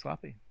 stay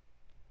sloppy.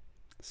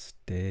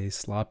 Stay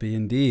sloppy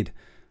indeed.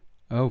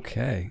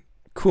 Okay,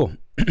 cool.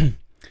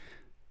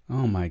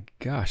 Oh my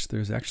gosh,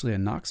 there's actually a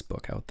Knox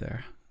book out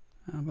there.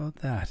 How about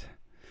that?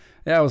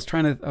 Yeah, I was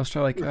trying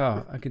like,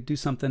 oh, I could do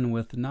something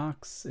with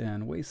Knox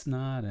and Waste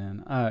Not,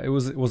 and it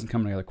wasn't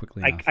coming together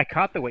quickly enough. I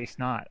caught the Waste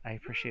Not. I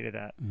appreciated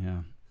that.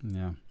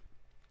 Yeah.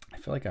 I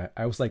feel like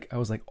I was like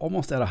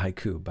almost at a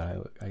haiku,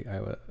 but I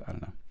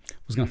don't know.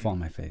 It was gonna fall on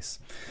my face.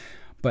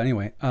 But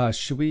anyway,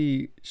 should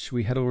we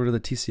head over to the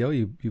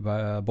TCO? You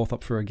both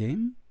up for a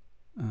game?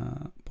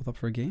 Both up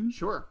for a game?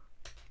 Sure.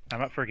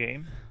 I'm up for a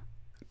game.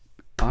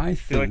 I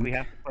feel like we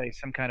have to play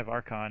some kind of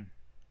Archon,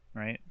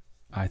 right?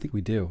 I think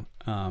we do.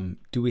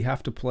 Do we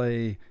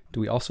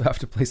also have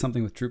to play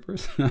something with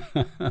troopers? We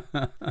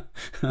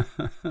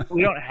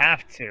don't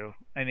have to.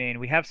 I mean,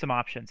 we have some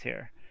options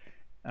here.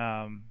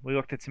 We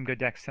looked at some good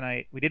decks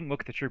tonight. We didn't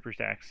look at the troopers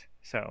decks,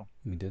 so.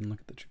 We didn't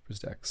look at the troopers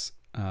decks.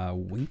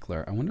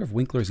 Winkler. I wonder if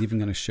Winkler is even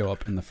going to show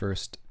up in the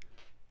first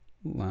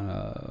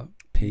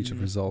page of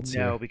results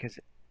here. No, because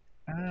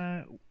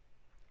the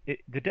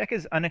deck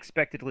is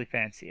unexpectedly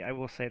fancy. I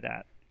will say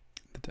that.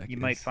 You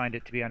might find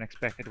it to be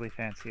unexpectedly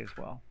fancy as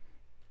well.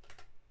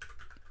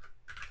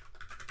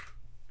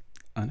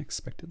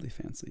 Unexpectedly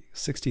fancy.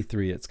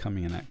 63 it's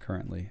coming in at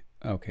currently.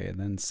 Okay, and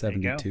then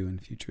 72 in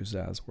Future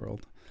Zaz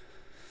World.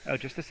 Oh,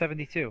 just a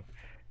 72.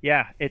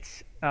 Yeah,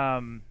 it's I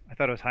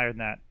thought it was higher than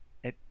that.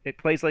 It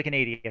plays like an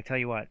 80, I tell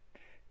you what.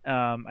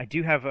 I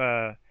do have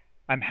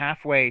I'm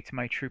halfway to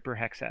my Trooper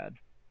Hexad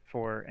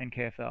for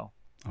NKFL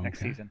next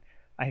season.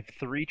 I have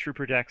 3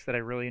 Trooper decks that I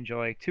really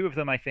enjoy. 2 of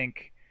them I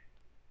think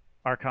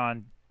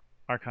Archon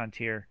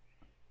tier.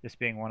 this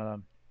being one of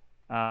them.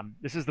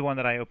 This is the one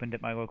that I opened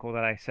at my local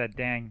that I said,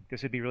 dang,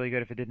 this would be really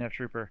good if it didn't have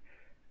Trooper.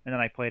 And then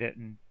I played it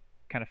and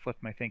kind of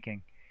flipped my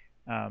thinking.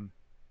 But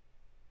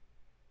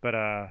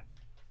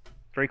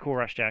very cool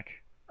rush deck.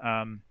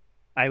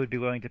 I would be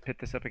willing to pit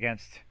this up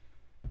against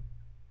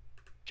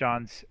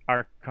John's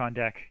Archon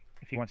deck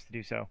if he wants to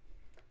do so.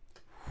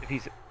 If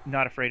he's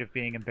not afraid of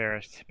being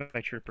embarrassed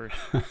by Troopers.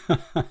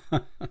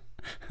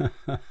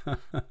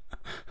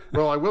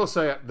 Well, I will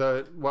say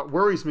what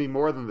worries me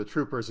more than the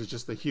Troopers is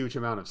just the huge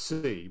amount of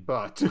C,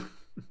 but it's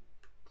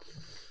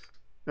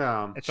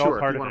sure, all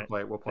part if you of want it. to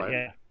play it, we'll play it.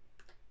 Yeah. Do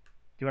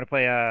you want to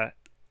play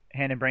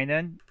Hand and Brain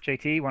then?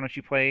 JT, why don't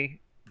you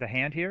play the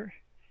hand here?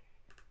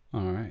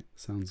 All right,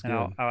 sounds And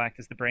good. I'll act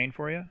as the brain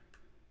for you.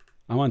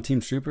 I'm on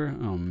Team Trooper.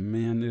 Oh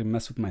man, it'll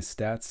mess with my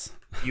stats.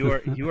 You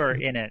are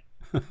in it.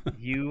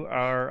 You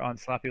are on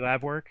sloppy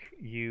lab work.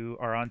 You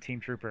are on Team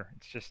Trooper.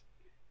 It's just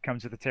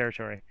comes with the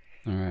territory.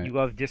 All right. You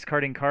love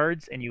discarding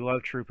cards and you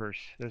love Troopers.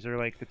 Those are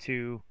like the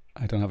two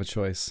I don't have a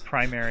choice.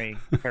 primary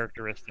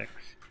characteristics.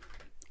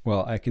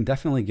 Well, I can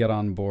definitely get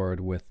on board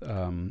with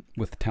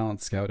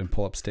Talent Scout and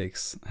pull up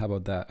stakes. How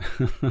about that?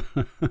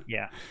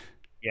 Yeah.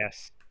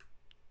 Yes.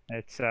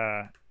 It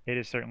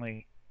is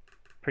certainly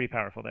pretty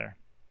powerful there.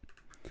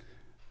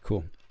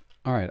 Cool.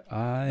 All right,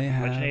 I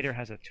have. Leginator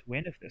has a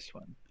twin of this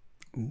one.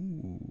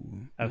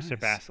 Ooh. Of Sir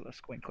Nice.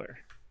 Basilisk Winkler.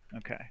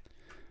 Okay.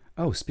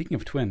 Oh, speaking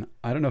of twin,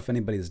 I don't know if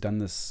anybody's done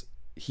this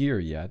here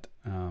yet,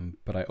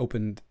 but I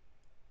opened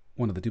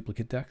one of the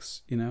duplicate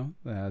decks. You know,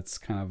 that's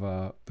kind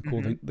of the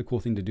cool thing. The cool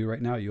thing to do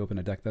right now. You open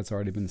a deck that's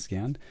already been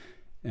scanned,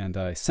 and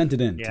I sent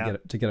it in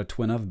to get a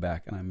twin of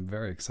back, and I'm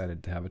very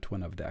excited to have a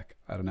twin of deck.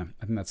 I don't know.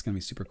 I think that's gonna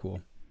be super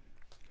cool.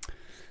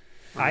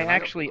 I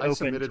actually opened.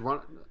 Submitted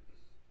one.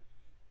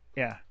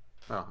 Yeah.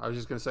 Oh, I was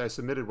just going to say I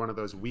submitted one of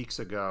those weeks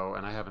ago,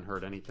 and I haven't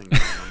heard anything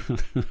from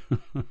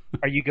them.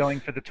 Are you going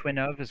for the twin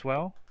of as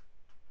well?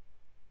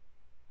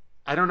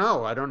 I don't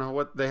know. I don't know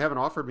what they haven't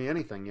offered me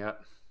anything yet.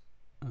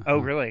 Oh,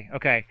 really?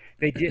 Okay.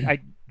 They did.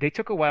 They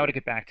took a while to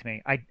get back to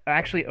me. I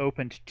actually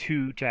opened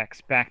 2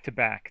 decks back to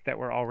back that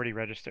were already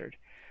registered,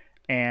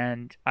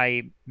 and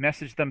I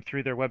messaged them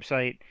through their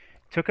website.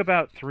 Took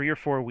about 3 or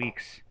 4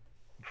 weeks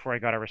before I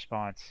got a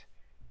response,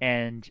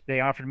 and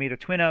they offered me the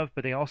twin of,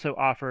 but they also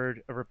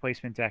offered a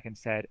replacement deck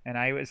instead. And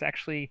I was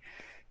actually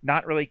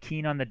not really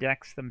keen on the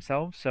decks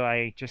themselves, so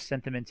I just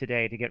sent them in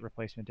today to get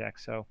replacement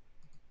decks. So,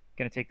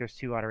 gonna take those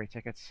 2 lottery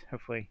tickets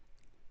hopefully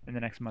in the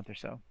next month or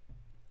so.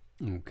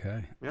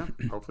 Okay. Yeah,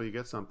 hopefully you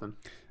get something.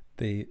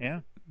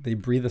 They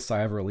breathe a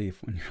sigh of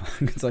relief when you're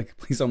like, it's like,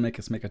 please don't make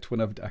us make a twin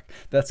of deck.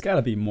 That's got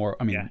to be more.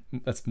 I mean,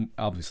 that's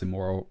obviously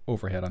more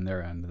overhead on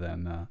their end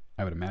than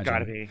I would imagine.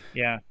 Gotta be,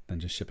 yeah. Than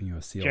just shipping you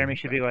a seal. Jeremy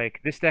should be like,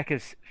 this deck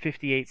is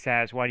 58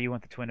 SAS. Why do you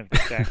want the twin of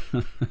this deck?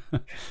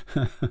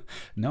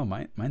 No,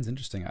 mine's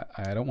interesting.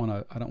 I don't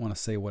want to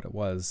say what it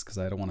was because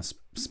I don't want to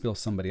spill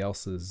somebody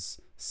else's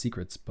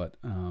secrets. But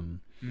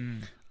You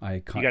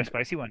got a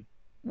spicy one.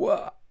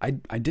 Well, I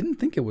didn't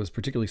think it was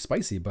particularly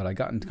spicy, but I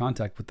got in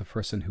contact with the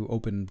person who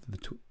opened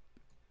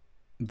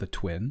the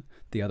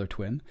other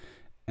twin,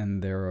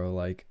 and they were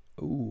like,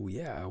 "Oh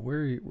yeah,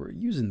 we're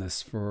using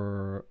this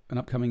for an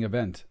upcoming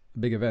event, a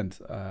big event.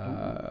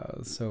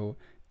 So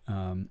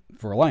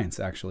for Alliance,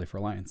 actually, for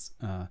Alliance.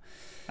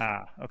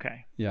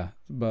 Okay. Yeah,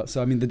 but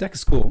so I mean, the deck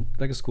is cool.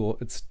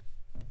 It's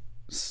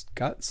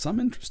got some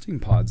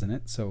interesting pods in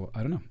it, so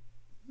I don't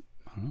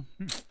know,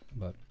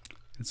 but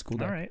it's a cool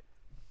deck. All right.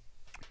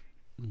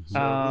 So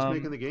who's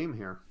making the game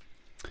here?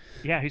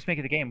 Yeah, who's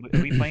making the game?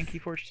 Are we playing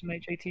Keyforge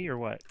tonight, JT, or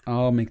what?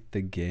 I'll make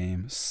the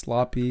game.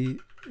 Sloppy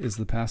is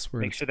the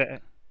password. Make sure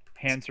that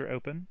hands are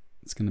open.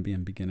 It's going to be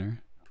in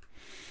beginner.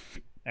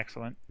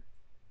 Excellent.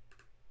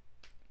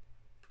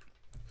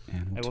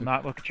 And I will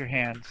not look at your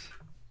hands.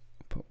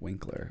 Put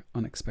Winkler.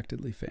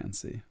 Unexpectedly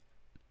fancy.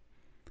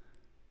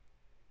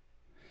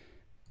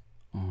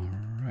 All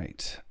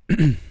right.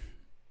 Yeah.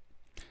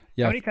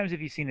 How many times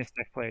have you seen this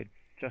deck played,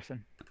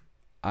 Justin?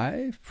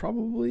 I've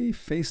probably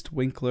faced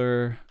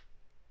Winkler.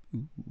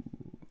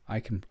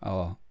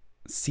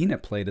 Seen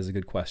it played is a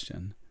good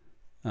question.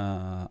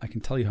 I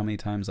can tell you how many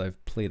times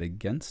I've played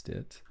against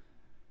it.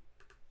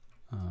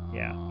 We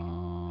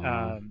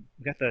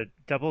got the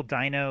double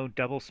Dino,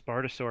 double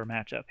Spartosaur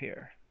matchup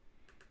here.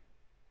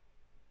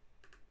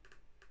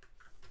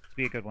 This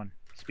be a good one.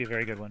 This be a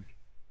very good one.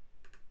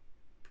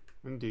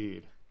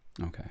 Indeed.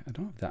 Okay, I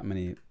don't have that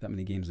many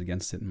games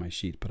against it in my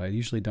sheet, but I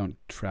usually don't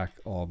track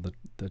all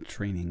the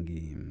training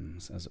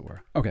games, as it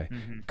were. Okay,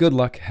 Good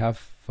luck, have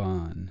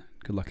fun.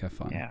 Good luck, have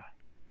fun. Yeah,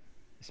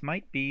 this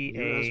might be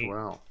as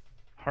well.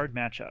 Hard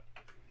matchup.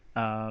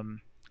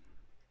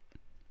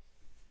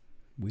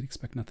 We'd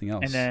expect nothing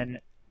else. And then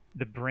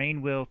the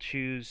brain will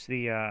choose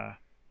the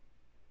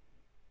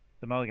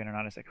mulligan or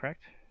not. Is that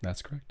correct?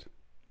 That's correct.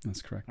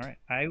 That's correct. All right,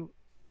 I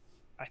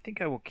think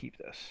I will keep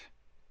this.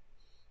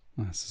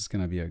 This is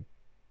going to be a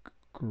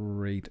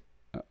great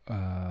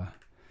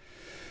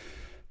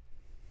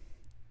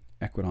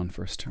Equidon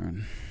first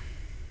turn.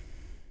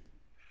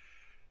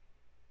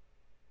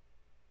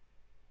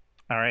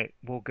 All right,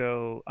 we'll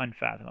go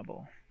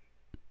Unfathomable.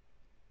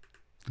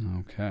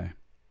 Okay.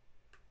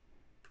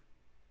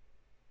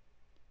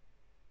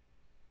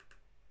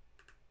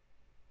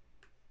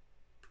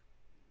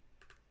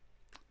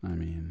 I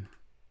mean,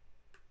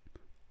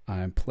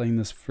 I'm playing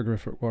this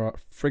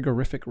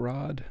frigorific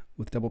rod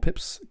with double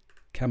pips,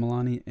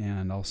 Camelani,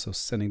 and also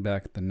sending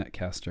back the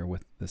netcaster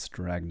with this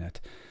dragnet.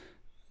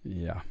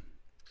 Yeah.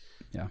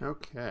 Yeah.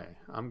 Okay,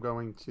 I'm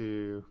going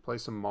to play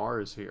some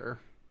Mars here.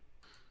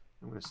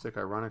 I'm going to stick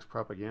Ironics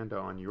Propaganda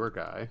on your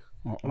guy.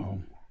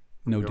 Uh-oh.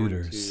 No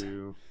duders.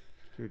 To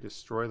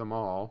destroy them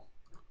all.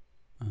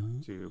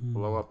 To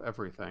blow up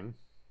everything.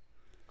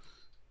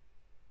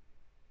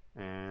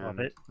 And Love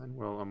it. then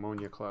we'll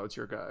ammonia clouds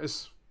your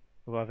guys.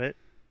 Love it.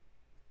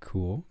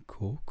 Cool,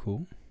 cool,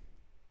 cool.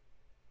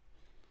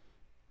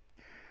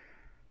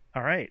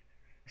 All right.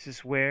 This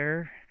is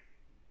where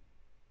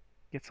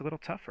it gets a little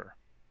tougher.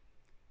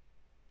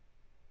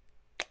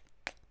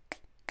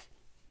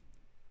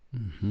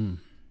 Mm-hmm.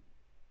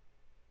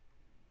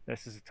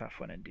 This is a tough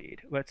one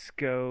indeed. Let's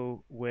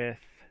go with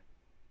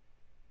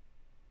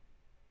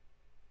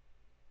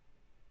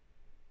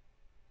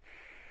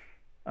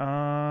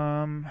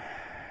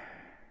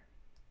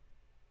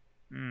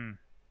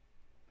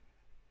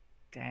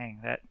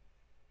dang, that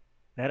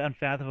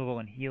unfathomable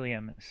in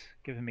helium is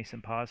giving me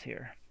some pause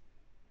here.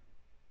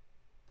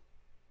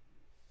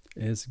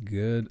 It's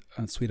good.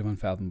 Sweet of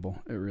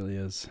Unfathomable. It really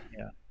is.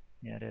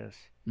 Yeah, it is.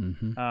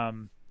 Mm-hmm.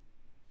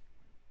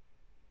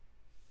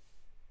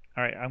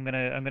 All right, I'm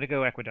gonna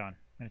go Equidon. I'm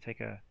gonna take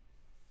a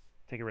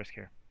risk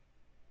here.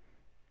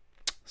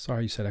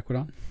 Sorry, you said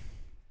Equidon?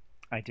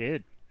 I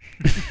did.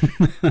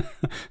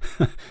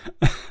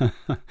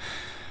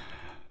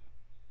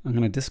 I'm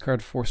going to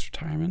discard Forced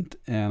Retirement,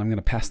 and I'm going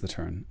to pass the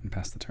turn.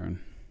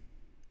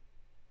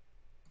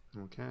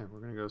 Okay, we're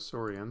going to go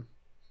Saurian.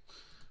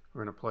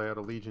 We're going to play out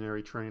a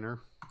Legionary Trainer.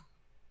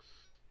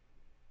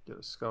 Get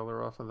a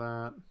Scholar off of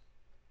that.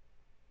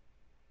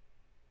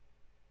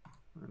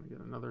 We're going to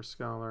get another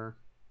Scholar.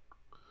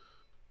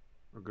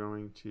 We're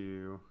going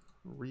to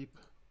reap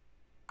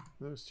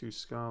those 2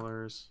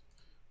 Scholars,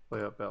 play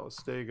out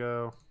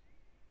Ballistego,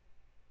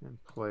 and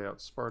play out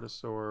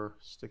Spartosaur,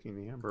 sticking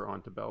the Ember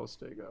onto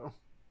Ballistego.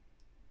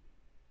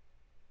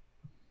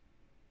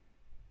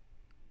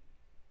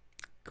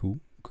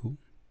 Cool.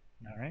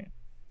 All right.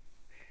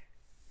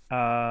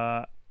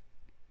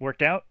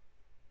 Worked out.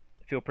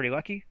 Feel pretty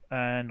lucky.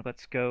 And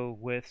let's go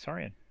with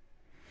Saurian.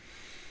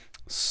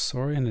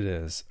 Saurian it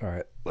is. All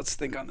right, let's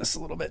think on this a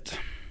little bit.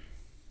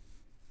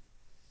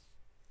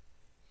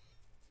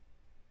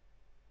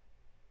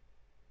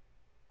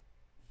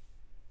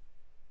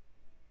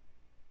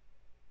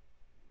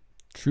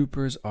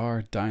 Troopers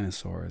are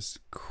dinosaurs.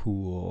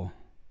 Cool.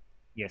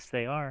 Yes,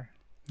 they are.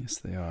 Yes,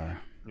 they are.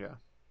 Yeah.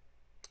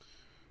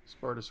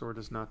 Spartosaur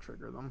does not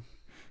trigger them.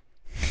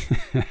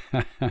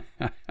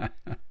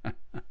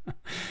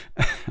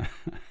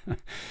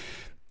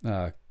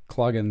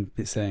 Cloggin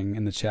saying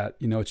in the chat,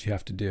 you know what you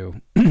have to do.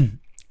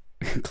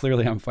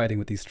 Clearly I'm fighting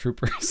with these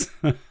troopers.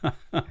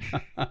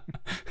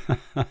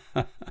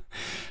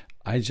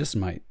 I just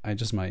might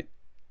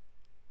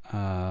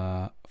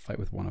fight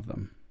with one of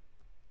them.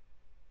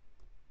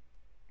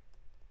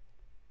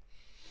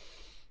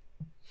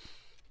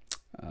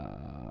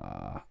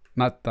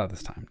 Not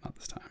this time.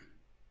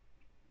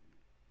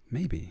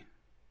 Maybe.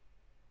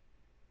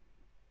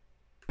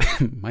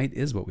 Might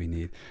is what we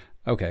need.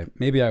 Okay,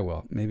 maybe I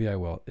will.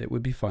 It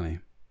would be funny.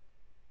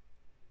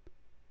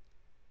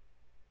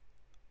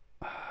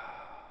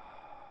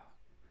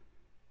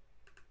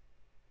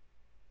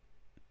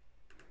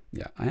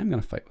 Yeah, I am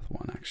going to fight with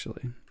one,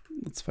 actually.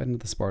 Let's fight into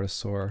the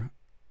Spartosaur.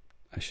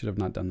 I should have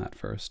not done that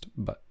first,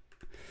 but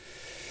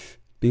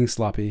being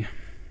sloppy.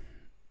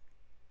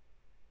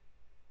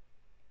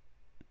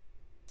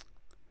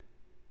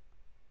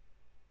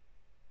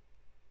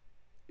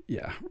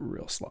 Yeah,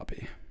 real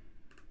sloppy.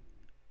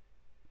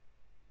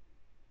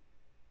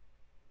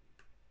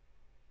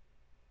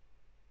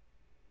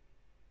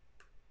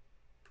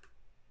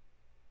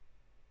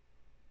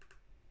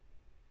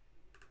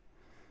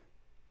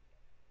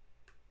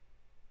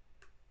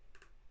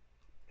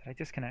 Did I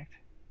disconnect?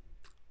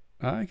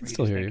 I can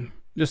still hear you.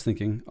 Just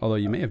thinking, although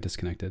you may have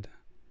disconnected.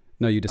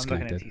 No, you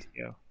disconnected. I'm looking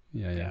at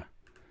TCO. Yeah.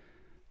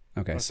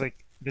 Okay. It's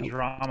like the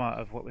drama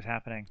of what was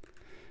happening.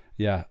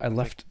 Yeah, I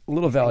left a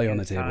little value on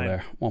the table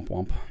there. Womp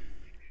womp.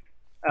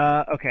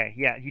 Okay,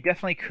 yeah, you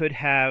definitely could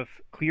have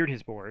cleared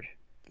his board.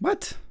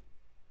 What?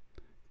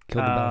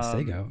 Killed the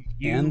Ballistego.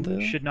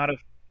 You should not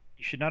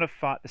have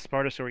fought the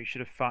Spartosaur. You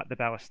should have fought the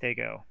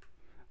Ballistego.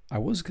 I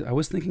was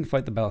thinking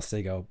fight the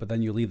Ballistego, but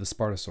then you leave the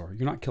Spartosaur.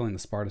 You're not killing the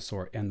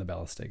Spartosaur and the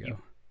Ballistego.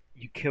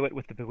 You kill it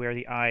with the Beware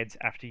the Ides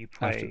after you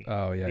play.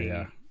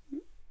 Yeah.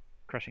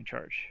 Crushing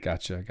Charge.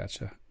 Gotcha.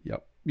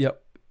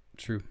 Yep.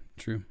 True.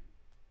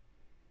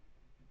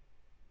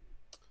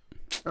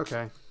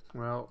 Okay,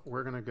 well,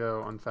 we're going to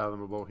go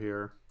Unfathomable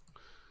here.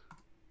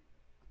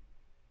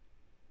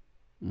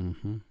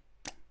 Mm-hmm.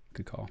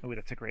 Good call. Oh,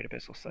 that's a great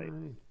Abyssal Sight.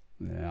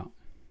 Yeah.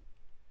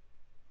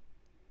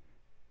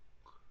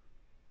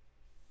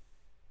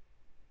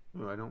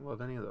 Ooh, I don't love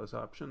any of those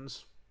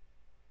options.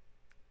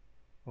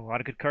 A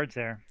lot of good cards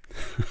there.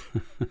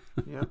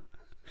 Yep.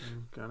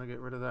 Gotta get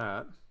rid of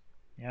that.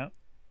 Yep.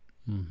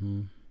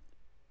 Mm-hmm.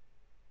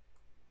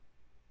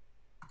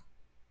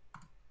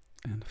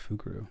 And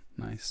Fuguru.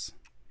 Nice.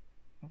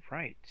 All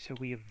right. So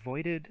we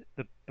avoided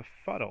the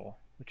befuddle,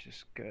 which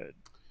is good.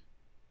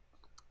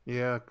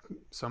 Yeah,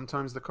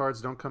 sometimes the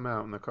cards don't come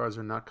out, and the cards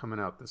are not coming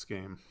out this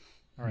game.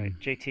 All right,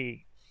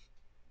 JT.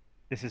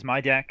 This is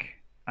my deck.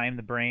 I am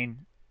the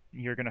brain.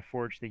 You're going to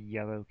forge the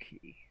yellow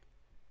key.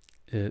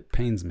 It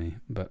pains me,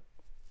 but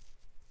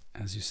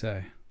as you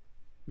say.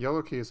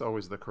 Yellow key is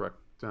always the correct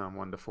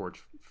one to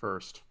forge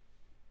first.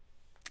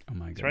 Oh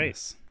my That's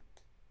goodness.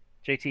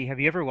 Right. JT, have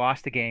you ever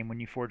lost a game when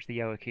you forged the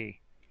yellow key?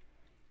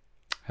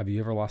 Have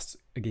you ever lost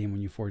a game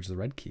when you forged the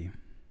red key?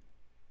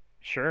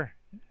 Sure.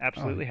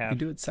 Absolutely have. You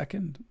do it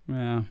second?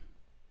 Yeah.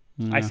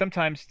 I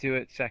sometimes do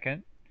it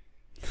second.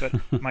 But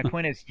my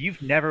point is,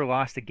 you've never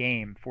lost a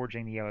game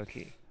forging the yellow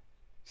key.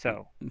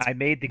 So I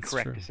made the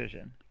correct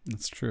decision.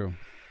 That's true.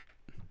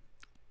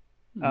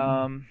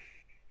 Let's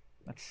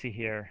see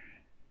here.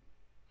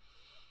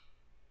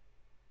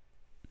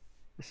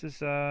 This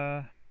is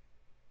let's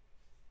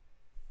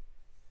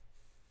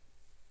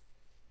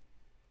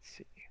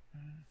see.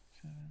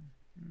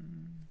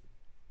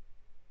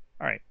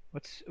 All right,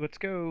 let's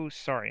go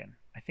Saurian.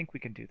 I think we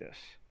can do this.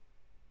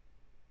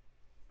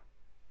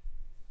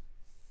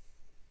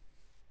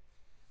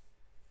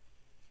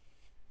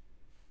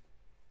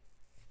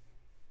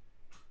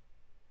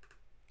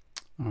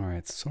 All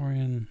right,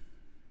 Saurian.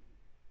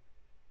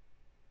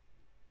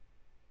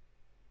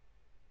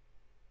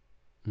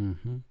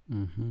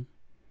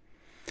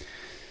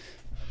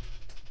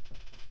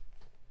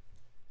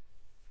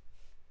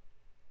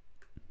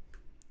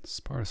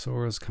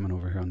 Spartosaurus coming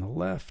over here on the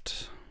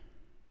left.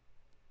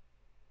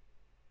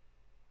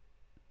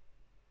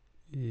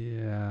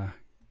 Yeah,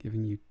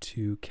 giving you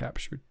 2,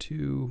 capture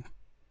 2.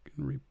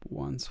 Can reap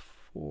once,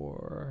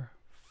 4,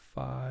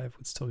 5.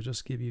 Would still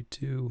just give you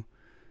 2.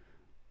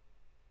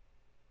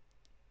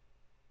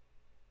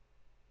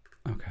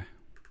 Okay.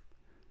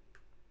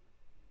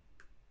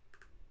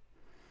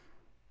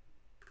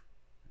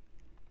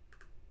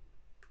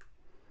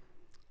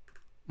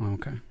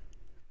 Okay.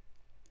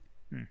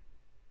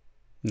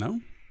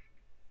 No?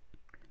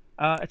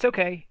 It's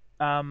okay.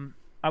 I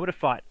would have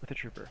fought with the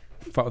trooper.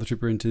 Fought with the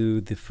trooper into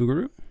the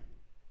Fuguru?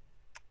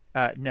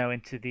 No,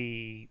 into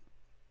the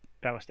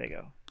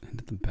Ballistego.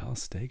 Into the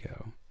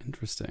Ballistego.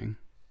 Interesting.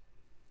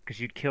 Because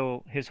you'd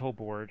kill his whole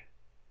board.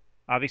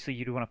 Obviously,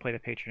 you'd want to play the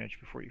patronage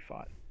before you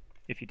fought,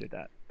 if you did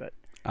that. But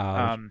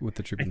with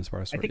the trooper and the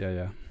Spartosaurus,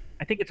 yeah.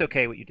 I think it's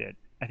okay what you did.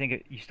 I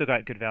think you still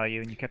got good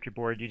value, and you kept your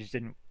board. You just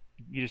didn't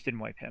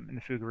wipe him. And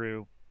the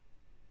Fuguru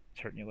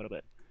is hurting you a little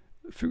bit.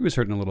 Fuguru's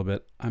hurting a little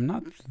bit. I'm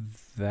not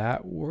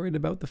that worried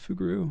about the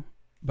Fuguru,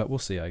 but we'll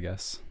see, I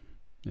guess.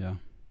 Yeah.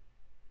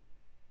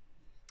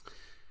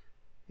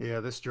 Yeah,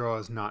 this draw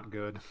is not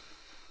good.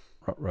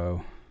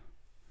 Ruh-roh.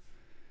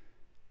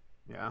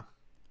 Yeah.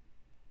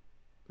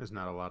 There's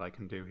not a lot I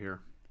can do here.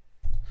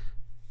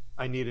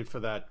 I needed for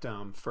that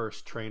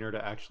first trainer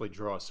to actually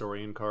draw a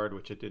Saurian card,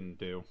 which it didn't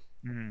do.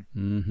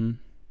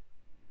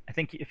 I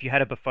think if you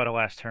had a befuddle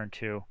last turn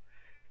too,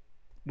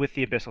 with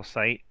the Abyssal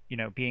Sight,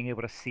 being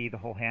able to see the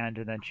whole hand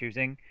and then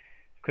choosing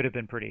could have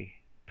been pretty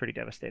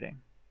devastating.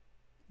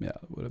 Yeah,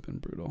 it would have been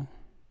brutal.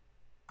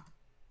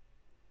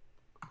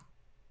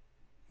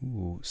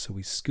 Ooh, so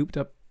we scooped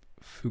up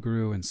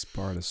Fuguru and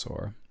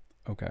Spartosaur.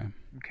 Okay.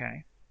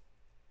 Okay.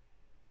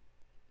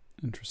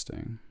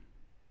 Interesting.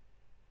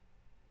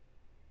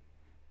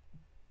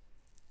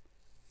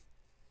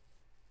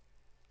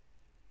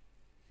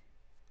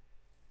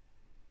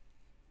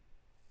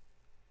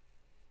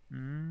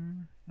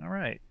 All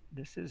right.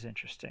 This is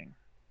interesting.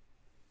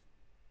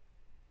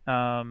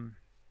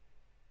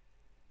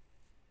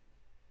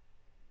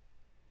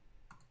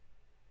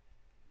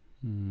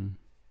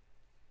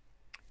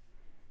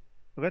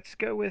 Let's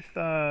go with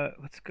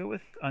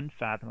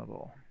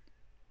Unfathomable.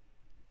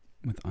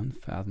 With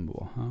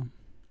Unfathomable, huh?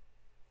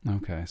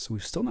 Okay, so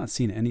we've still not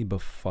seen any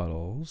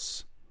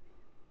befuddles.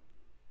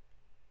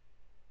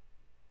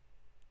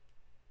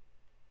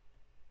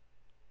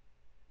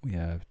 We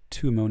have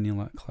 2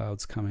 ammonia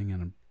clouds coming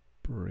and a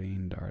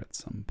brain dart at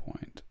some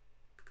point.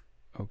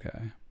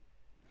 Okay.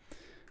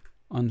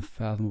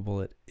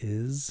 Unfathomable it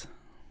is.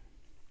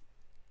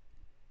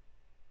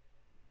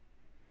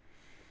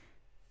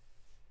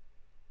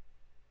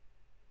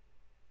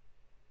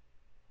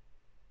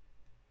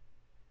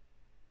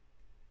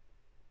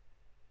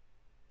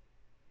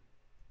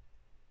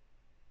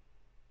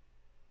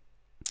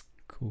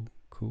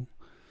 Cool.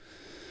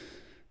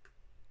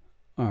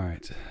 All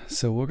right,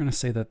 so we're going to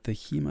say that the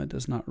Hema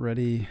does not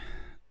ready,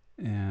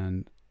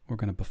 and we're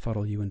going to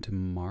befuddle you into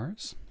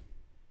Mars.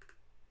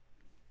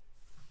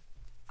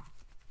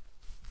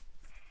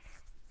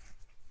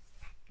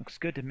 Looks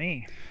good to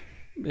me.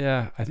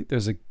 Yeah, I think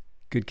there's a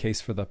good case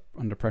for the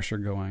under pressure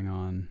going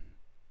on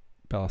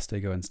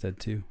Ballistego instead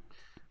too.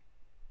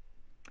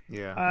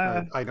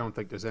 Yeah, I don't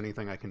think there's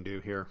anything I can do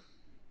here.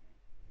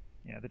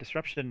 Yeah, the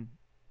disruption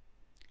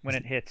when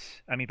it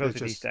hits. I mean, both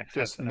It's of these decks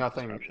have just enough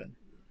nothing. disruption.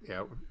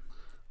 Yeah,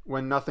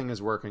 when nothing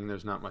is working,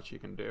 there's not much you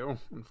can do,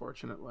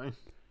 unfortunately.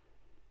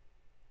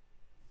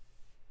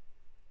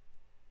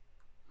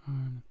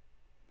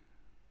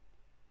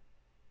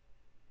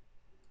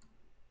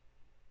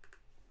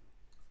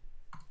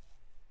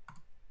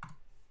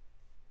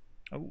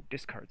 Oh,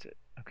 discards it.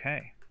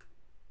 Okay.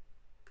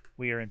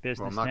 We are in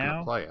business Well, I'm not going to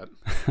now. play it.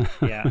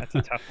 Yeah, that's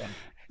a tough one.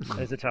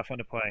 That's a tough one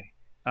to play.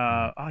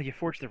 Oh, you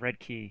forged the red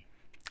key.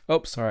 Oh,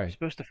 You're sorry.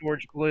 supposed to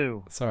forge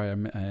glue. Sorry.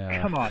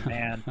 Come on,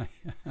 man.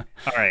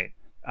 All right.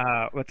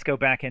 Let's go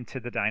back into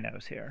the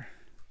dinos here.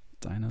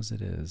 Dinos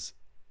it is.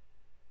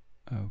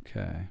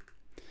 Okay.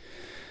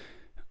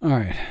 All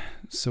right.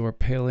 So we're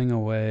paling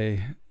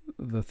away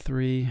the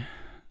 3.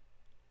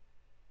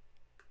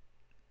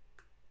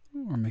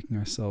 We're making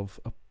ourselves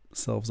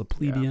a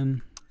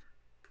plebeian.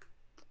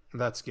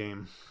 That's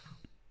game.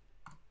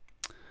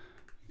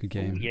 Good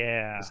game. Ooh,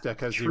 yeah. This deck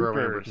has Troopers.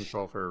 0 amber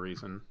control for a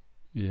reason.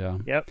 Yeah.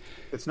 Yep.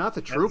 It's not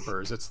the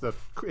troopers. It's the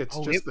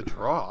the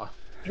draw.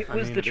 It I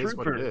was mean, the it is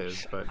what troopers. it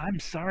is, but I'm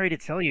sorry to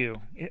tell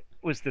you, it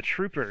was the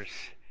troopers.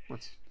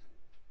 what's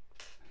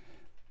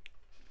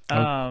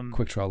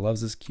Quick draw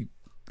loves his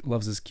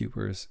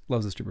troopers.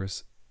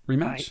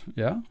 Rematch.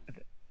 Yeah.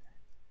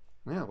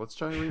 yeah? Let's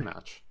try a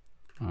rematch.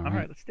 All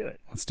right, let's do it.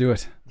 Let's do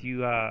it. Do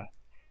you? Am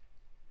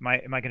I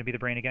going to be the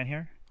brain again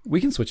here?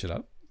 We can switch it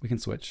up. We can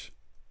switch.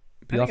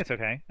 I think it's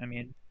okay. I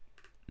mean,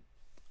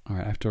 all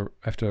right. I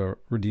have to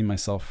redeem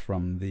myself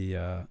from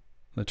the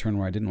turn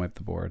where I didn't wipe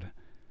the board.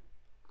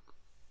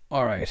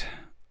 All right.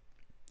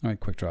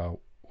 Quick draw.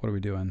 What are we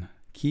doing?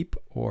 Keep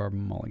or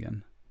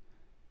mulligan?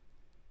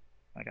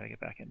 I got to get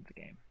back into the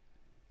game.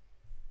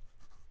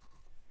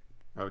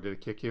 Oh, did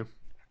it kick you?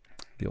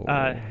 The old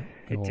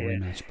It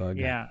did. rematch bug.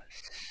 Yeah.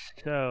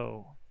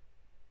 So.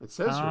 It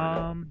says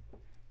you're in.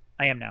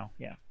 I am now.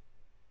 Yeah.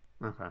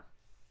 Okay.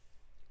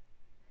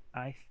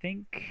 I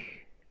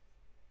think.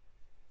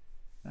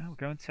 We're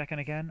going second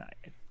again.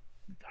 It's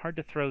hard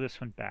to throw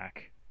this one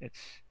back.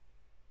 It's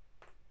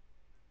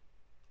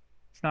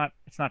not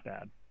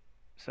bad.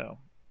 So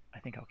I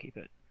think I'll keep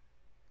it.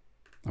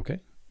 Okay,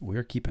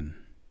 we're keeping.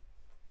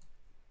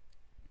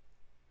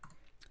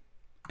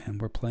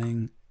 And we're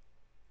playing,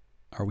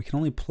 or we can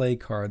only play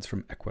cards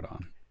from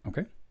Equidon.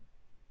 Okay?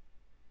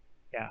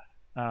 Yeah.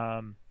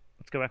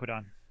 Let's go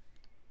Equidon.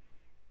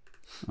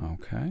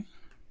 Okay.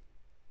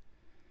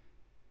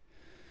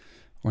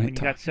 When you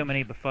got so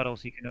many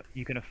befuddles,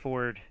 you can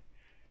afford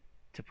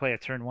to play a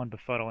turn 1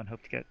 befuddle and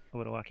hope to get a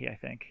little lucky, I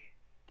think.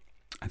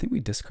 I think we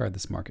discard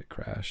this market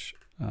crash.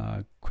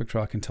 Quick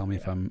draw can tell me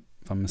if I'm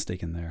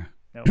mistaken there.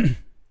 Nope.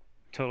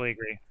 Totally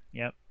agree.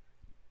 Yep.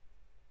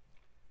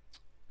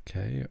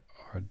 Okay,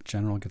 our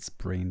general gets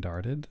brain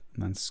darted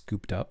and then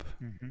scooped up.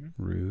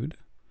 Rude.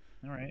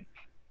 All right.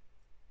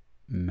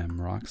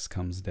 Memrox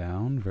comes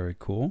down. Very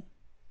cool.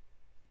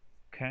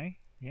 Okay.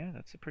 Yeah,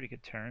 that's a pretty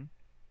good turn.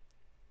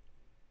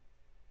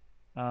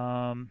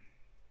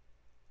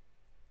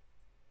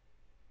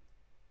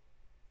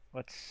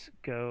 Let's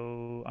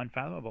go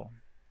Unfathomable.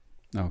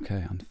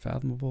 Okay,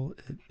 Unfathomable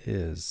it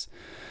is.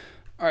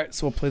 All right,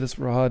 so we'll play this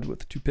rod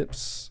with 2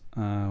 pips.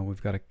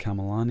 We've got a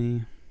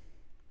Kamalani.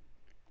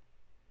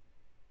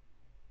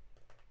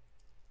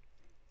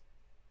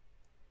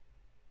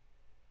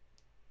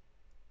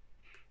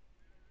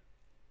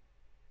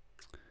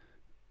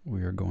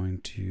 We are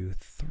going to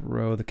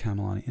throw the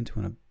Kamalani into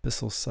an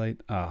Abyssal Sight.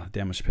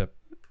 Damage pip.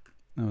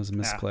 That was a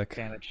misclick.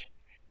 Damage.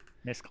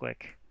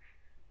 Misclick.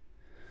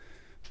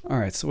 All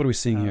right, so what are we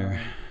seeing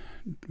here?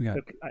 We got.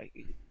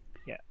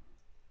 Yeah.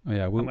 Oh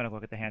yeah, I'm going to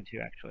look at the hand too,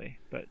 actually,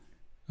 but.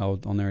 I'll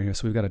narrate here.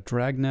 So we've got a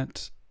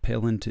Dragnet,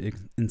 Pale into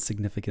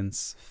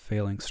Insignificance,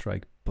 Failing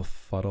Strike,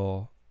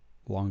 Befuddle,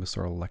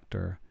 Longosaur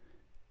Elector,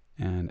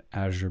 and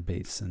Azure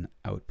Basin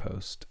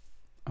Outpost.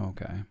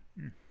 Okay.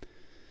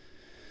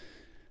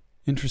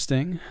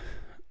 Interesting.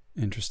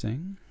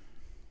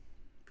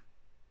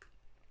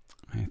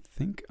 I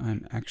think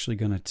I'm actually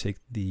going to take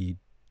the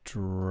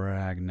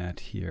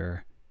Dragnet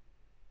here.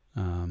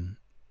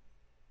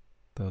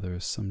 Though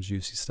there's some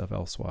juicy stuff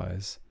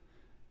elsewise.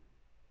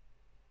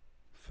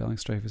 Failing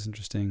Strike is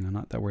interesting. I'm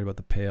not that worried about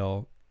the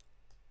Pale.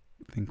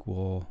 I think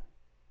we'll...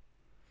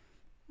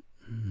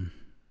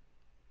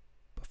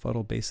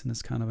 Befuddle Basin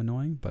is kind of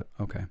annoying, but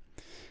okay.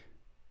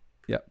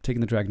 Yeah,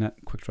 taking the Dragnet.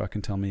 Quick draw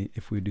can tell me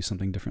if we do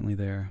something differently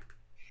there.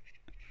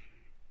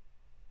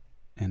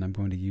 And I'm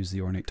going to use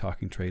the Ornate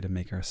Talking Tray to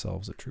make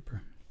ourselves a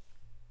Trooper.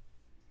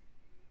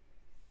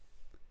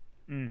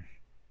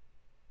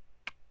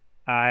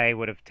 I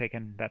would have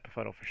taken that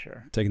Befuddle for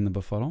sure. Taking the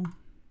Befuddle?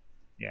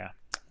 Yeah.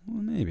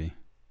 Well, maybe.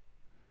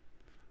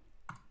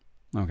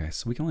 Okay,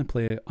 so we can only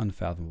play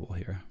Unfathomable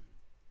here.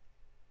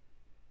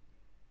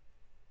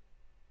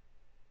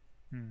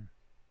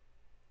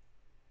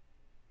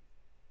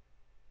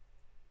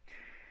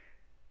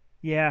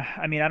 Yeah,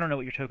 I mean, I don't know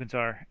what your tokens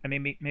are. I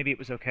mean, maybe it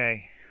was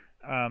okay.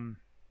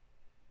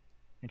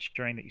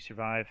 Ensuring that you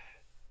survive.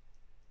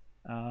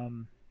 As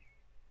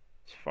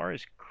far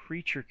as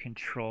creature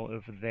control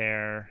over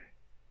there,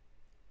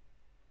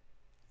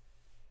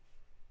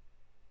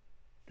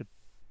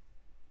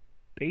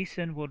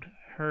 Basin would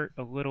hurt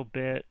a little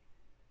bit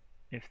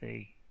if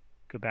they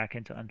go back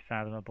into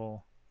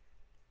Unfathomable.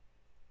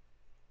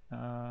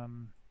 Not,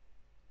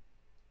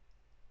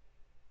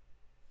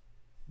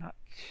 I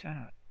don't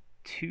know,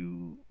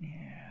 two.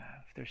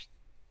 Yeah, if there's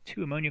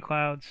two ammonia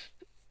clouds.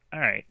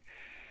 All right.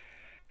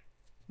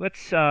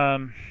 Let's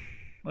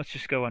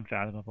just go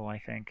Unfathomable, I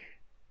think.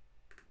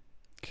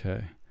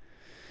 Okay.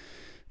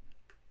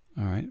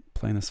 All right.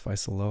 Playing this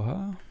Vice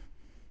Aloha.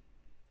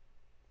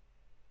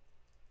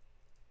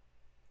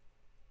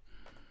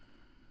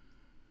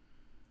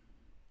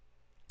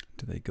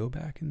 Do they go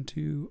back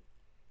into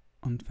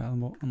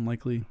Unfathomable?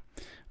 Unlikely.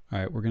 All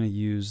right, we're going to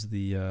use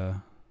the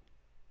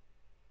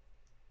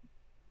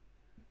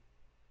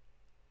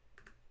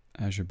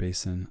Azure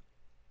Basin,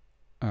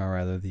 or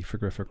rather the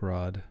Frigorific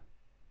Rod.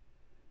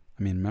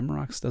 I mean,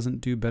 Memorox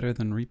doesn't do better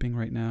than Reaping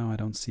right now. I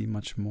don't see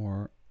much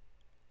more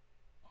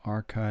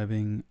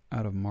archiving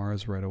out of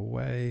Mars right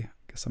away.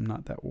 I guess I'm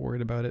not that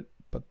worried about it,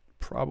 but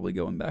probably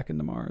going back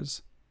into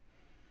Mars.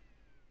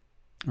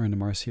 Or into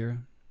Mars here.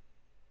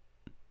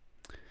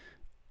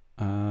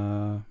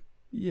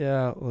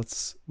 Yeah,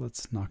 let's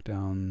knock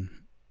down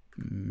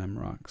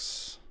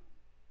Memorox.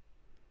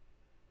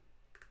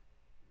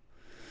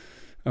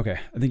 Okay,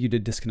 I think you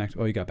did disconnect.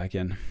 Oh, you got back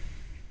in.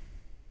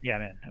 Yeah,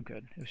 man, I'm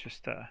good. It was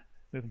just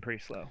moving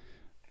pretty slow.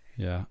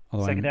 Yeah.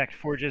 SecondAct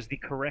forges the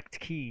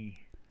correct key.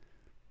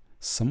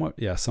 Somewhat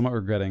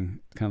regretting,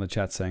 kind of the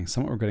chat saying,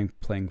 somewhat regretting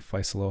playing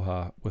Vice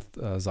Aloha with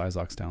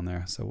Zyzox down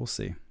there. So we'll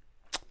see.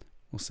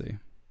 We'll see.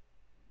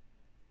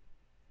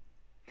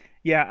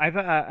 Yeah,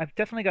 I've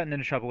definitely gotten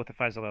into trouble with the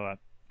Faisaloa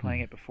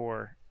playing it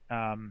before.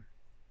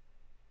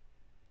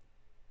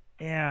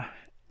 Yeah,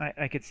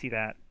 I could see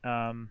that.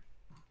 No,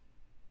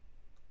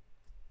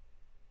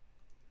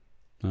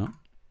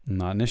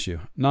 not an issue.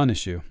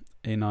 Non-issue.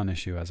 A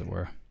non-issue, as it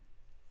were.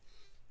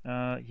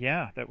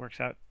 Yeah, that works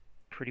out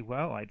pretty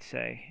well, I'd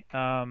say.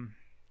 All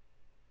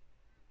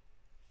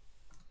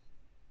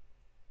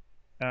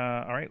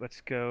right,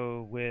 let's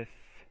go with.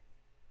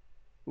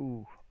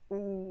 Ooh,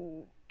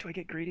 do I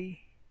get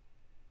greedy?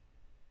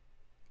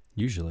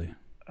 Usually.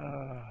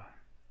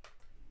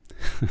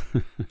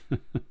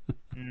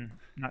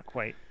 Not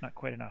quite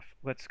enough.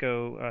 Let's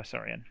go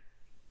Saurian.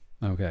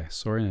 Okay,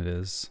 Saurian it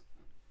is.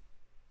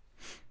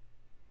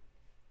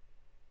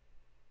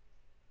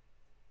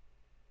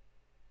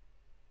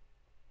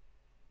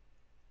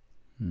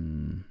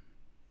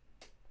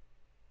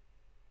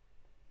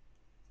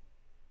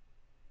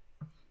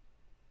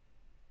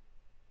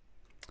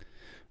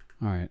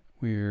 All right,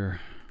 we're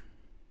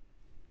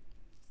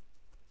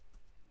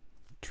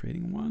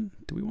trading one.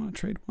 Do we want to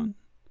trade one?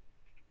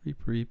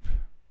 Reap.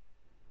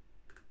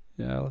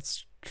 Yeah,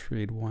 let's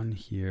trade one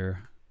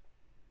here.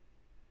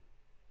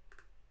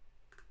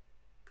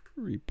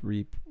 Reap.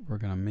 We're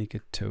going to make a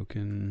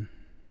token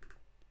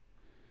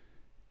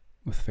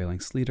with Failing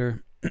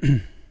Sleeter.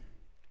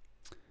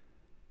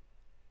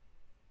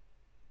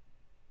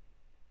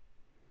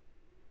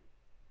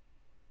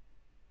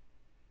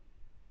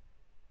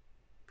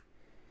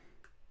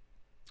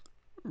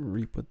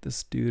 Reap with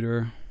this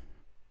duder.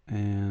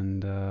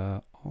 And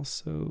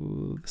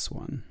also this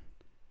one.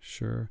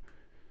 Sure.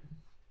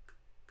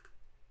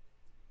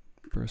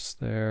 Burst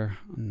there.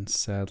 And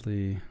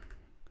sadly,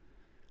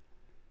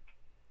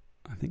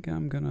 I think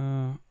I'm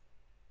gonna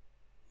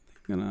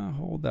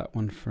hold that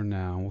one for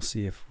now. We'll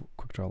see if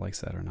Quick Draw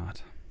likes that or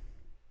not.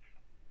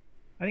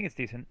 I think it's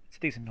decent. It's a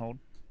decent hold.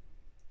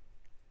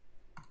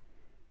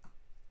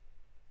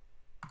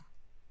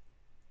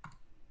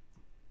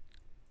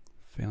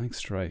 Failing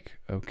Strike.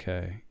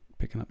 Okay.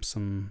 Picking up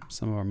some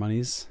of our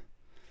monies.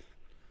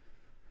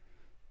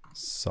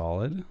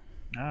 Solid.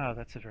 Ah,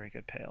 that's a very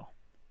good pale.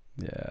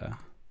 Yeah.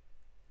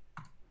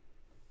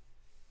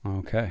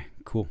 Okay,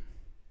 cool.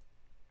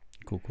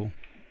 Cool.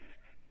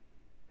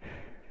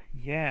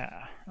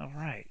 Yeah, all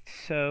right.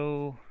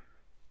 So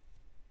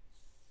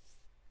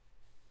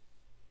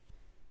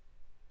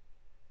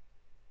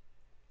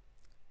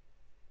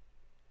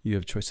you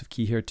have choice of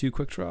key here too,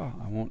 Quick Draw.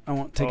 I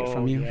won't take it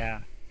from you.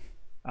 Yeah.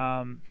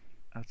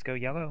 Let's go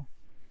yellow.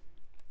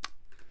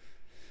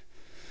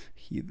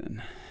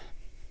 Heathen.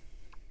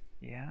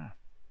 Yeah.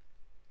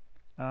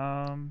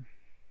 What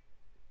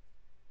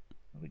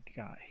we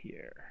got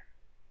here?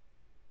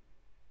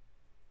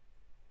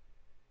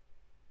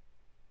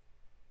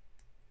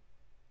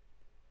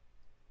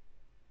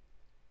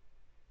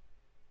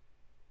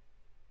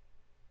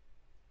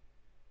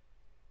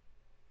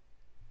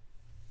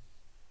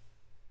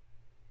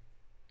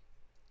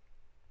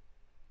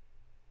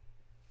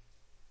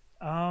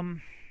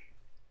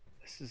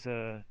 This is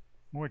a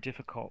more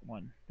difficult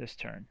one this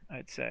turn,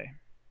 I'd say.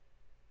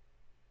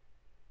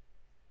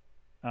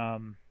 Yeah,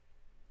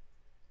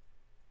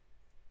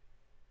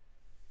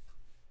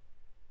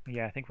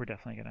 I think we're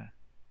definitely gonna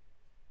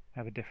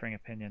have a differing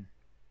opinion.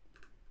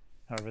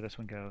 However this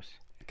one goes.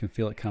 I can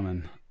feel it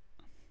coming.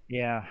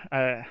 Yeah,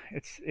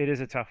 it is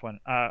a tough one.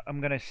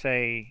 I'm gonna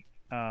say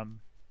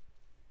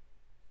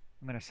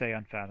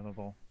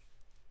Unfathomable.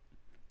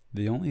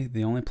 The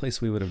only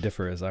place we would have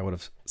differed is I would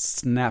have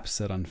snap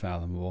said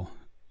unfathomable.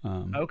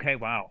 Okay,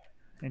 wow.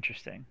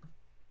 Interesting.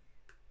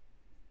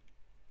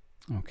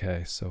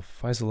 Okay, so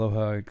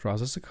Faisaloha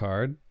draws us a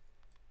card.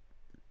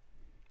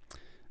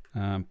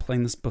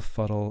 Playing this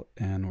Befuddle,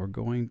 and we're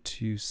going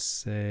to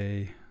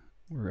say,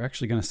 we're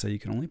actually going to say you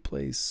can only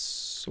play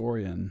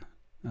Saurian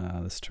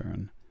this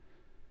turn.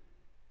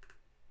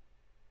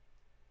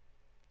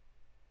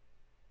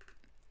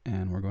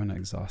 And we're going to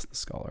exhaust the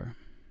Scholar.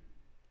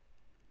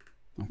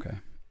 Okay.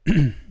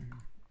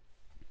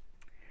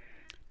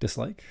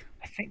 Dislike?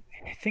 I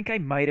think I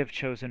might have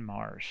chosen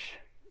Mars.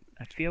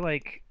 I feel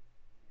like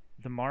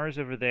the Mars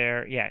over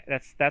there, yeah,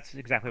 that's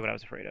exactly what I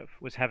was afraid of,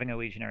 was having a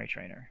legionary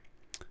trainer.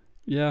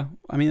 Yeah,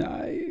 I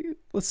mean,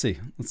 let's see.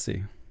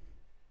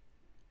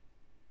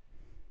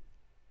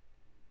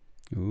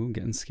 Ooh,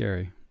 getting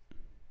scary.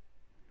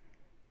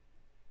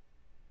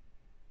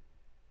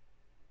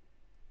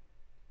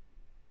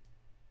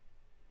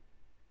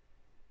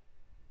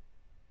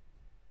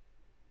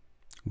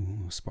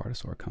 Ooh,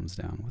 Spartosaur comes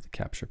down with a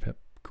capture pip.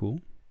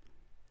 Cool.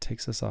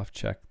 Takes us off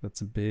check.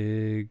 That's a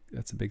big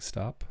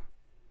stop.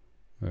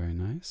 Very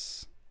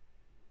nice.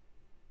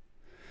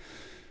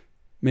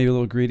 Maybe a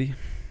little greedy.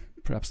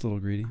 Perhaps a little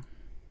greedy.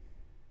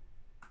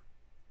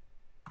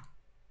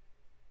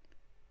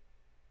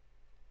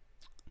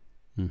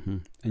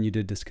 And you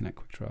did disconnect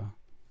quick draw.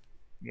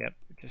 Yep,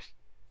 just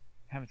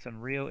having some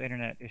real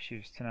internet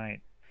issues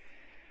tonight.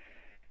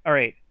 All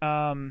right.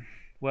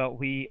 Well,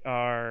 we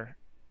are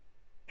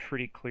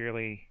pretty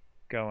clearly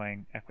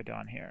going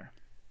Equidon here.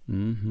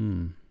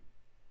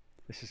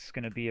 This is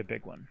going to be a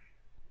big one.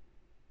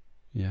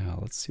 Yeah,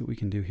 let's see what we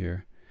can do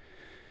here.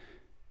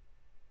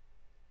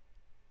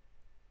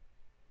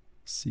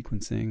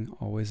 Sequencing,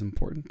 always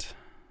important.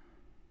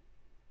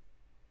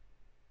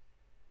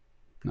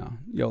 No,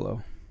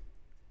 YOLO.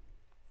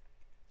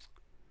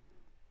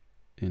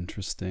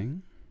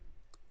 Interesting.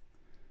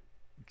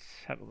 Let's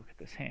have a look at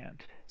this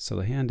hand. So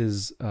the hand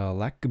is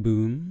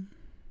Lack-Gaboom.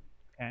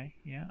 Okay,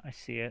 yeah, I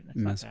see it. That's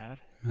not bad.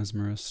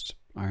 Mesmerist,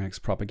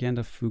 Ironix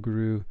Propaganda,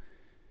 Fuguru,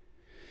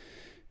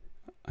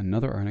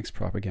 another Ironix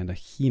Propaganda,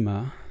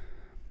 Hema,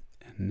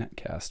 and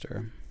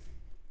Netcaster.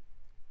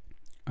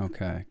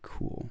 Okay,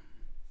 cool.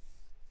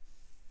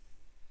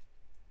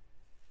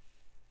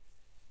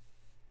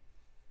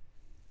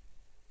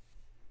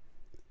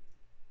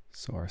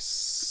 So our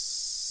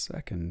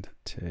second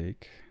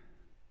take.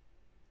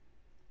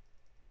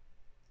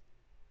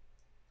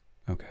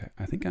 Okay,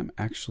 I think I'm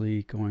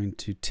actually going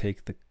to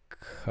take the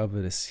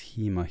Covetous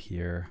Hema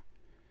here.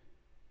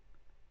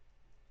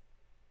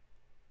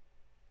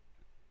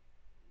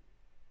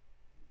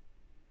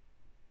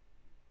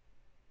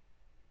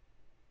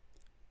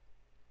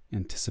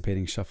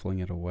 Anticipating shuffling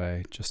it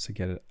away just to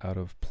get it out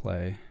of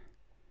play.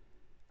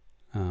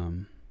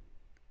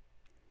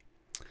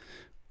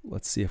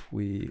 Let's see if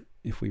we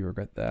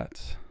regret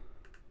that.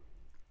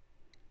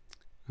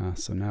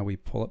 So now we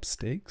pull up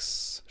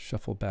stakes,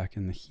 shuffle back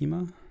in the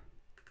Hema,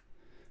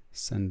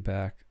 send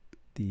back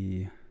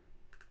the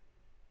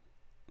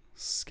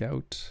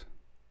Scout,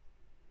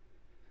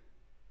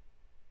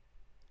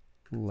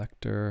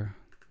 Lector,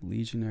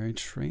 Legionary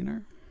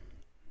Trainer.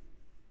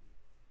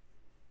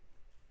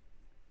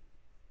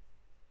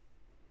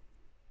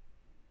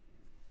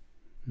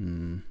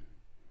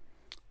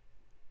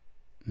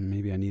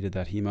 Maybe I needed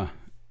that Hema.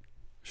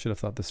 Should have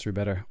thought this through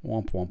better.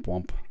 Womp, womp,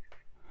 womp.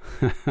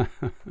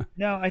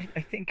 No, I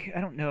think,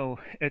 I don't know.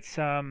 It's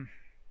yeah,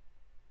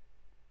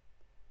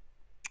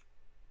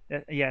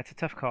 it's a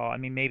tough call. I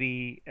mean,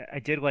 maybe I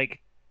did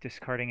like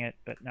discarding it,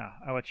 but no,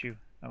 I'll let you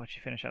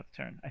finish out the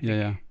turn. I think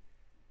Yeah.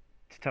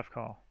 It's a tough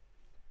call.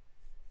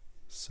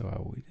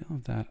 So we don't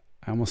have that.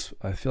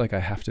 I feel like I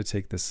have to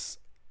take this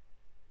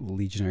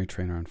Legionary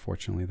Trainer,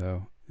 unfortunately,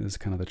 though. This is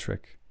kind of the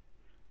trick.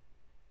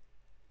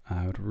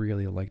 I would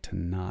really like to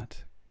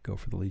not go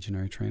for the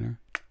Legionary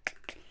Trainer.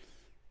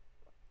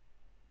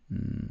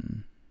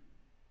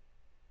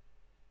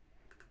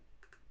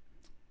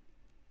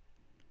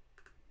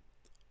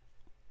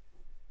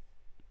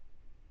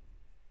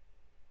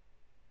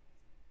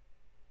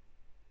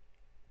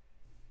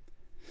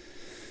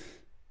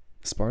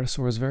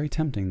 Spartosaur is very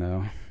tempting,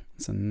 though.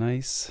 It's a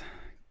nice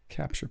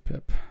capture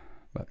pip.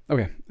 But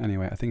okay,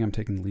 anyway, I think I'm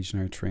taking the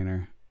Legionary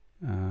Trainer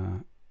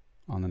on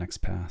the next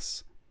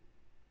pass.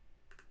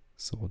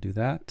 So we'll do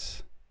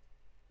that.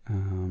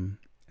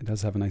 It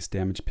does have a nice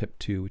damage pip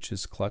too, which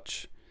is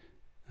clutch.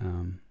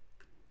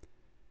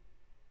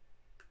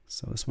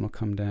 So this one will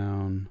come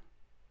down.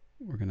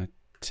 We're going to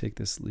take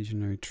this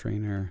Legionary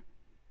Trainer,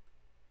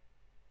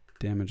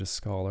 damage a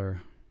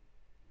Scholar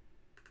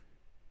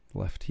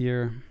left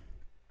here.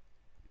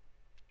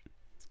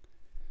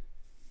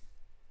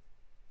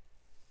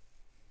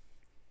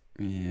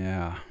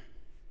 Yeah.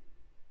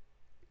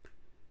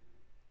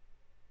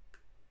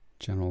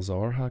 General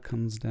Zorha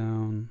comes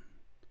down,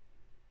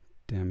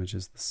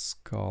 damages the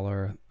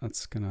Scholar.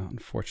 That's going to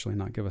unfortunately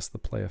not give us the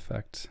play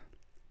effect.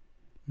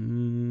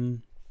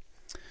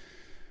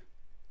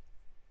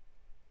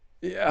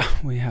 Yeah,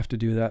 we have to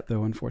do that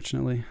though,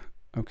 unfortunately.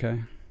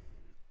 Okay.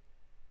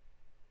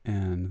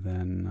 And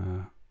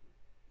then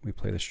we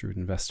play the Shrewd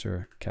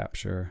Investor,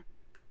 capture,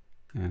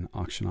 and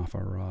auction off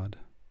our rod.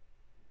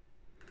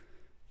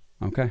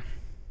 Okay.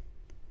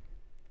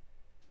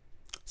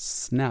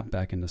 Snap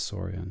back into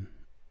Saurian.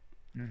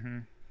 Mm-hmm.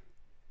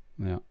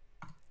 Yeah.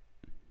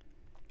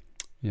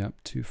 Yep,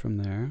 2 from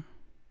there.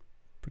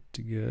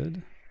 Pretty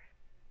good.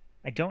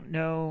 I don't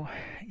know.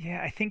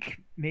 Yeah, I think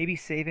maybe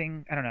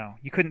saving. I don't know.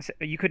 You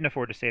couldn't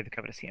afford to save the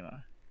Covetous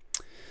Hema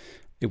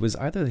It was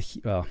either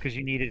because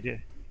you needed to.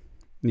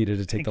 needed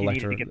to I take think the you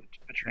needed lector, to get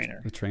the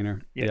trainer. the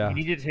trainer. Yeah, Yeah. you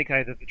needed to take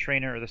either the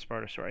trainer or the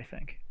Spartosaur, I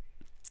think.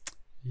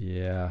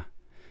 Yeah.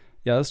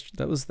 Yeah,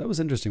 that was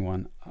an interesting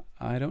one.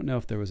 I don't know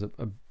if there was a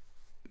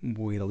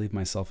way to leave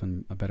myself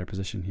in a better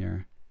position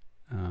here.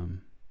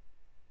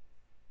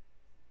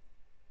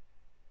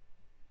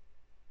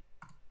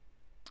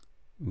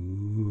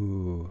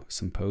 Ooh,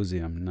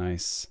 Symposium,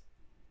 nice.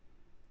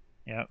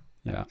 Yep.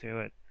 Yeah, That'll do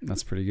it.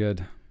 that's pretty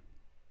good.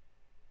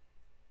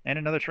 And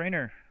another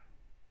trainer.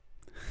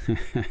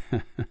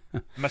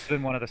 Must have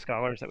been one of the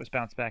scholars that was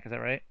bounced back. Is that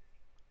right?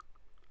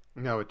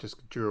 No, it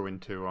just drew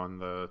into on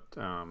the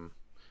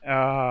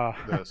Oh,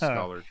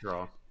 scholar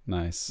draw.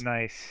 Nice.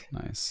 nice.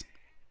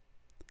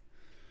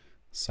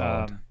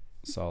 Solid.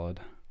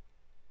 Solid.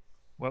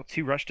 Well,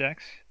 2 rush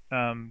decks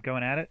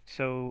going at it.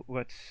 So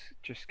let's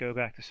just go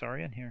back to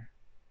Saurian here.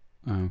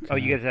 Okay. Oh,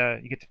 you get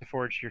to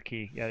forge your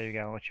key. Yeah, there you go.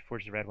 I'll let you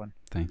forge the red one.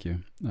 Thank you.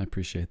 I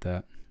appreciate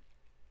that.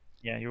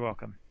 Yeah, you're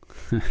welcome.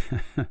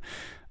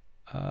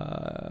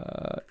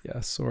 Yeah,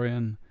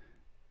 Saurian.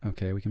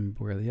 Okay, we can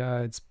wear the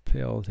odds.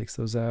 Pale takes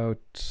those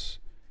out.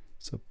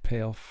 So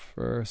Pale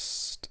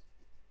first.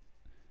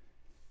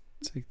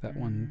 Take that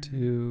one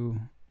too.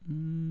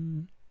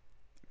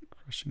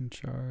 Crushing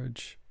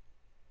charge.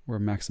 We're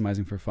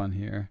maximizing for fun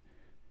here.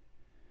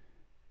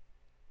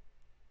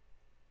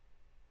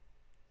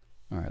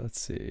 All right,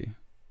 let's see.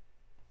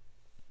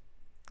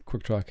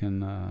 Quick Draw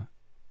can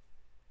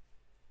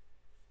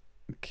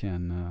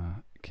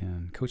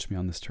coach me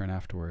on this turn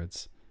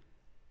afterwards.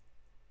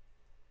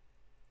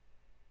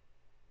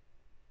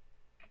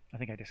 I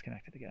think I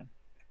disconnected again.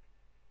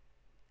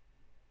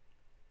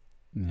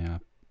 Yeah,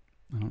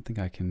 I don't think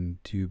I can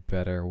do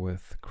better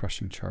with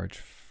Crushing Charge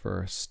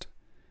first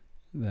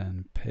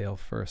than Pale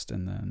first,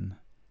 and then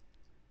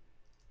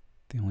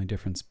the only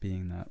difference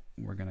being that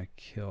we're gonna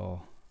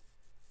kill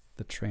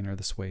the trainer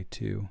this way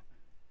too.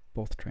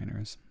 Both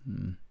trainers.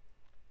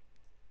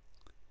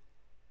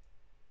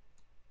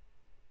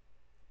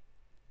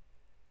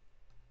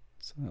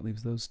 So that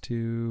leaves those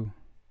 2.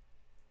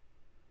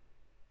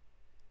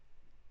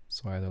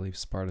 So I either leave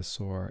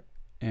Spartosaur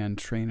and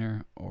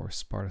trainer, or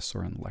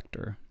Spartosaur and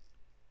Lector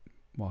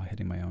while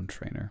hitting my own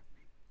trainer.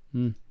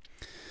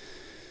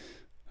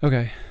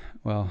 Okay,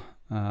 well,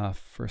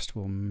 first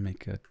we'll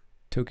make a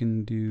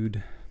token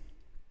dude.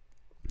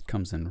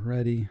 Comes in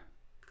ready.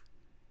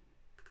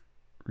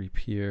 Reap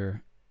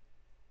here.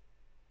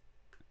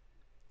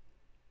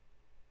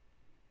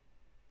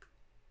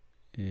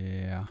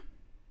 Yeah.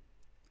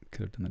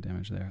 Could have done the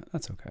damage there.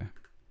 That's okay.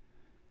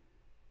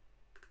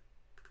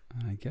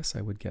 I guess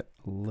I would get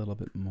a little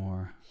bit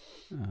more.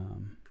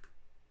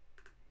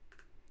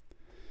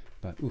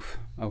 But oof.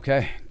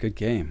 Okay. Good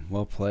game.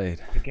 Well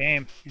played. Good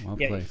game. Well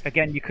Yeah, played.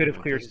 again, you could have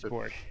cleared his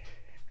board.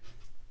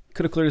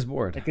 Could have cleared his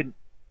board.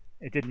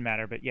 It didn't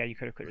matter, but yeah, you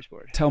could have cleared his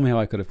board. Tell me how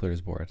I could have cleared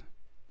his board.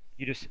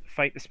 You just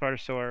fight the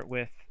Spartosaur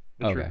with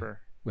the trooper,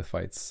 With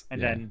fights.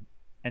 and yeah.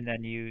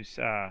 then use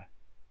well,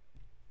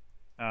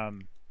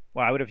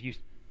 I would have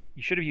used.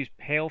 You should have used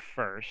Pale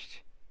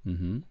first,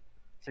 so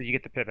you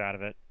get the pip out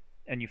of it,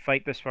 and you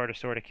fight the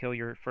Spartosaur to kill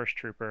your first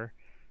trooper,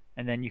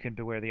 and then you can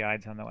beware the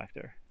Ides on the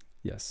Lector.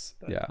 Yes.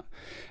 But,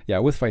 yeah.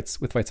 With fights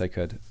I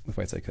could. With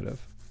fights I could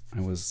have.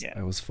 I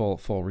was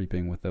full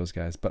reaping with those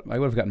guys, but I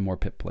would have gotten more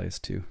pip plays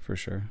too, for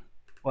sure.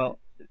 Well,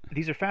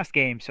 these are fast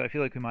games, so I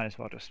feel like we might as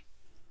well just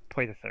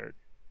play the third.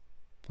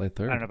 Play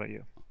third. I don't know about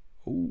you.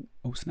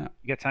 Oh snap!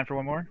 You got time for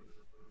one more?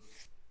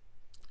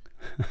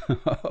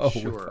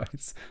 Sure. With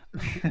fights.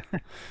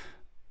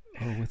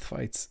 With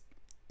fights.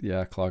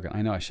 Yeah, Cloggin.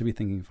 I know. I should be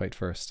thinking fight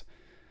first.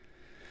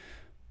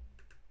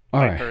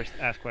 All right. Fight first.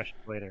 Ask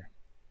questions later.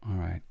 All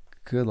right.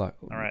 Good luck.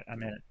 All right.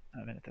 I'm in it.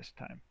 I'm in it this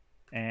time,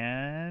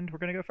 and we're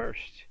gonna go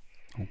first.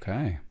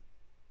 Okay.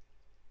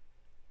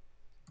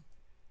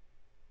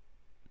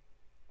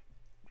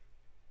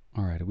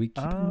 All right. Are we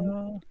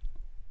keeping?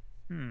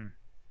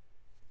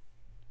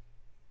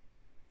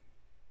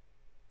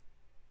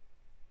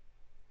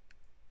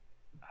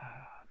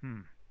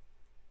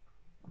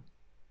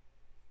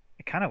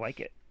 I kind of like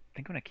it. I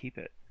think I'm gonna keep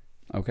it.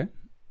 Okay.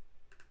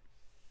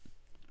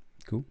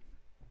 Cool.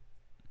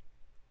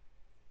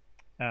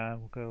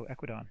 We'll go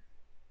Equidon.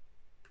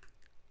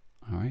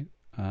 All right.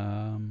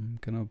 I'm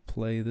gonna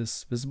play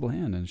this visible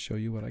hand and show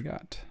you what I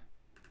got.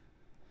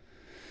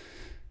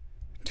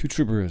 2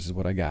 troopers is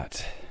what I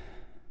got.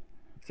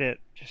 That's it.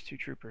 Just 2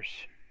 troopers.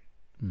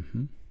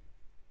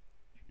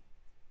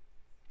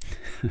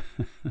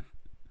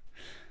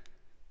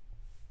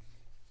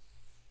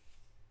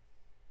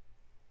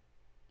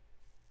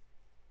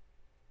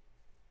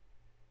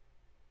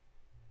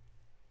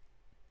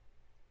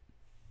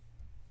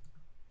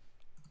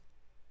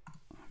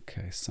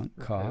 Okay, sunk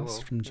Okay, cost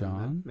well, from that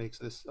John. makes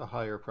this a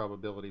higher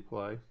probability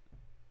play.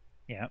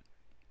 Yeah.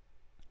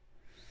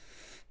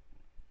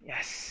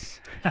 Yes.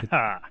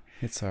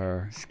 It's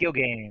our Skill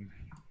game.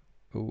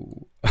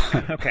 oh.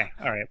 Okay.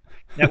 All right.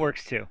 That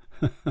works too.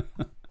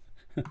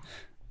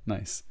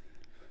 Nice.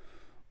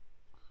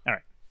 All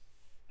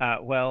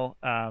right. Well,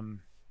 I'll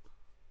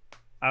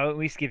at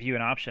least give you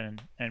an option,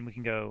 and we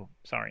can go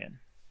Saurian.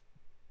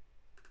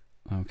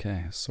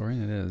 Okay,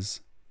 Saurian it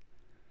is.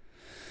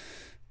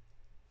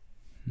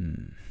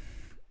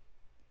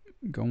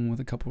 Going with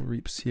a couple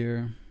reaps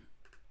here.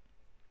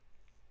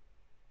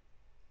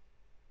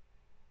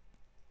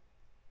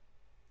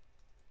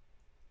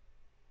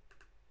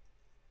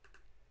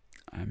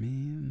 I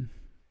mean,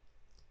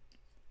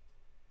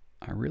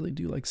 I really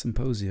do like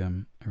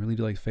Symposium. I really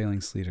do like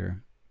Phalanx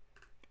Leader.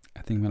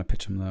 I think I'm going to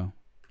pitch him, though.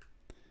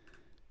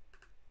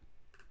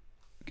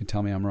 You can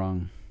tell me I'm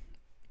wrong.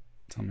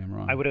 Tell me I'm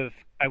wrong. I would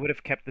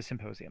have kept the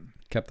Symposium.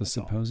 Kept the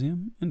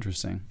Symposium?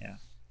 Interesting. Yeah.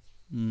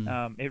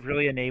 It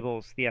really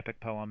enables the epic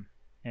poem,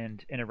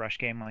 and in a rush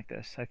game like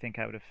this, I think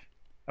I would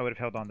have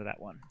held on to that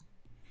one.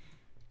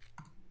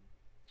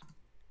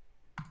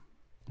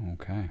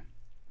 Okay.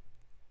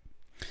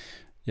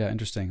 Yeah,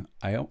 interesting.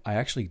 I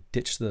actually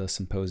ditched the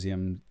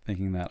Symposium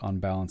thinking that on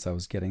balance I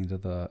was getting to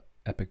the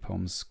epic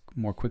poems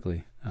more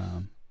quickly.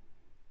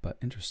 But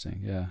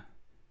interesting, yeah.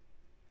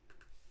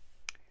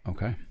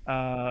 Okay.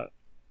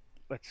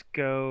 Let's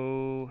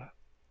go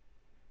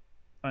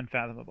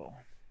Unfathomable.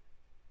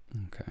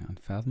 Okay,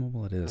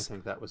 Unfathomable it is. I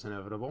think that was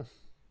inevitable.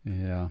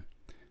 Yeah.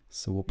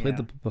 So we'll play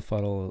the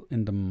befuddle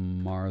into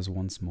Mars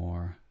once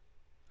more.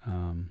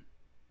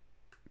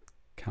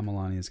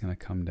 Kamalani is going to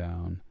come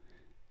down.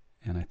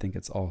 And I think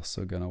it's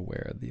also going to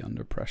wear the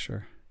Under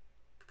Pressure.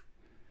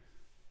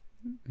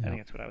 Yeah. I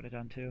think that's what I would have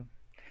done too.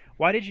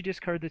 Why did you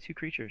discard the 2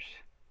 creatures?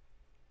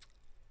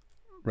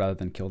 Rather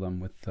than kill them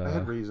with... I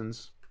had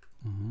reasons.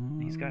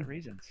 He's got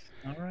reasons.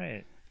 All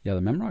right. Yeah, the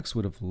Memrox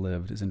would have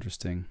lived. Is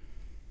interesting.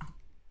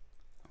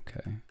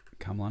 Okay.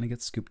 Kamalani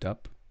gets scooped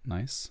up.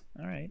 Nice.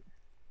 All right.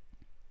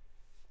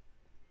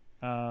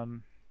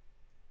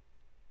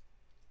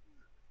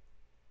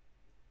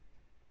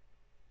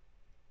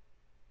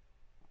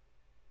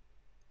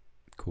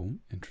 Cool.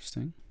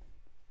 Interesting.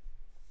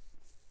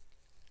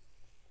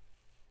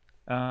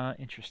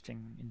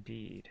 Interesting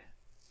indeed.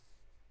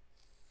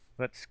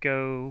 Let's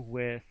go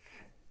with...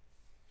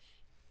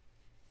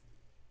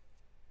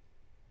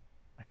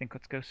 I think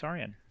let's go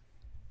Saurian.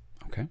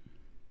 Okay.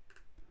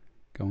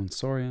 Going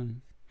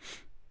Saurian.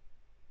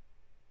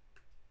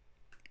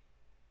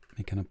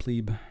 Making a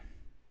plebe. And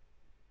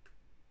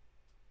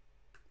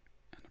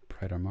a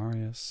Pride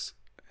Armarius.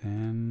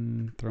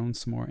 And throwing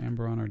some more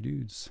amber on our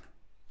dudes.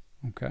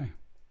 Okay.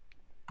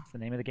 That's the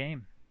name of the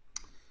game.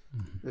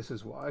 This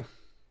is why.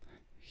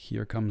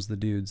 Here comes the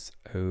dudes.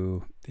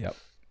 Oh, yep.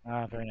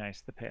 Very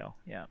nice. The pale.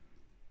 Yeah.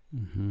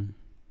 Mm-hmm.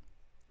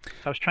 So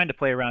I was trying to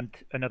play around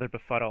another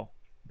befuddle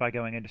by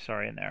going into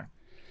Saurian there.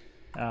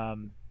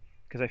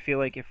 Because I feel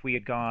like if we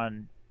had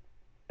gone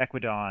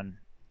Equidon,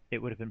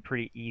 it would have been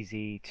pretty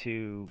easy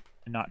to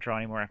not draw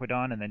any more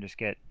Equidon and then just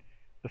get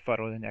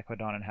befuddled in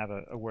Equidon and have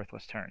a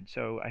worthless turn.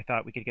 So I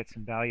thought we could get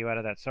some value out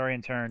of that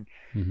Saurian turn.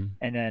 Mm-hmm.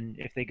 And then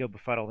if they go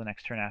befuddle the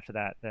next turn after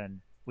that,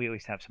 then we at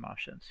least have some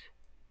options.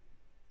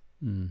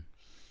 Mm.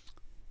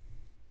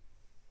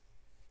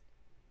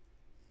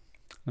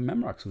 The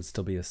Memrox would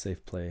still be a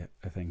safe play,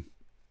 I think.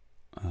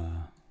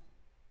 Oh,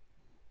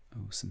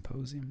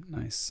 Symposium.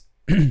 Nice.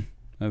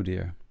 Oh,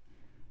 dear.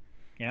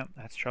 Yeah,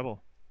 that's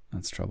trouble.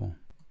 That's trouble.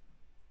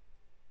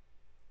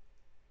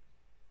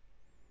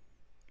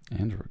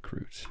 And a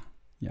recruit.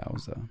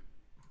 Yowza.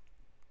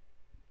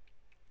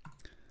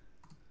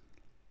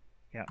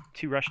 Yeah,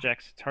 2 rush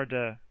decks. It's hard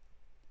to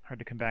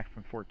come back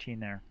from 14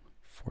 there.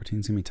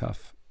 14's gonna be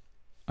tough.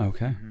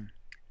 Okay. Mm-hmm.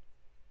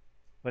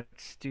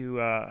 Let's do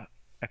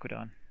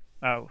Equidon.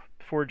 Oh,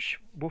 forge.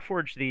 We'll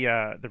forge the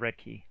red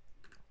key.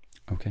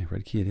 Okay,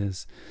 red key it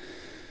is.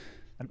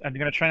 I'm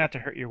gonna try not to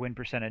hurt your win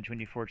percentage when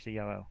you forge the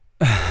yellow.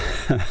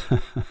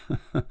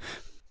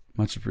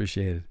 Much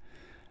appreciated.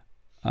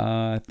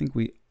 I think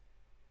we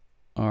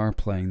are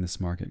playing this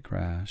market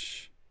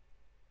crash.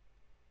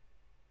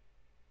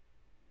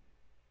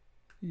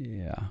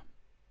 Yeah.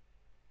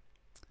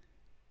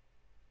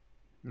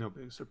 No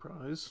big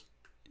surprise.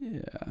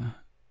 Yeah.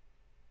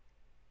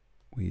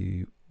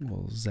 We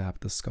will zap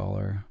the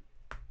scholar.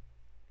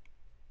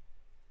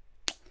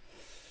 I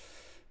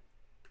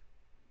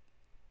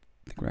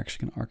think we're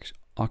actually going to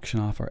auction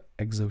off our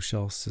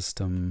exoshell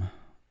system.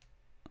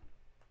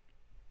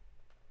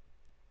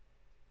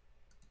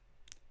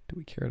 Do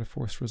we care to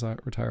force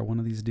retire one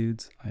of these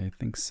dudes? I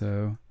think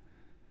so.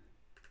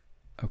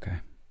 Okay.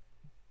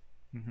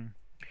 Mm-hmm.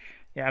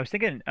 Yeah, I was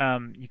thinking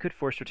you could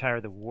force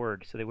retire the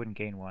ward so they wouldn't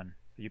gain 1,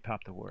 but you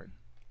pop the ward.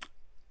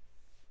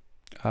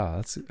 Ah,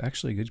 that's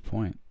actually a good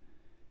point.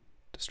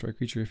 Destroy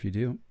creature if you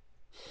do.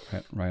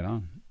 Right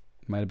on.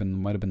 Might have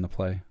been the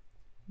play.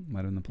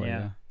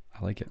 Yeah.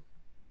 I like it.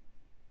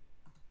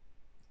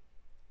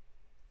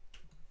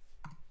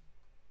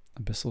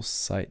 Abyssal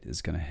Sight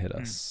is going to hit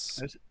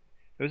us.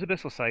 Those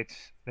abyssal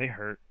sights, they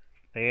hurt.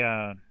 They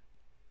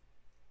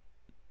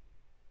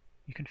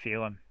you can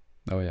feel them.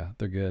 Oh yeah,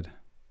 they're good.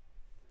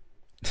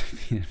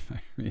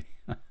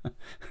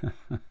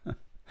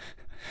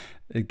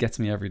 It gets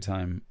me every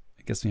time.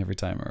 It gets me every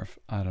time, Murph.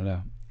 I don't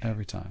know.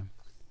 Every time.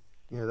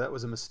 Yeah, that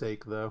was a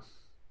mistake, though.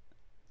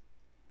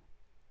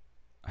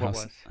 What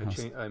was?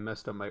 I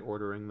messed up my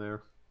ordering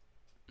there.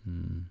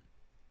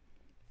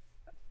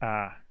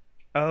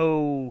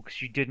 Oh,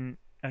 because you didn't.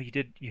 Oh, you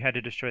did. You had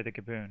to destroy the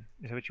Gaboon.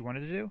 Is that what you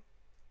wanted to do?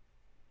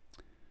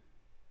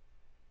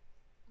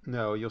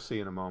 No, you'll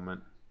see in a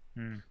moment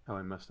how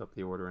I messed up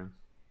the ordering.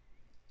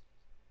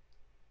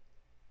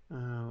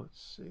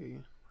 Let's see.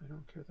 I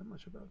don't care that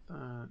much about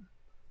that.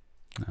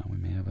 No, we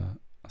may have a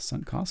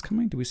sunk cost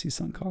coming. Do we see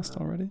sunk cost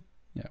already?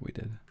 Yeah, we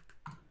did.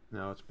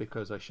 No, it's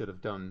because I should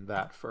have done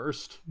that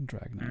first.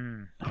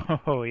 Dragnet.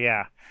 Oh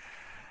yeah.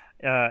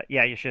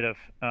 Yeah, you should have.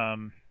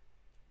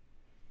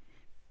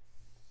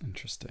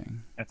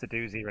 Interesting. That's a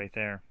doozy right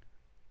there.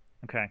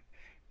 Okay.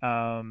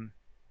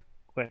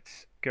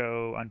 Let's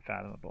go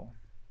Unfathomable.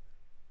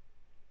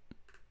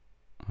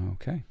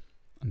 Okay.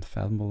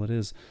 Unfathomable it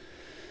is.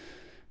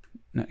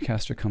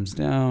 Netcaster comes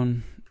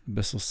down.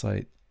 Abyssal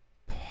Sight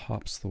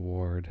pops the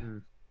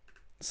ward.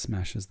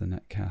 Smashes the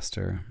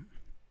Netcaster.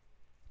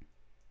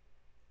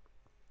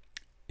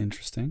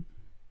 Interesting.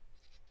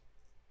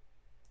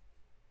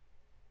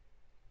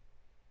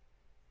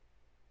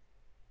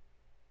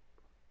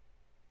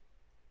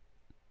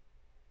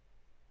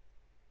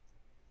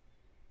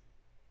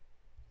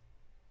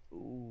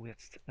 Ooh,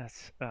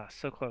 that's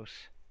so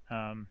close.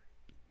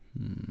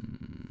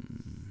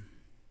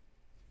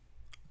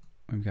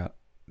 We've got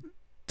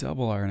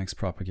double Ironix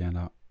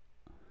Propaganda,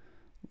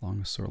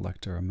 Longsword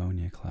Lector,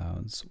 Ammonia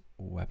Clouds,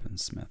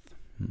 Weaponsmith.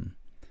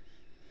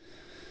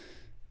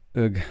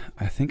 Ugh,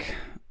 I think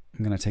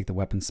I'm gonna take the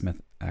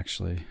Weaponsmith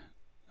actually.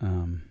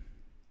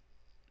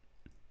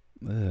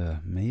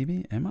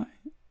 Maybe, am I?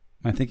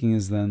 My thinking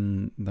is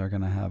then they're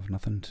gonna have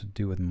nothing to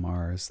do with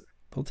Mars.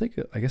 They'll take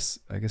I guess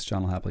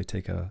John will happily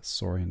take a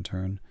Saurian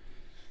turn.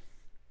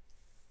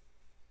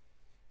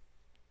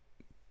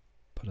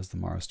 But as the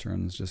Mars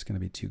turn is just going to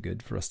be too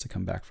good for us to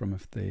come back from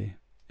if they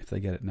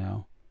get it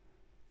now.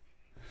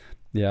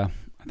 Yeah,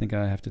 I think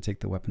I have to take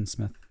the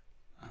Weaponsmith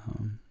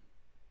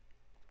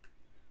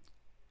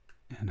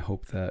and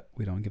hope that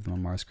we don't give them a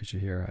Mars creature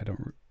here. I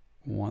don't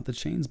want the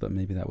chains, but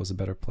maybe that was a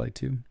better play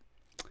too.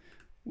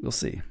 We'll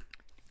see.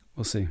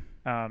 We'll see.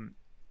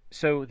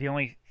 So the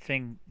only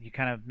thing you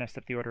kind of messed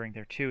up the ordering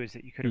there too is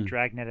that you could have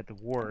dragnetted the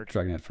ward.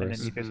 Dragnet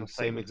first. And then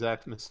Same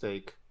exact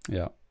mistake.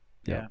 Yeah.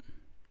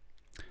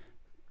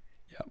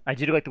 I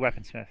did like the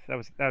Weaponsmith. That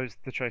was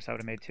the choice I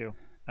would have made too.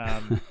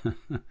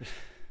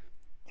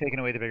 Taking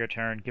away the bigger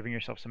turn, giving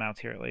yourself some outs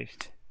here at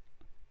least.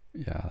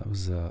 Yeah, that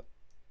was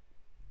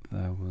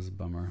a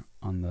bummer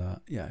on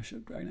the. Yeah, I should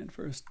have Dragnet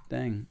first.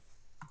 Dang,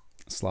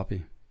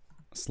 sloppy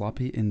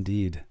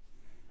indeed.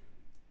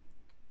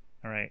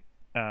 All right,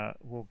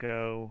 we'll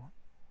go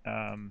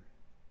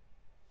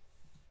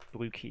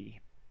blue key.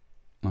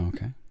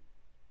 Okay.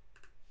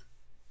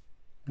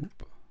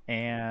 Oop.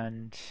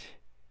 And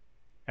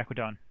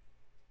Equidon.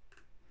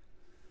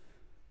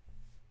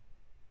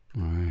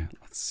 All right,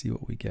 let's see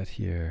what we get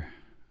here.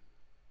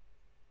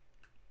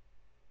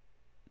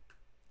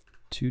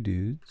 2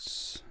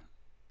 dudes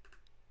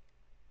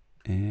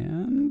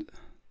and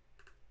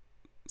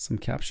some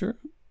capture.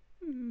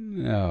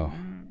 No,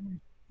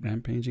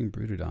 Rampaging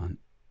Brutodon.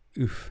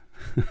 Oof.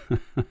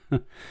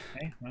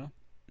 Okay, well.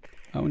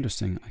 Oh,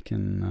 interesting. I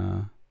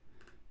can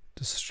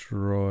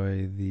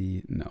destroy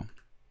the no.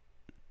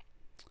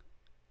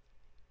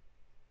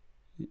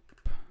 Yep.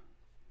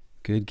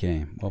 Good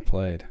game. Well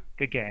played.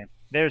 Good game.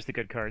 There's the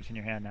good cards in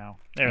your hand now.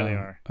 There they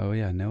are. Oh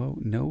yeah,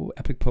 no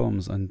epic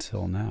poems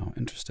until now.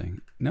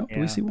 Interesting. No, Yeah.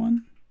 do we see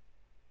one?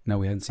 No,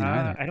 we hadn't seen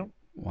either.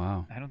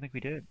 Wow. I don't think we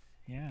did.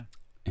 Yeah.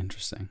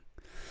 Interesting.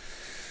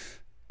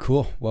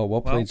 Cool.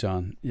 Well played,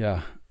 John.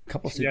 Yeah. A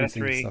couple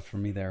sequencing stuff for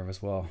me there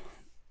as well.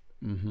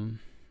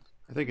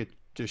 I think it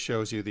just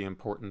shows you the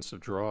importance of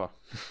draw.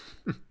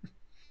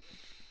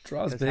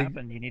 Draw's Does big.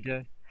 happen. You need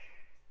to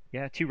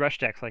 2 rush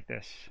decks like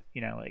this.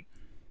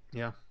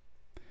 Yeah.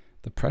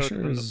 The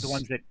pressure is the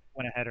ones that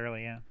went ahead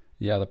early, yeah.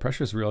 Yeah, the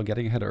pressure is real.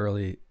 Getting ahead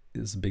early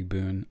is a big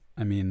boon.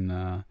 I mean,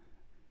 there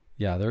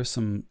were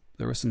some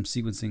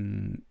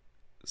sequencing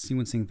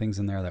things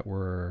in there that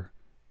were,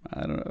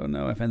 I don't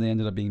know if they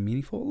ended up being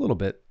meaningful a little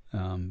bit,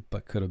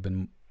 but could have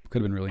been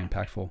really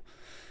impactful.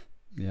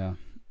 Yeah,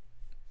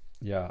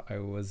 I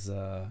was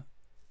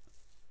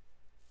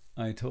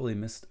I totally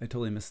missed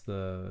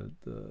the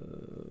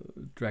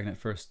Dragnet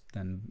first,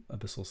 then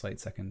Abyssal Sight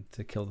second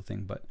to kill the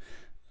thing, but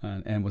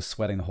and was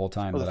sweating the whole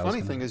time. Well, that the I was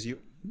funny thing is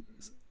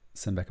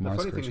send back a Mars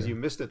funny creature. thing is you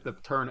missed it the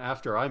turn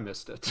after I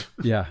missed it.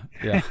 Yeah.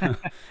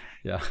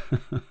 Yeah.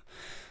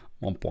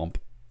 Womp womp.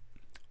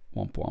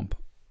 Womp womp.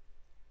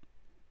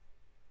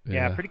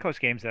 Yeah, pretty close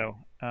games though.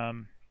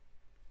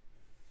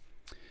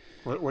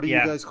 What do you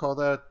Yeah, guys call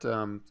that?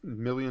 $1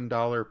 million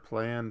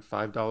plan,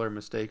 $5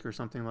 mistake, or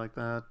something like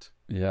that?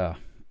 Yeah.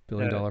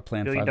 Billion the dollar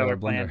plan, billion $5 dollar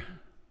blunder.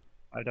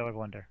 plan, $5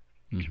 blunder.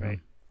 That's Mm-hmm. right.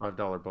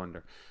 $5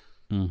 blunder,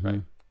 Mm-hmm.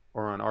 right?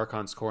 Or on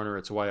Archon's Corner,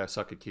 it's why I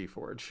suck at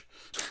Keyforge.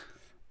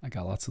 I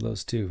got lots of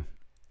those too.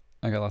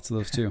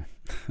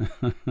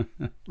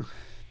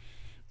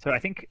 So I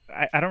think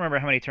I don't remember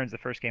how many turns the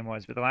first game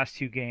was, but the last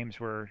two games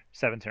were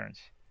 7 turns.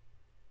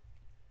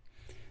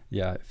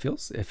 Yeah, it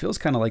feels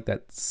kind of like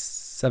that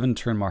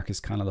 7-turn mark is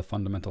kind of the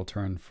fundamental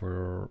turn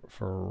for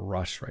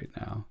Rush right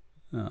now.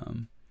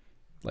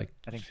 Like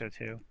I think so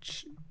too.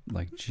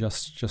 Like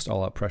just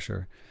all out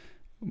pressure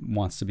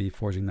wants to be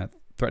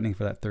threatening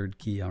for that third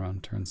key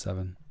around turn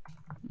 7.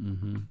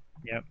 Mm-hmm.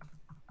 Yep.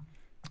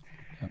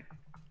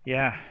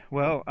 Yeah.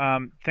 Well,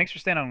 thanks for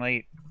staying on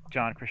late,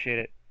 John. Appreciate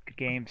it. Good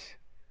games.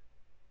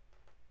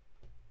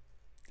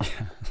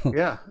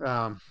 Yeah,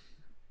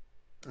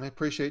 I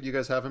appreciate you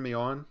guys having me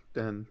on,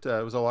 and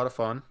it was a lot of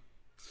fun.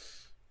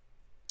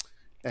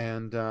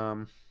 And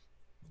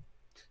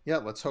yeah,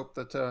 let's hope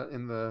that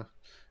in the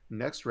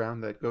next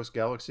round that Ghost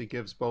Galaxy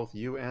gives both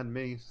you and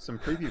me some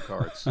preview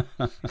cards.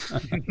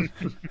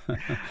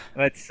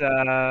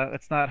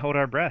 Let's not hold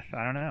our breath.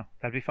 I don't know.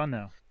 That'd be fun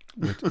though.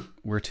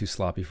 We're too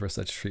sloppy for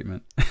such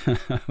treatment.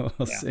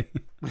 We'll see.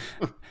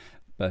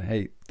 But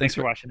hey, Thanks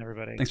for watching,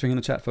 everybody. Thanks for being in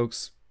the chat,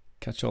 folks.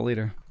 Catch y'all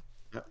later.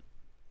 Yep.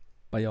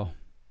 Bye, y'all.